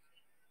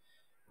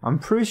 I'm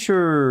pretty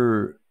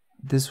sure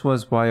this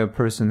was by a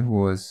person who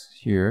was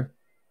here.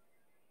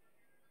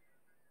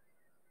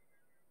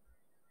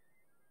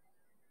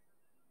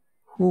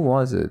 Who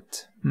was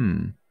it?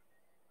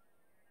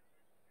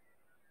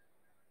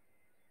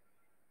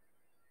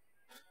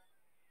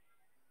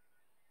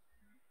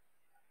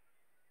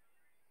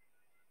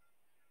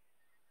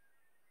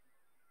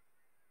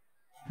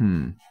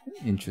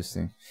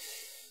 Interesting.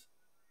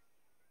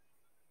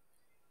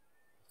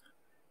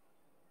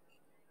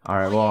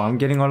 Alright, well, I'm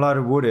getting a lot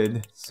of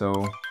wooded,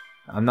 so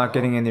I'm not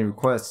getting any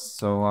requests,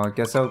 so I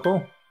guess I'll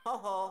go.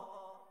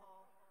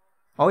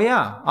 Oh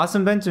yeah,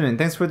 Awesome Benjamin,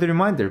 thanks for the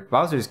reminder.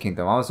 Bowser's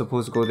Kingdom, I was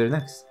supposed to go there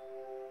next.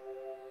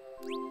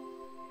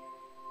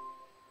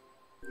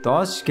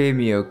 Dodge gave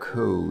me a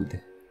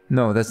code.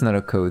 No, that's not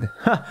a code.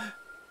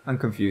 I'm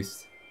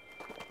confused.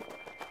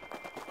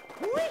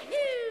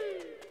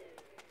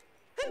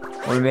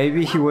 Or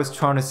maybe he was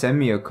trying to send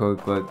me a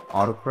code, but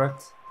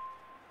autocorrect?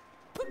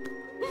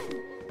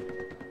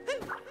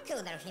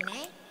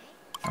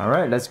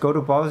 Alright, let's go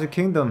to Bowser's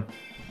Kingdom.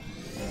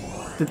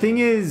 The thing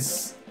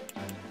is,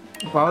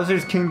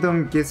 Bowser's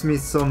Kingdom gives me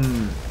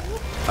some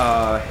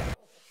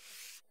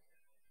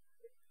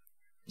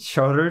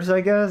shudders, I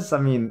guess. I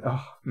mean,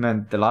 oh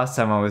man, the last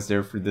time I was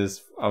there for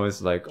this, I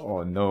was like,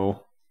 oh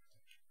no.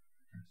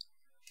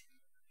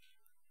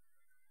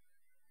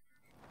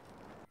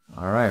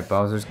 Alright,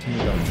 Bowser's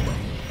Kingdom.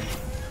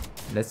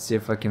 Let's see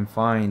if I can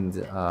find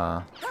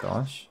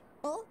Dosh.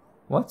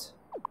 What?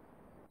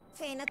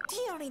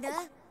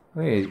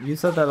 Wait, you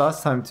said that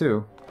last time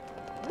too.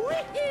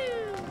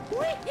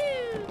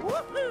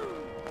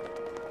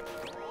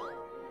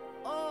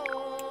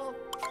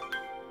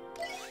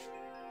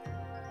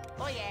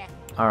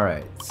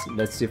 Alright,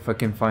 let's see if I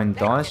can find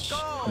Dosh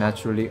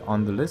naturally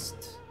on the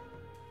list.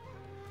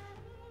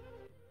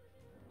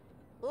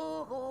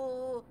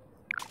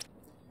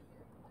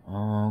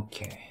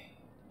 Okay.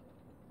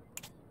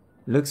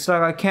 Looks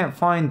like I can't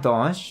find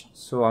Dosh,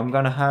 so I'm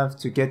gonna have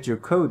to get your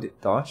code,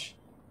 Dosh.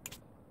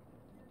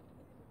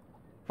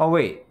 Oh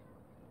wait,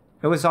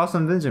 it was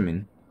Awesome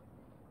Benjamin.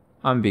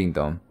 I'm being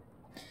dumb.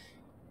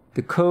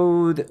 The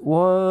code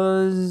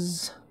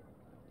was...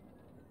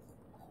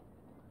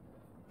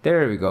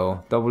 There we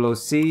go,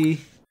 OOC.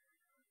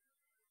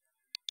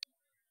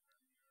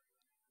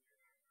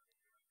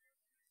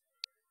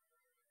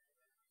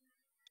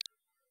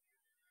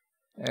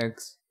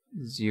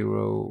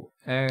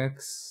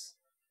 X0X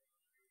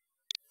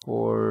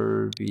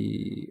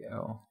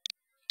 4BL.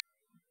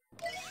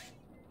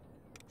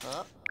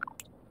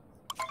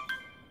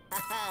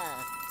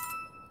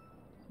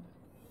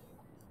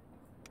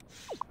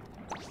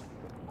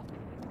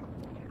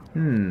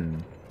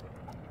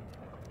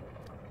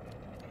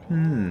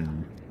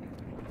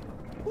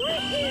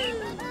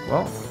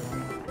 Well.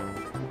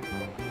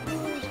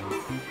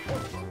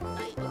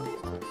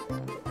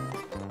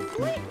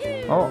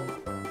 Oh,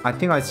 I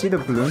think I see the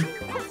balloon.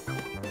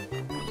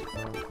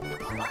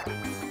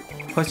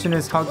 Question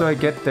is, how do I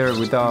get there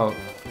without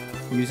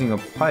using a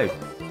pipe?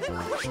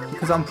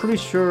 Because I'm pretty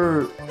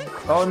sure...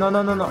 Oh, no.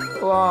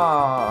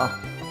 Wow.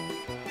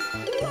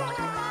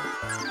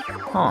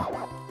 Huh.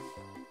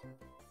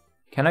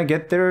 Can I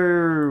get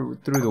there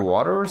through the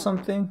water or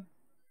something?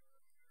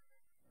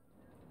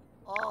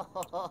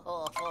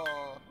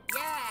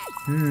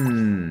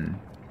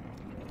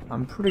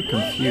 I'm pretty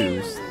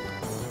confused.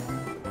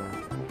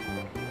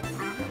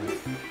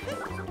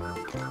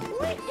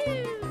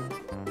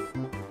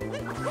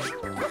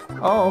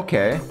 Oh,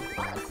 okay.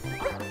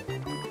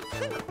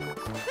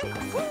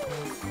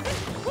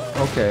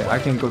 Okay, I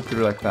can go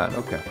through like that.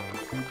 Okay.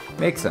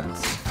 Makes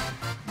sense.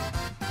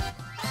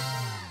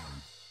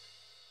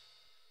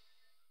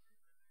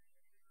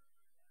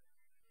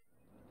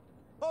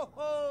 Ho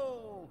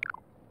ho!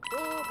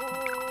 Ho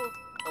ho!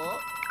 Oh.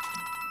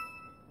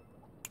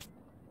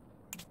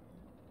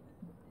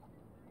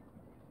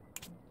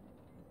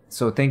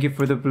 So thank you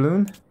for the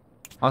balloon.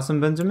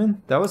 Awesome,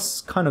 Benjamin. That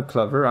was kind of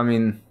clever. I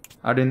mean,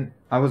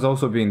 I was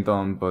also being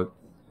dumb, but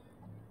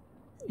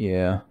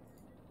yeah.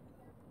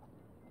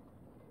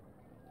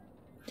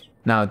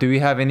 Now, do we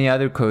have any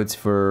other codes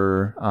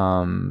for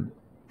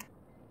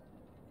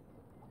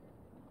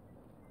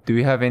do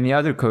we have any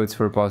other codes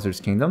for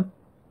Bowser's Kingdom?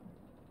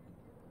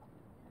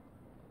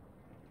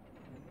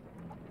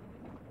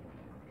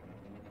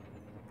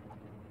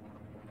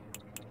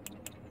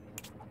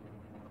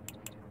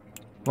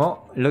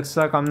 Well, it looks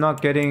like I'm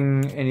not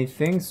getting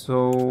anything,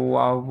 so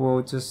I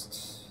will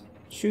just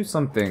choose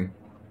something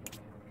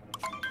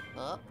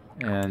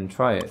and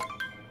try it.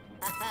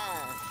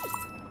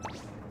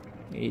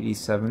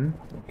 87,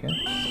 okay.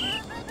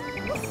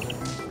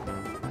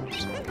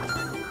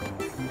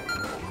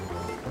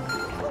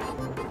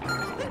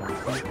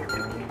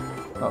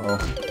 Uh-oh.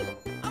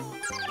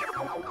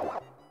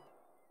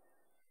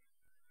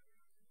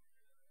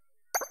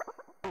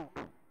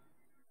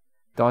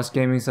 DOS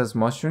Gaming says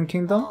Mushroom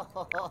Kingdom?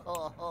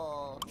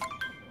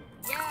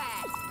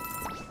 Yeah.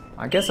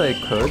 I guess I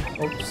could.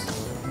 Oops.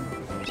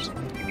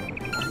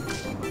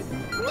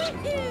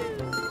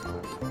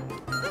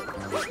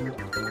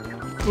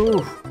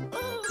 Ooh.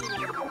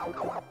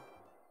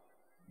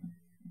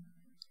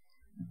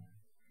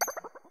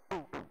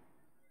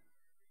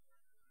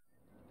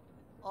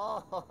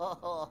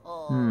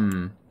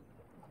 Hmm.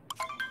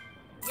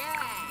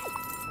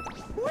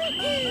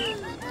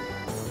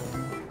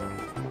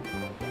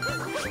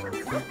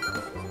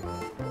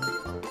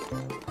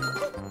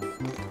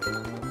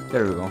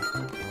 There we go.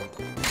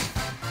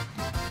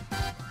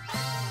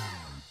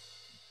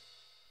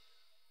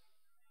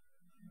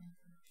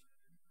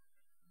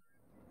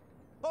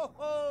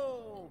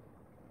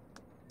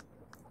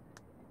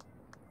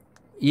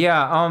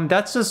 Yeah,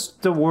 that's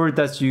just the word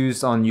that's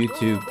used on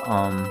YouTube.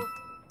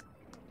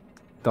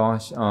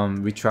 Dash,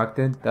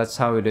 retracted. That's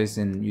how it is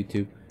in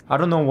YouTube. I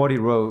don't know what he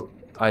wrote.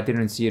 I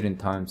didn't see it in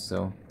time,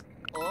 so.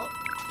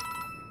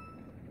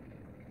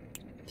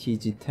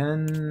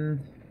 TG10.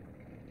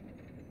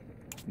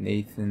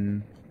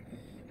 Nathan.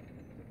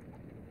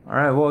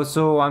 Alright, well,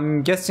 so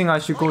I'm guessing I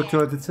should go to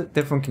a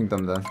different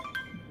kingdom then.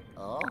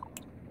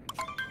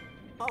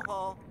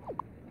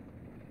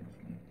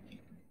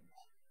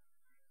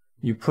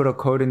 You put a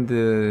code in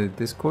the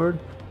Discord?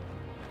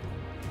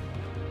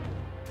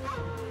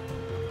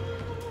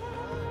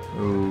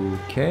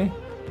 Okay.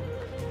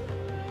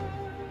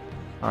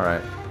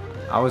 Alright.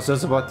 I was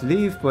just about to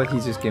leave, but he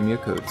just gave me a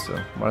code, so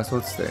might as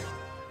well stay.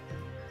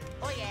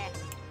 Oh yeah.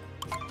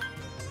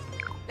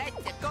 Let's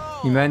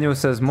go. Emmanuel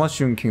says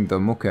Mushroom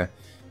Kingdom, okay.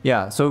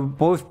 Yeah, so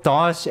both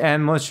Dash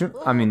and Mushroom,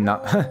 I mean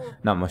not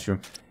not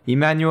Mushroom.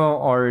 Emmanuel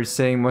are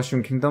saying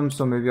Mushroom Kingdom,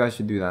 so maybe I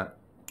should do that.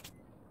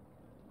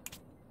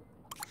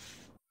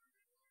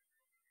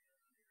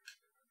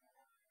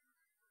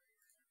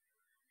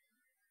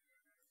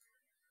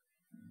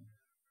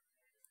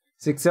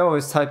 Sixel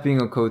is typing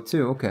a code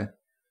too, okay.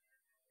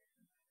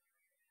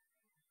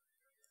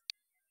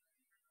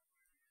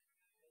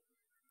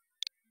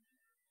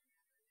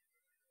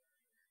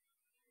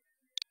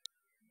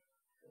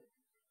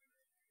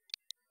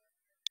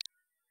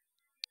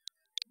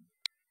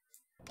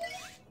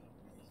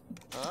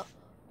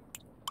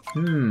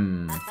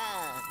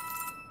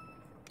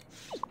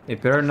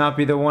 It better not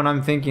be the one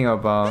I'm thinking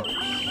about.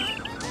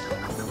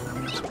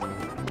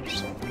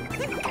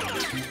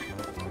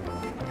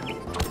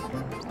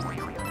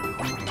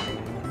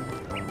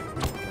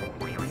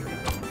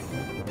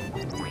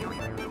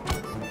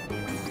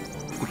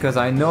 Because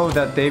I know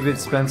that David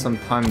spent some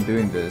time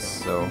doing this,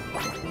 so...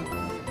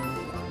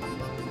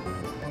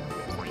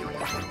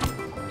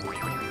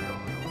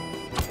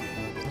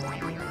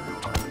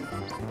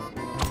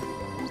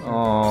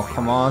 Oh,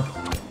 come on.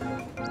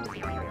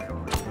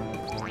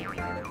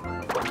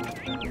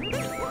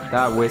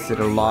 That wasted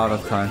a lot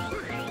of time.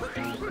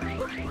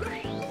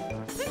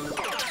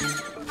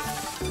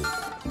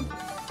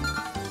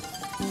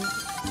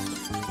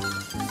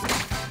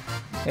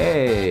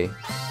 Hey!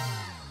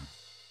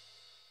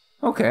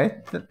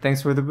 Okay,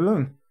 thanks for the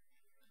balloon.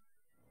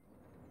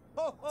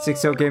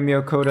 Sixo gave me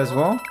a code as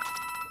well.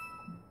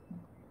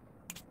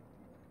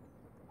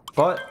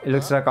 But it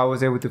looks like I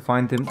was able to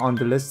find him on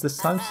the list this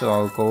time, so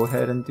I'll go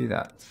ahead and do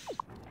that.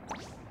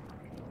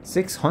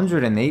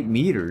 608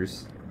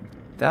 meters?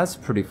 That's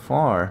pretty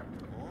far.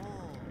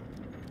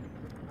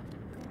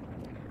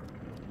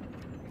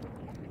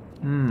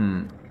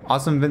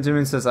 Awesome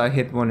Benjamin says I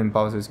hit one in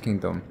Bowser's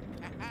Kingdom.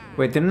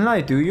 Wait, didn't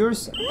I do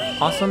yours,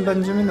 Awesome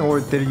Benjamin, or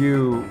did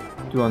you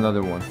do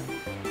another one?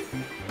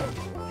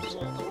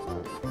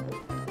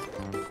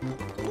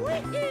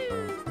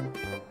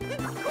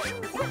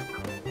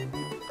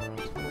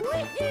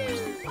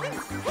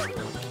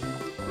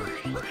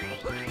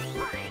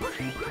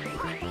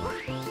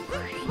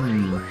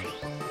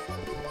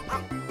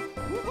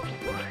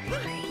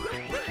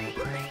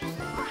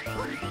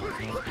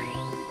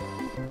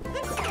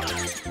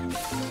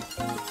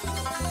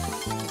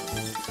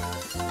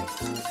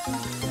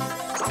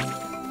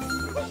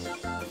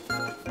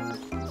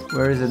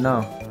 Where is it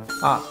now?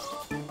 Ah.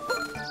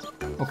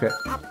 Okay.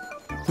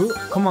 Ooh,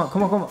 come on,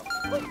 come on, come on.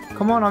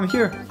 Come on, I'm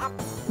here.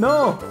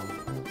 No!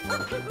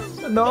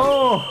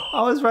 No!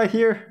 I was right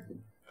here.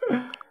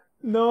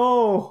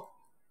 No!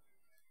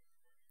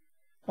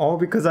 All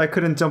because I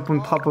couldn't jump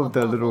on top of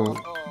the little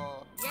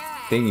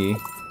thingy.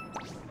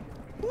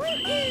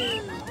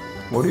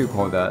 What do you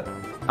call that?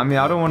 I mean,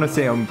 I don't want to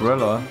say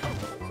umbrella,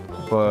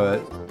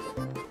 but...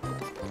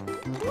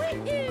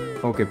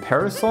 Okay,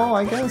 parasol,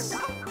 I guess?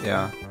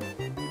 Yeah.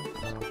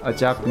 A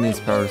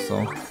Japanese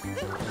parasol.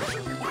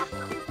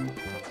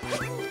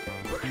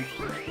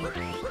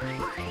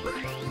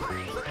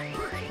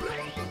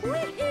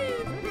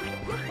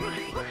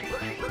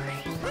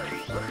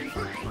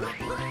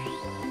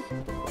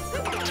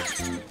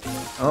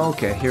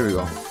 Okay, here we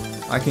go.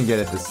 I can get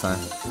it this time.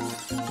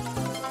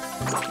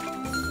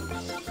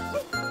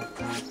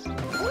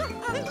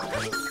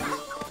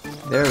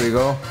 There we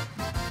go.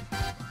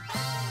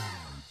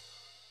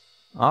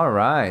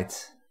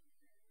 Alright.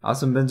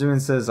 Awesome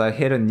Benjamin says, I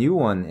hit a new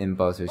one in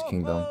Bowser's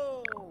Kingdom.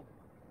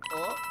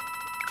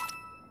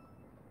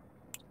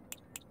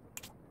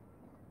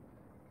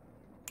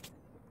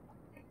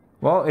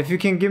 Well, if you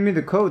can give me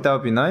the code, that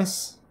would be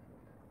nice.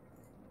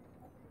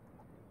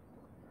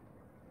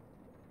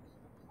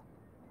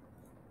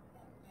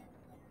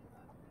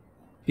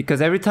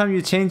 Because every time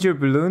you change your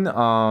balloon,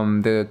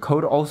 the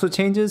code also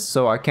changes,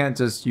 so I can't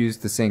just use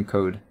the same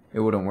code. It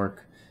wouldn't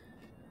work.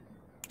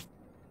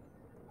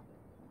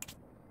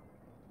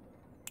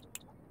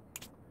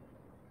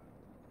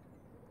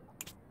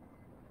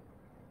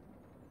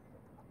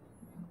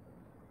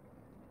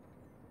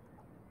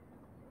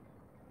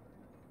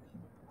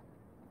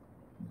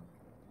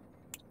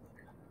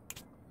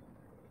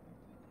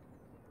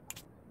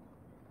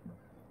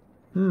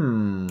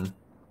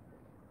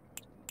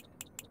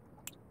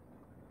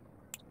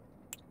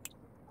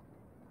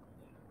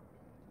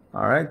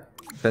 Alright,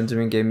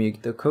 Benjamin gave me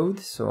the code,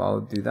 so I'll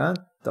do that.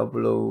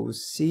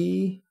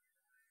 00C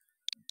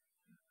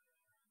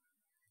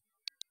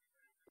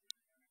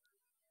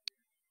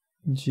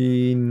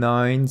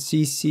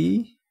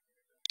G9CC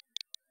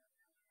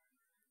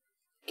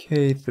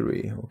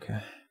K3, okay.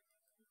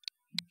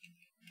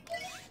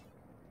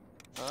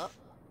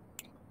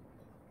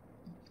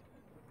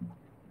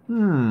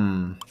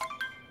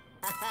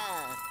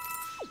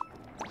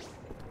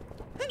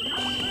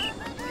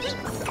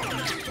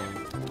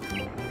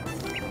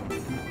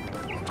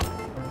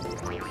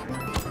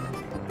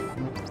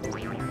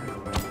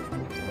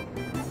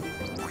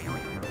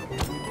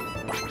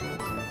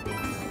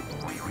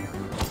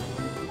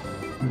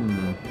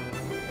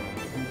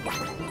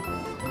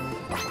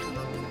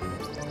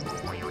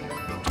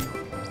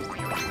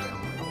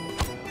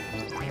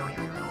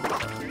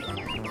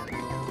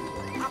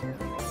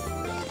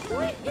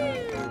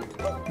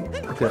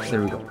 Okay,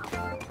 there we go.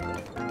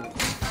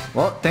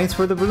 Well, thanks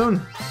for the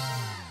balloon.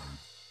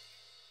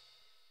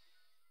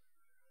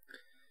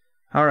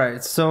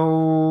 Alright,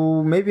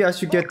 so maybe I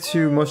should get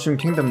to Mushroom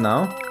Kingdom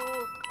now.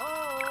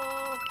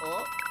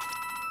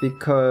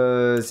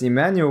 Because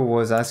Emmanuel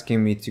was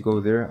asking me to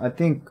go there. I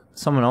think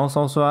someone else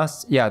also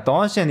asked. Yeah,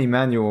 Dash and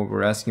Emmanuel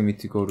were asking me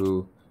to go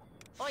to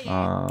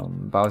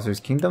Bowser's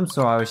Kingdom,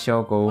 so I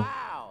shall go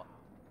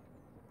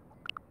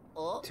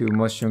to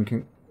Mushroom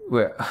Kingdom.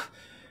 Wait,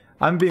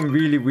 I'm being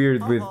really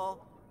weird with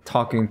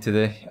talking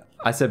today.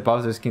 I said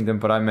Bowser's Kingdom,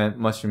 but I meant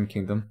Mushroom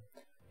Kingdom.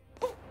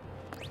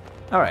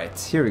 Alright,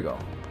 here we go.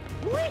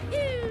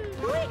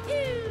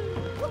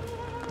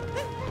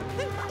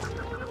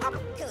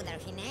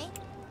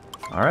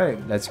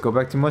 Alright, let's go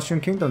back to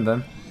Mushroom Kingdom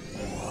then.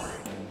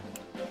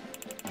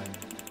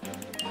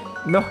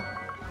 No!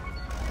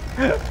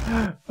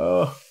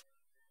 Oh.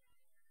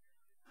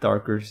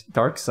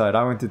 Dark side.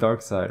 I went to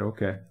dark side,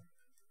 okay.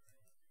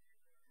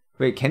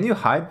 Wait, can you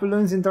hide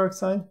balloons in dark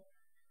side?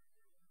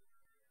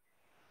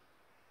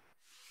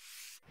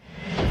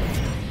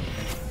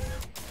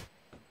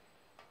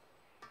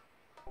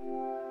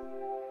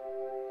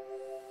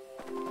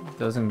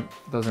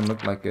 Doesn't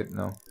look like it,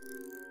 no.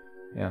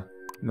 Yeah,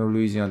 no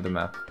Luigi on the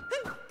map.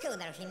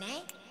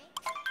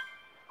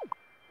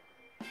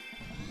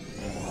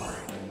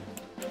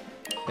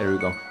 There we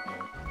go.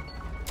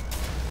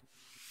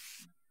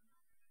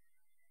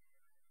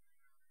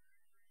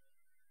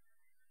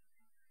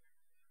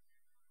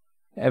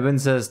 Evan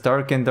says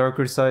dark and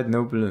darker side,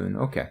 no balloon.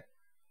 Okay.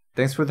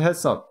 Thanks for the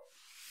heads up.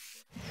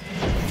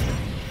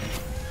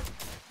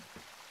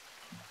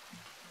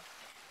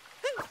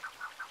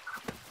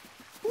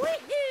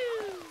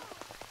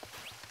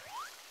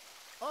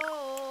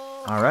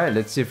 Alright,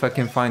 let's see if I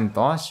can find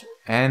Dosh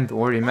and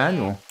or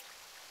Emmanuel.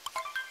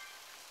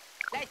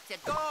 Let's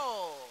go.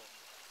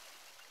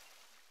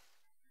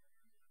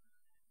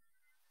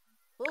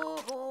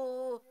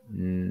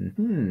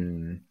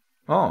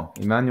 Oh,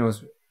 Emmanuel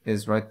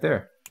is right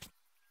there.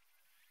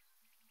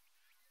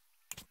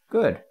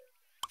 Good.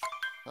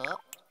 Oh.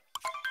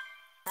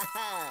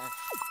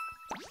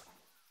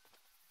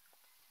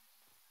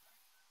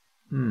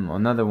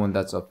 Another one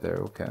that's up there,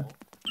 okay.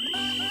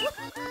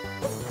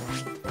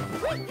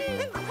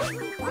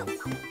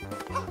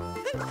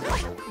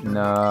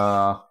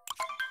 No.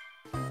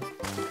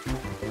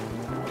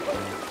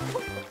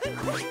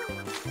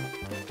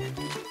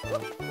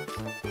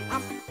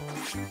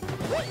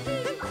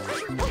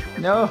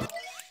 No.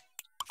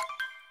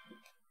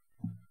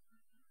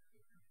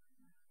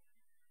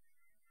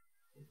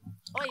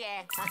 Oh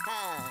yeah.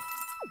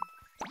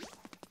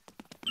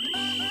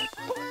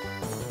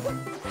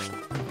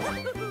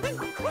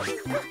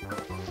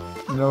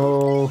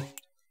 No.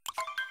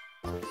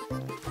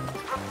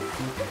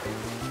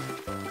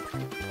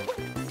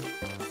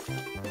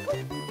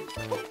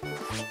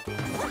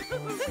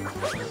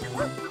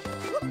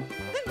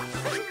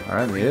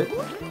 Alright, made it.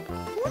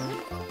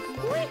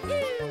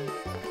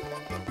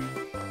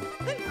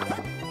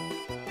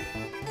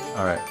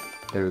 Alright,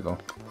 there we go.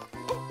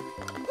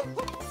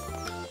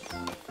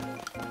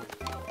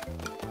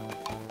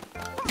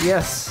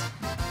 Yes!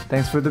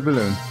 Thanks for the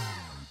balloon.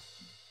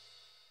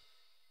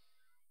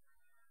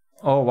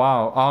 Oh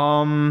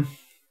wow,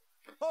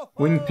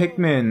 Wing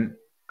Pikmin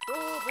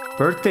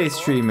birthday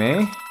stream,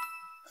 eh?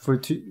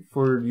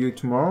 For you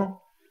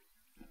tomorrow?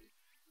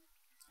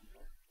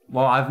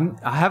 Well,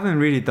 I haven't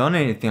really done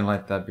anything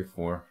like that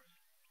before.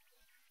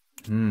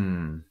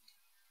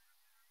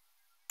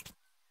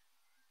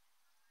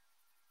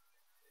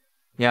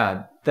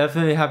 Yeah,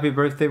 definitely happy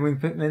birthday, Wing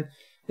Pikmin.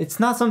 It's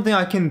not something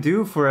I can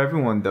do for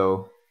everyone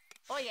though.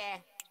 Oh yeah.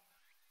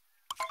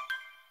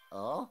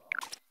 Oh.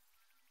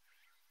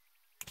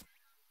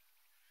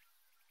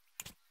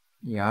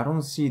 Yeah, I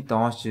don't see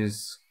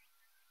Dosh's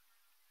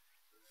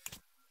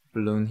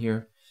balloon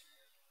here.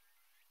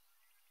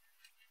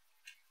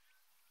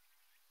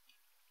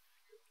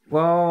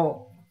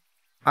 Well,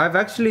 I've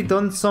actually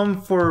done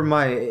some for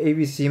my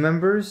ABC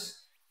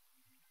members,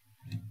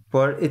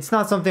 but it's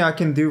not something I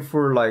can do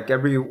for like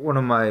every one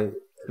of my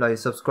like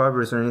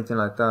subscribers or anything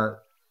like that.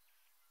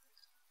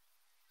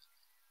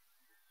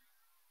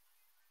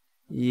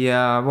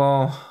 Yeah,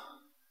 well,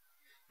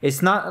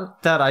 it's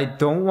not that I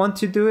don't want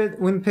to do it,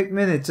 Win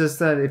Pikmin. It's just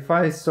that if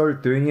I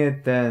start doing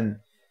it,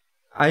 then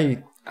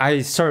I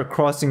start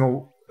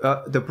crossing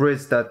the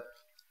bridge that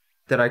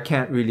I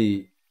can't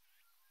really,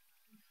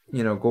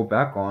 you know, go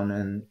back on,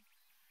 and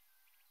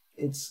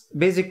it's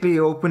basically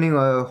opening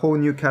a whole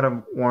new can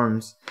of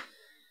worms.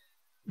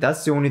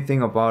 That's the only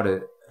thing about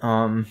it.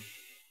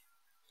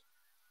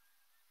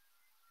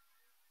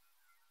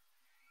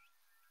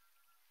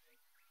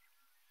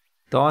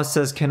 Dawes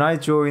says, "Can I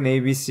join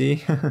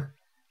ABC?"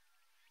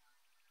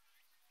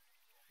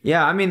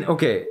 Yeah, I mean,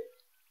 okay.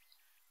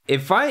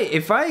 If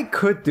I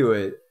could do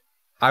it,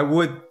 I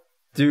would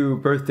do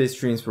birthday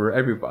streams for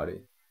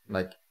everybody.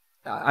 Like,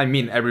 I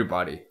mean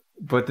everybody.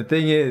 But the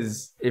thing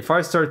is, if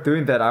I start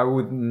doing that, I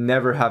would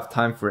never have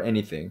time for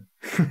anything.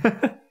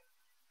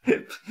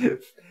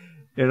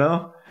 You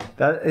know?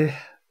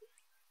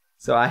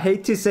 So I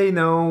hate to say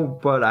no,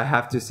 but I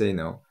have to say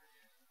no.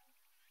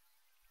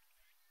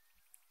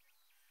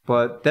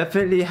 But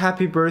definitely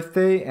happy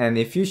birthday, and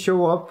if you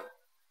show up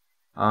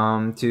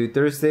to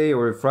Thursday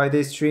or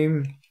Friday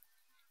stream,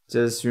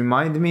 just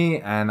remind me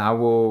and I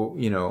will,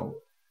 you know,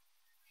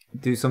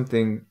 do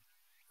something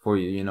for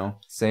you, you know,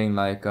 saying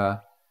like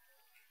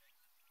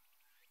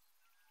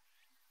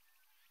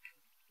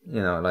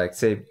you know, like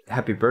say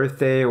happy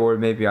birthday, or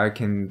maybe I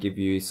can give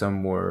you some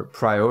more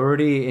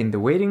priority in the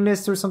waiting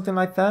list or something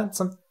like that.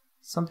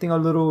 Something a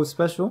little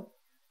special.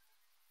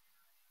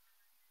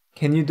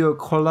 Can you do a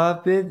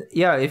collab vid?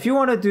 Yeah, if you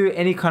want to do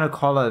any kind of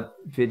collab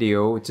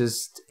video,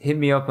 just hit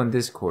me up on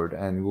Discord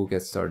and we'll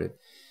get started.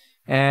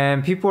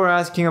 And people are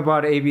asking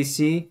about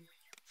ABC.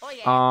 Oh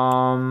yeah.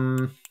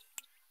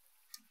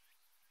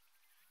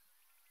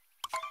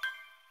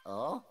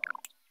 Oh.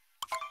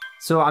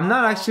 So I'm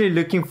not actually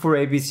looking for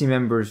ABC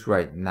members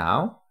right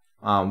now.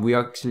 We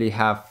actually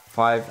have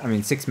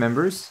 6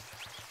 members,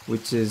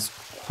 which is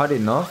quite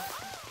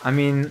enough. I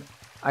mean,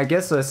 I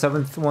guess a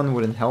 7th one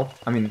wouldn't help.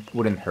 I mean,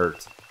 wouldn't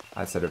hurt.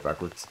 I said it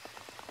backwards.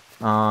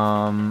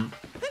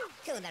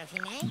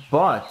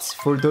 But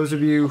for those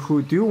of you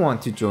who do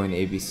want to join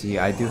ABC,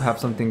 I do have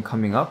something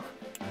coming up.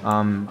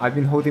 I've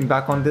been holding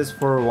back on this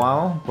for a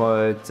while,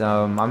 but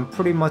I'm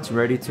pretty much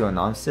ready to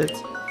announce it.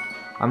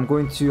 I'm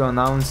going to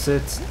announce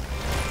it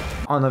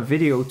on a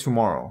video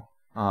tomorrow.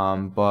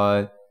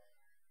 But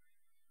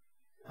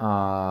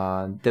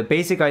the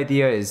basic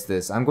idea is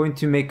this. I'm going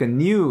to make a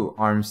new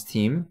ARMS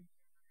team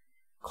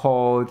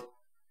called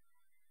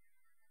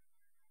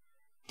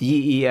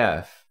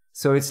DEF.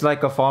 So it's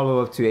like a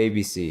follow-up to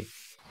ABC.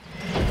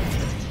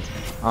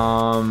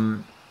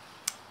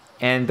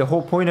 And the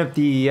whole point of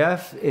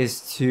DEF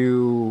is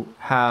to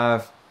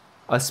have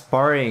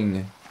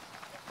aspiring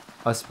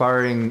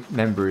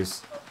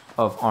members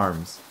of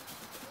ARMS.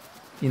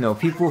 You know,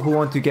 people who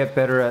want to get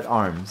better at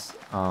ARMS,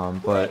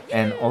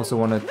 and also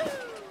want to,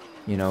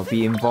 you know,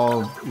 be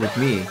involved with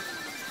me.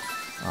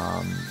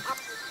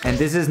 And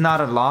this is not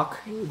a lock.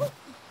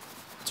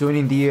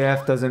 joining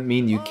DEF doesn't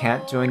mean you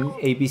can't join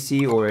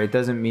ABC, or it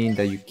doesn't mean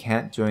that you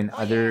can't join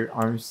other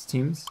ARMS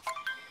teams.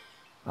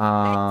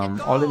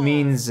 All it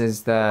means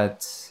is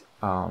that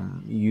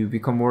you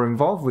become more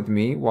involved with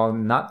me while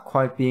not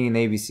quite being an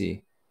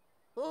ABC.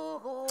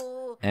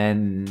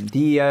 And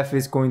DEF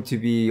is going to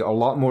be a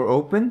lot more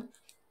open.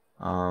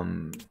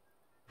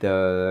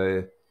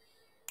 The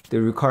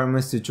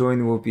requirements to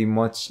join will be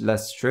much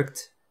less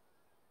strict.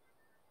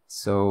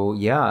 So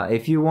yeah,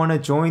 if you want to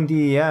join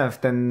DEF,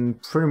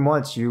 then pretty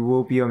much you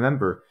will be a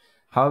member.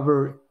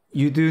 However,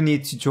 you do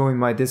need to join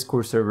my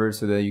Discord server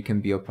so that you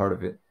can be a part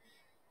of it.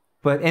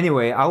 But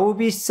anyway, I will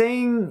be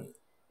saying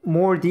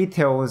more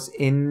details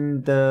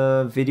in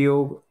the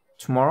video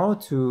tomorrow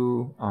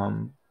to,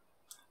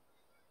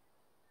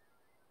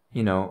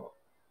 you know,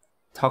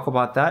 talk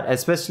about that.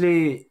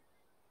 Especially,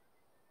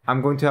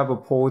 I'm going to have a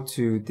poll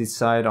to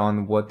decide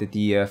on what the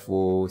DEF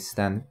will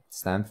stand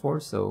for.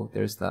 So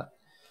there's that.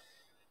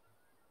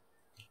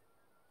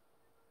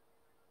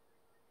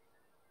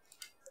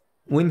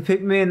 Win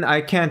Pikmin, I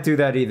can't do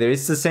that either.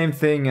 It's the same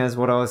thing as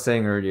what I was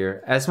saying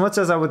earlier. As much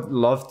as I would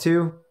love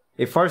to,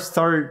 if I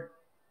start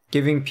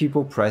giving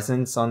people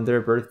presents on their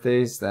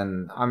birthdays,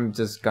 then I'm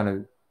just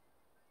gonna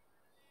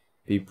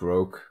be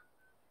broke.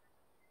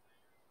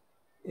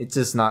 It's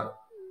just not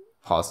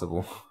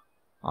possible,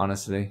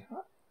 honestly.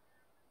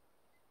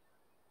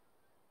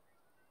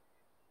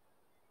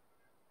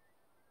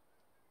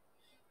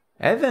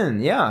 Evan,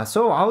 yeah,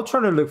 so I'll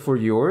try to look for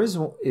yours.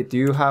 Do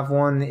you have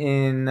one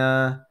in...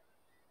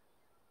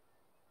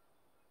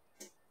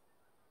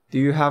 Do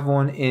you have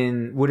one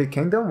in Wooded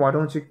Kingdom? Why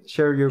don't you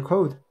share your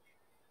code?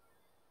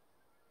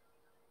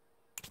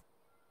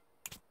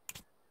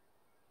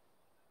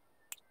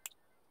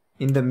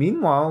 In the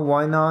meanwhile,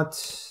 why not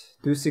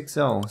do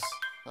 6Ls?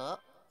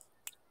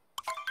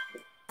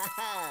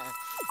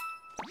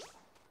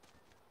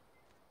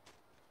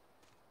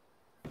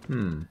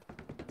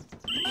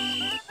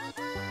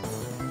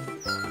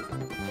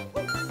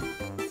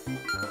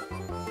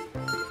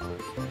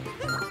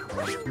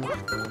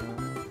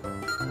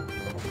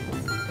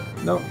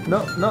 No,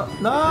 no, no,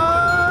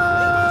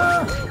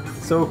 no!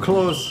 So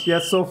close,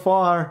 yet so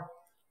far.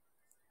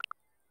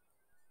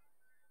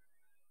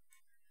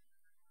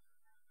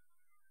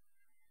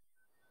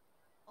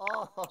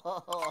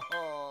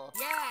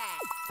 Yeah.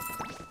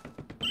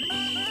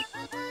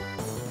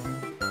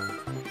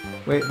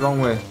 Wait,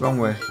 wrong way, wrong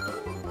way.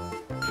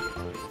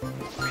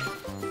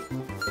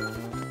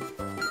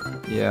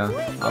 Yeah,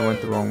 I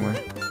went the wrong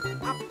way.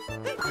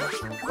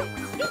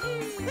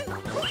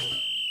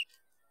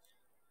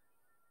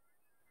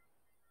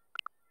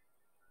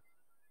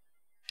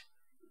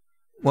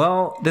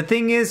 Well, the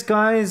thing is,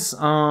 guys,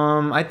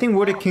 I think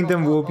Wooded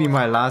Kingdom will be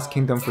my last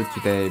kingdom for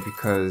today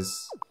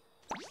because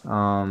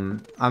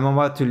I'm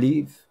about to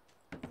leave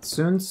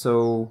soon,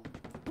 so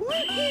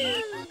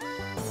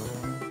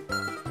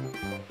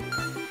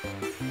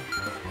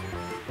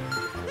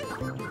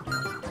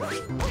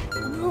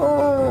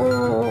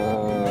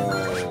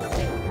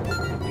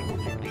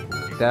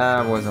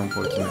that was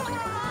unfortunate.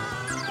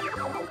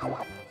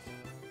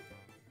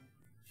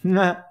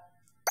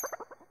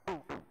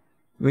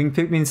 Wing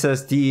Pikmin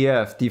says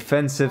DEF,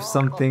 defensive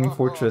something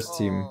fortress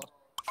team.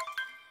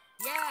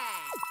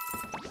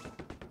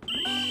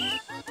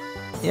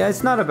 Yeah,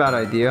 it's not a bad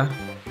idea.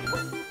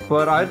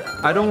 But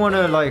I don't want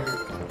to like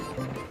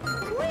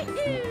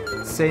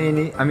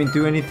say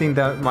do anything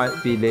that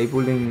might be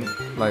labeling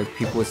like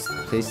people's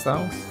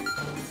playstyles.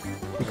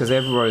 Because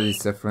everybody is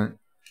different.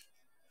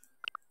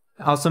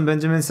 Awesome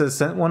Benjamin says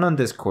sent one on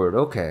Discord.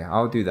 Okay,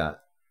 I'll do that.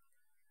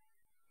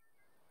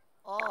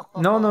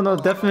 No,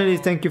 definitely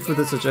thank you for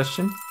the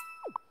suggestion.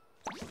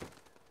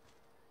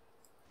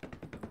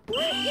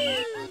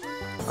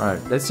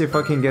 Alright, let's see if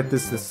I can get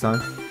this time.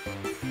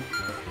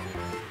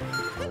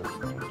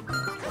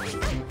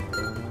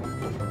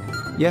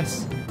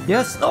 Yes!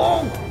 Yes!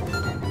 Oh!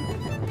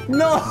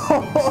 No!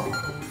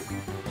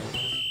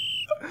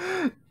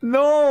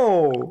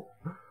 No!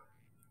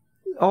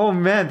 Oh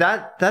man,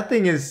 that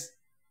thing is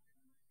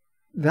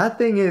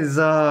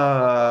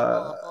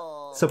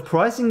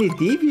surprisingly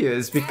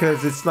devious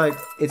because it's like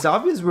it's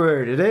obvious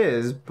where it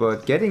is,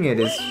 but getting it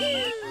is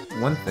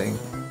one thing.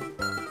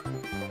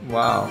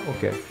 Wow,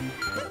 okay.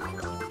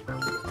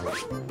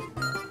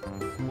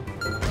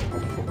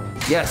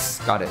 Yes,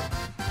 got it.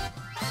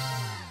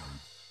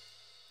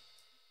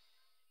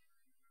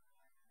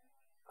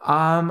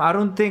 I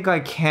don't think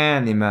I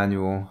can,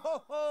 Emmanuel.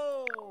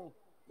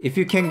 If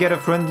you can get a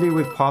friendly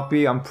with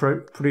Poppy, I'm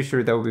pretty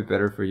sure that would be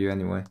better for you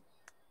anyway.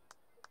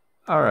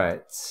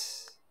 Alright.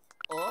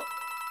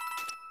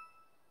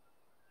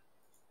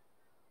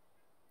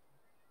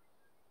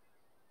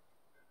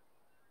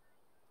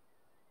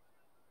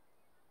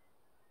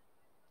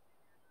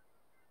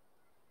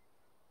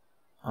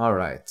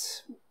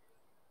 Alright.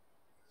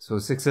 So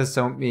Success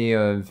sent me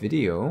a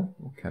video.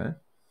 Okay.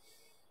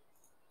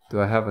 Do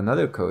I have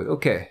another code?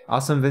 Okay.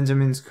 Awesome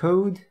Benjamin's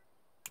code.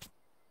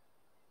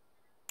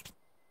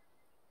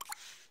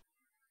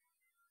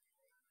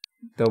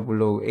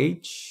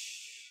 OOH.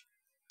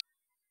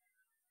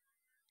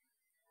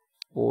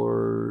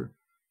 or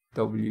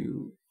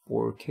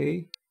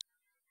W4K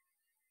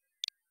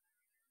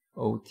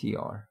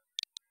OTR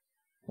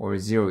or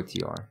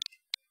 0TR.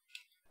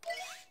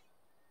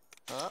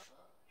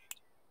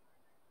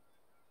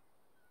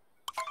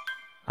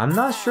 I'm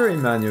not sure,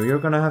 Emmanuel. You're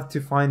gonna have to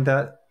find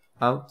that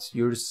out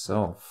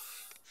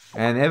yourself.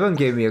 And Evan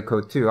gave me a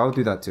code too. I'll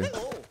do that too.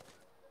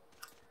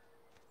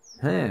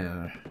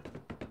 Huh.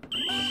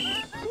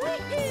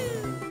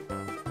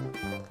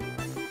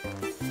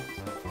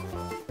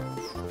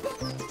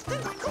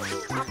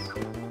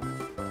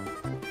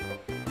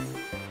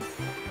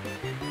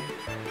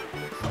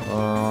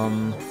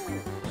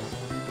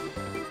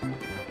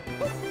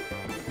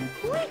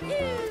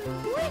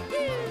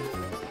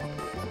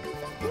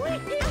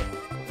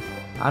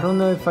 I don't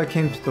know if I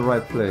came to the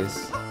right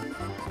place.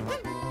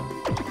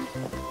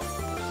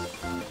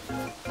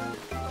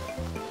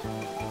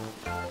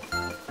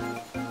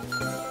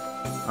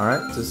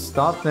 Alright, just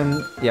stop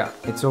and... yeah,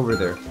 it's over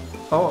there.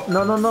 Oh,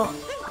 no, no, no!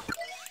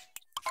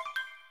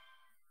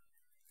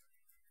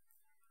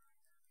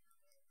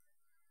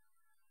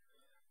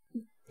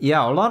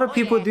 Yeah, a lot of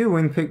people do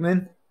win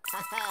Pikmin.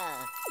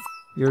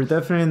 You're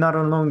definitely not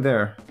alone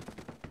there.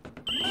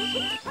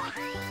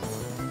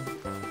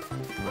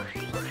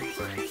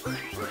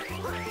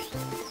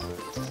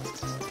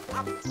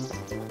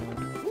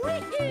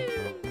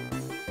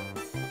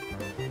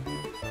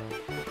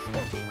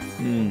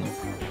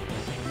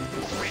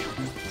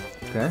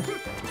 Okay.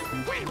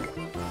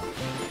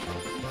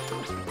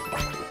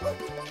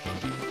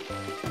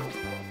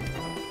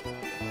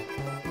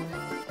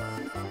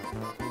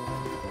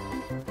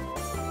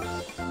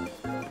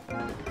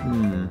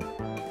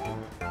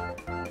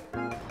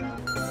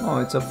 Oh,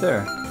 it's up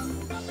there.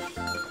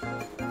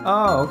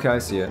 Oh, okay, I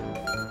see it.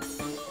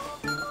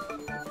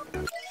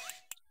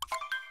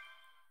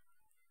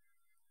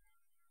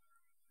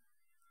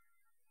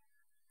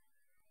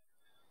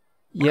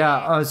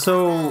 Yeah,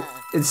 so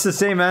it's the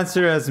same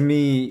answer as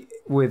me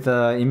with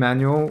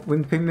Emmanuel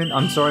with Pikmin.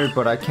 I'm sorry,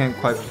 but I can't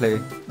quite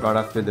play right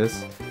after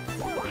this.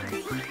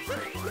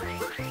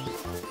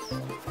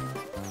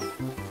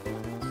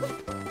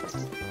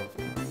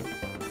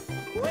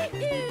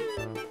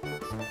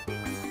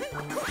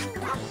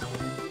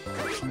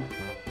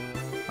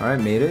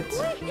 Alright, made it.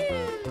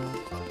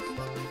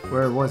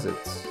 Where was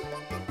it?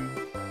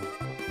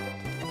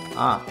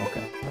 Ah,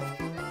 okay.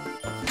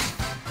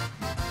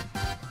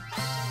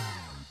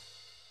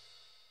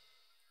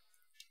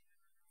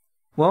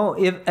 Well,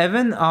 if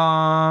Evan,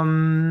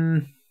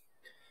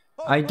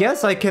 I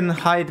guess I can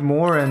hide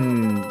more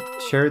and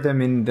share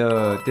them in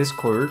the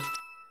Discord.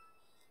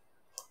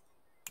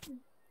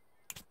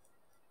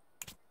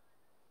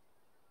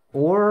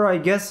 Or I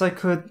guess I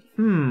could,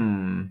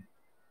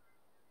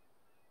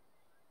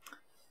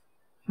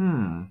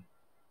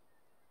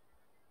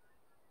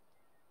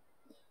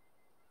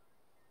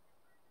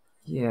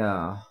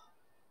 yeah.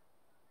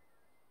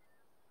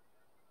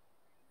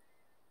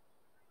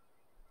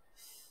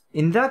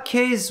 In that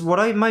case, what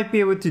I might be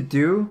able to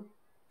do,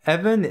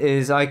 Evan,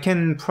 is I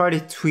can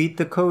probably tweet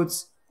the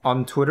codes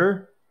on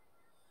Twitter.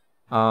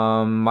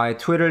 My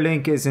Twitter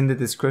link is in the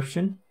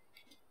description.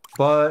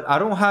 But I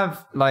don't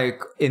have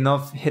like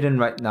enough hidden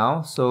right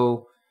now,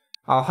 so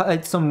I'll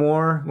hide some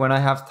more when I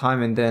have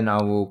time and then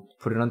I will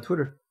put it on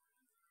Twitter.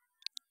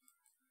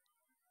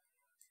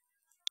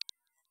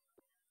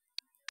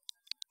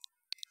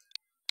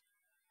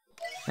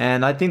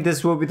 And I think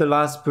this will be the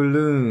last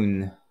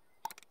balloon.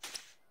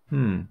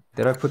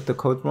 Did I put the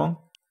code wrong?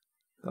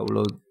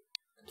 Upload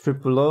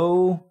triple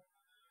O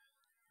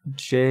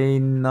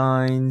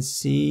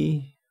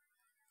J9C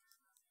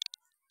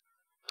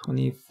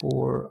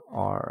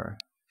 24R.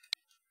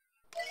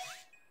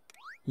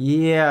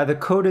 Yeah, the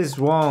code is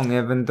wrong,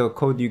 Evan, the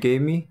code you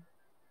gave me.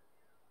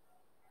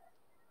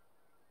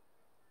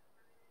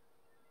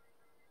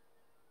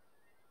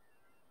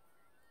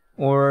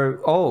 Or,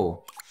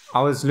 oh,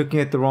 I was looking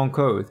at the wrong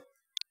code.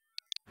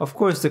 Of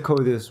course the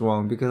code is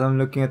wrong because I'm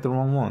looking at the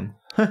wrong one.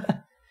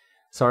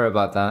 Sorry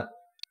about that.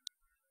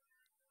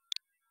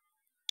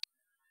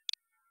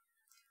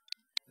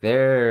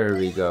 There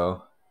we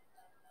go.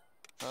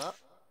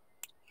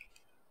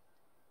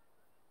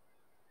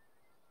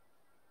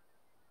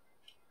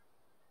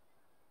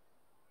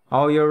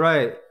 Oh, you're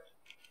right.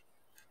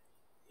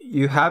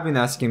 You have been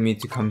asking me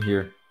to come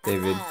here,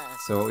 David.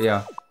 So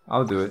yeah,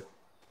 I'll do it.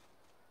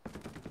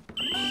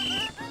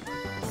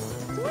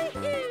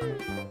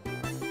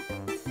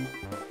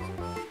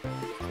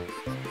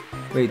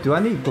 Wait, do I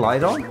need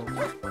glide on?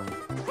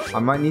 I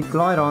might need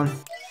glide on.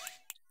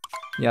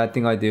 Yeah, I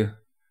think I do.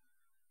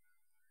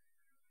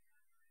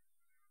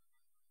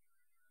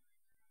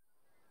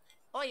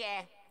 Oh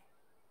yeah.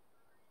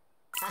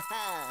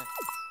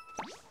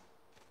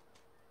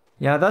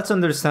 Yeah, that's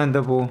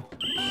understandable.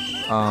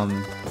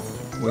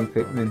 Wing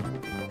Pikmin.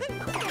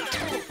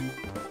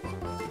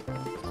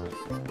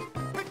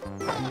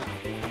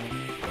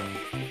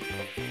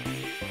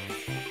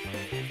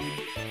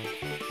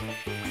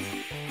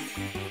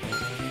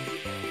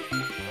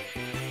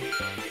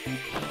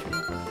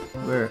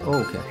 Where?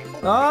 Oh, okay.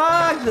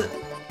 Ah!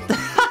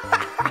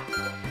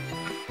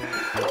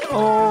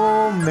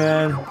 Oh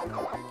man.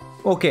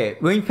 Okay,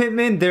 Wing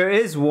Pitman, there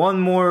is one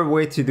more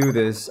way to do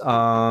this.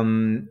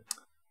 I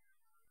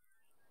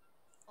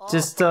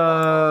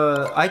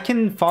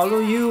can follow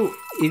you.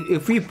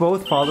 If we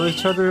both follow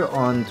each other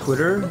on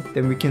Twitter,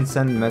 then we can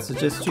send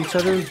messages to each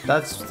other.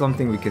 That's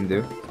something we can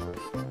do.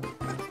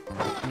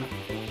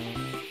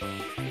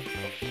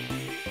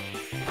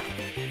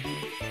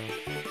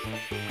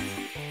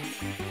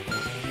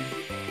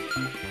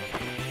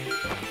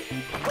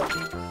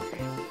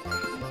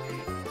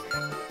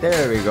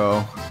 There we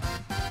go.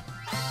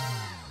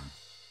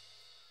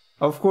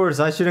 Of course,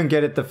 I shouldn't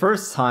get it the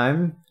first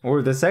time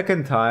or the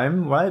second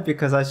time, right?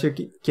 Because I should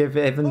give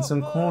Evan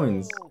some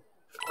coins.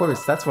 Of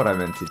course, that's what I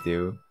meant to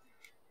do.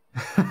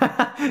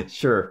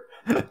 Sure.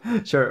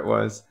 Sure it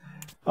was.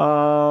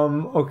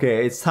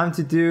 Okay, it's time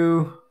to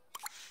do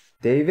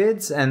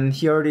David's, and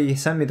he already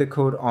sent me the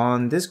code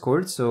on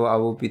Discord, so I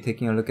will be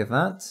taking a look at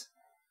that.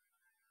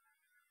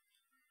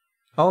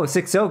 Oh,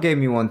 6L gave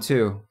me one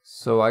too,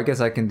 so I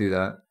guess I can do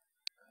that.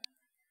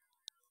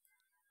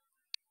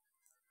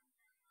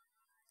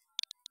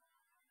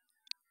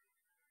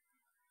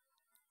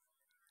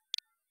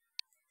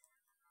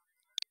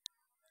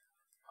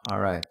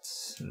 Alright,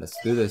 let's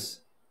do this.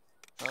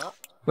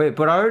 Wait,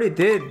 but I already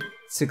did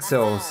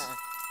 6Ls.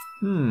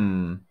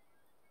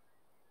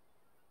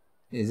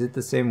 Is it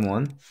the same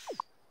one?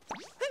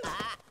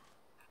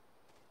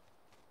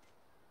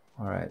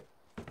 Alright.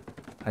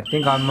 I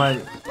think I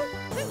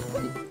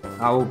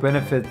will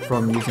benefit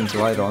from using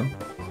Glide On.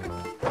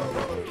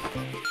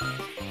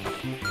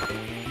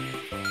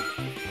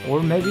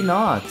 Or maybe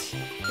not.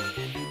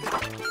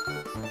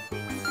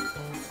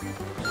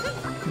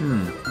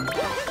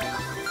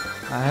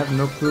 I have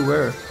no clue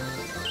where.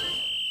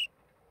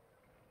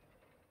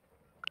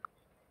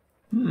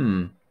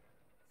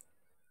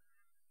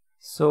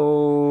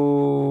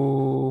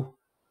 So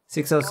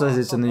 6L says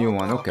it's a new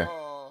one, okay.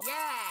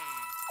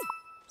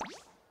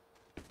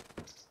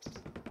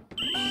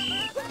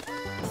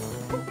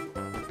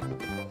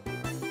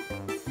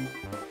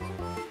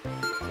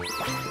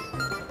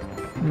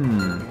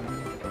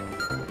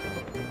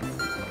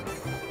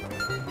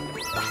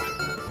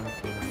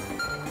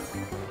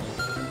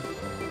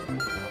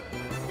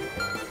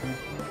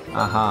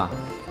 Aha.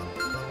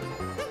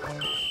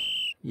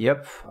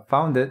 Yep, I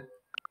found it.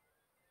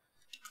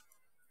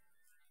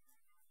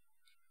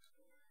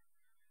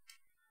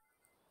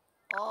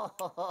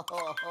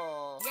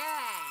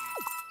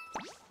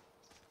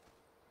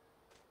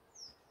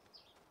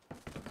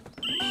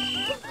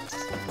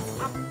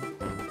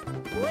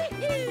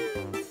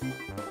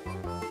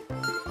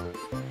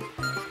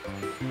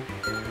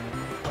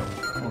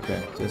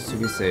 Okay, just to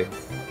be safe.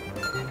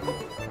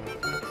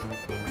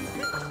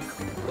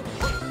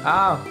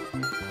 Ow!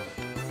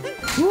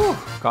 Whew,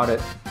 got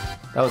it.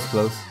 That was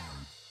close.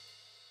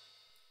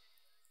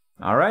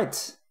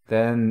 Alright,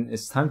 then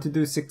it's time to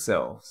do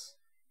 6Ls.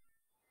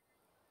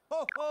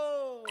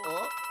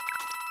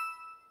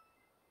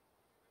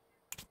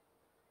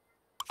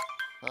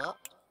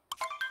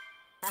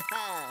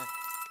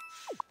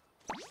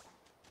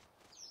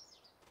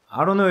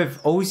 I don't know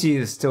if Ozzy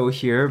is still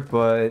here,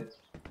 but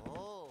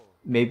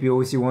maybe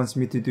Ozzy wants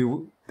me to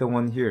do the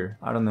one here.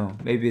 I don't know.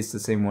 Maybe it's the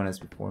same one as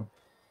before.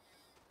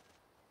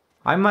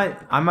 I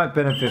might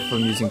benefit from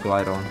using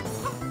Glide On.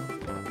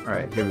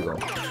 Alright, here we go.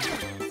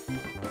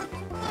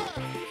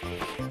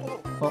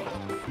 Oh.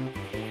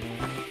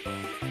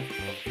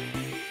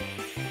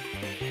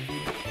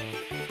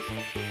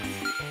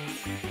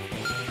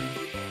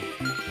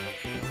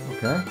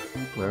 Okay,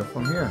 where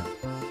from here?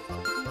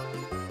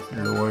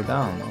 Lower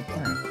down,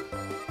 okay.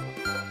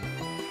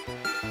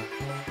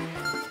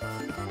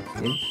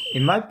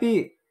 It might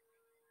be...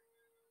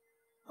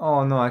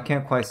 Oh no, I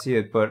can't quite see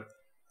it, but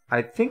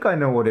I think I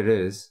know what it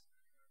is.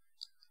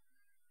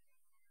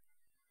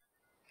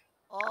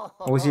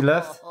 Oh, is he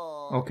left?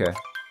 Okay.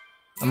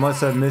 I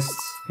must have missed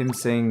him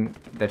saying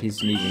that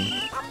he's leaving.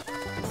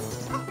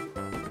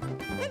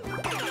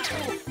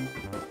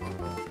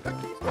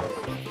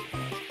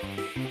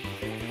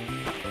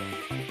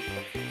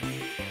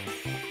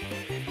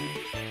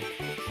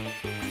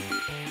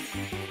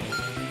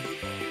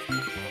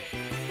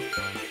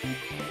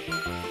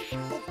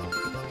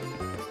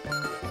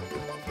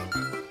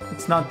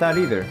 It's not that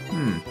either.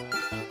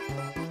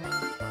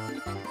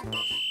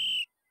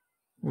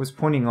 It was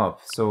pointing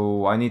up,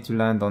 so I need to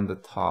land on the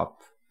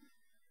top.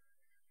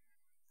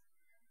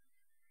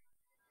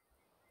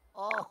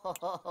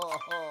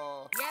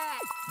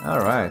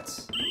 Alright.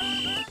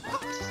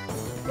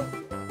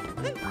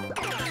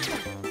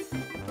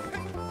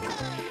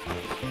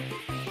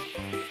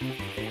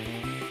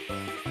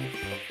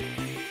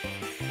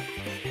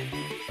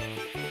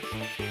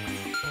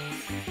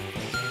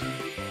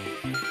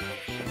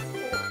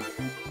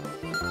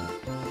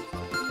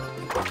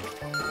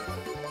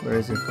 Where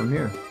is it from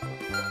here?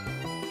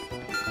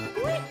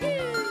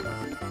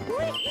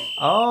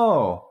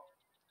 Oh!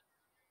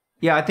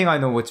 Yeah, I think I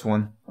know which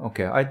one.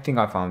 Okay, I think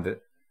I found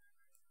it.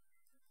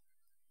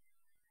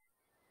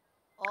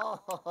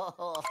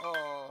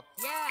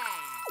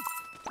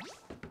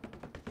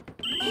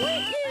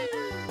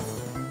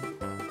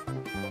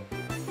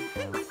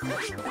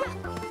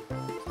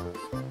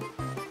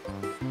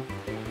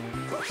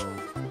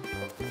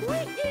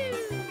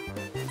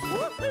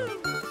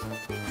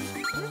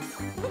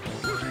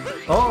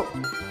 Oh!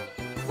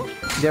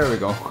 There we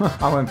go.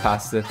 I went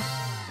past it.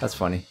 That's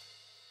funny.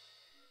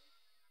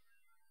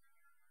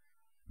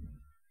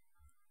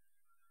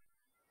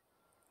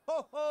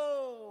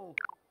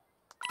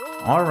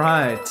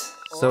 Alright,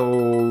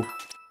 so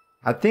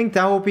I think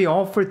that will be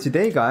all for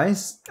today,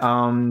 guys.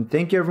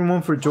 Thank you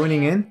everyone for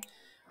joining in.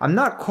 I'm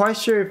not quite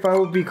sure if I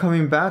will be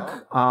coming back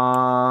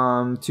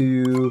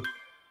to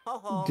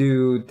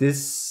do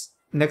this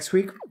next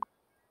week,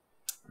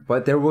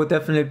 but there will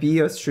definitely be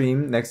a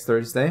stream next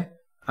Thursday.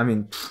 I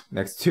mean,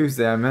 next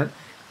Tuesday I meant.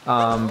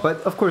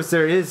 But of course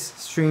there is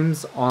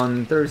streams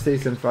on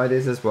Thursdays and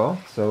Fridays as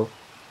well, so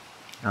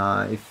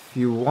if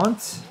you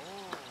want,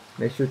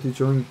 make sure to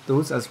join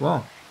those as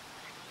well.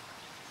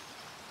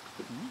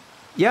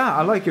 Yeah,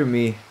 I like your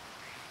me,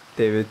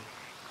 David.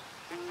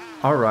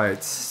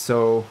 Alright,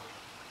 so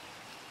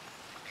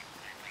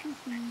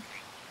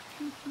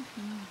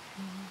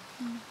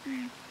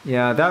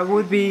yeah, that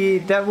would be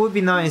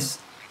nice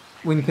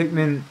when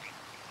Pikmin.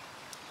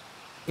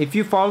 If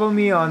you follow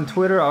me on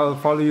Twitter, I'll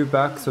follow you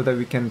back so that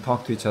we can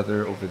talk to each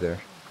other over there.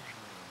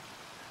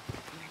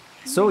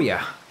 So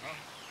yeah.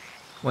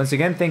 Once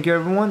again, thank you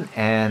everyone,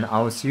 and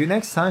I will see you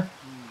next time.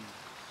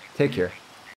 Take care.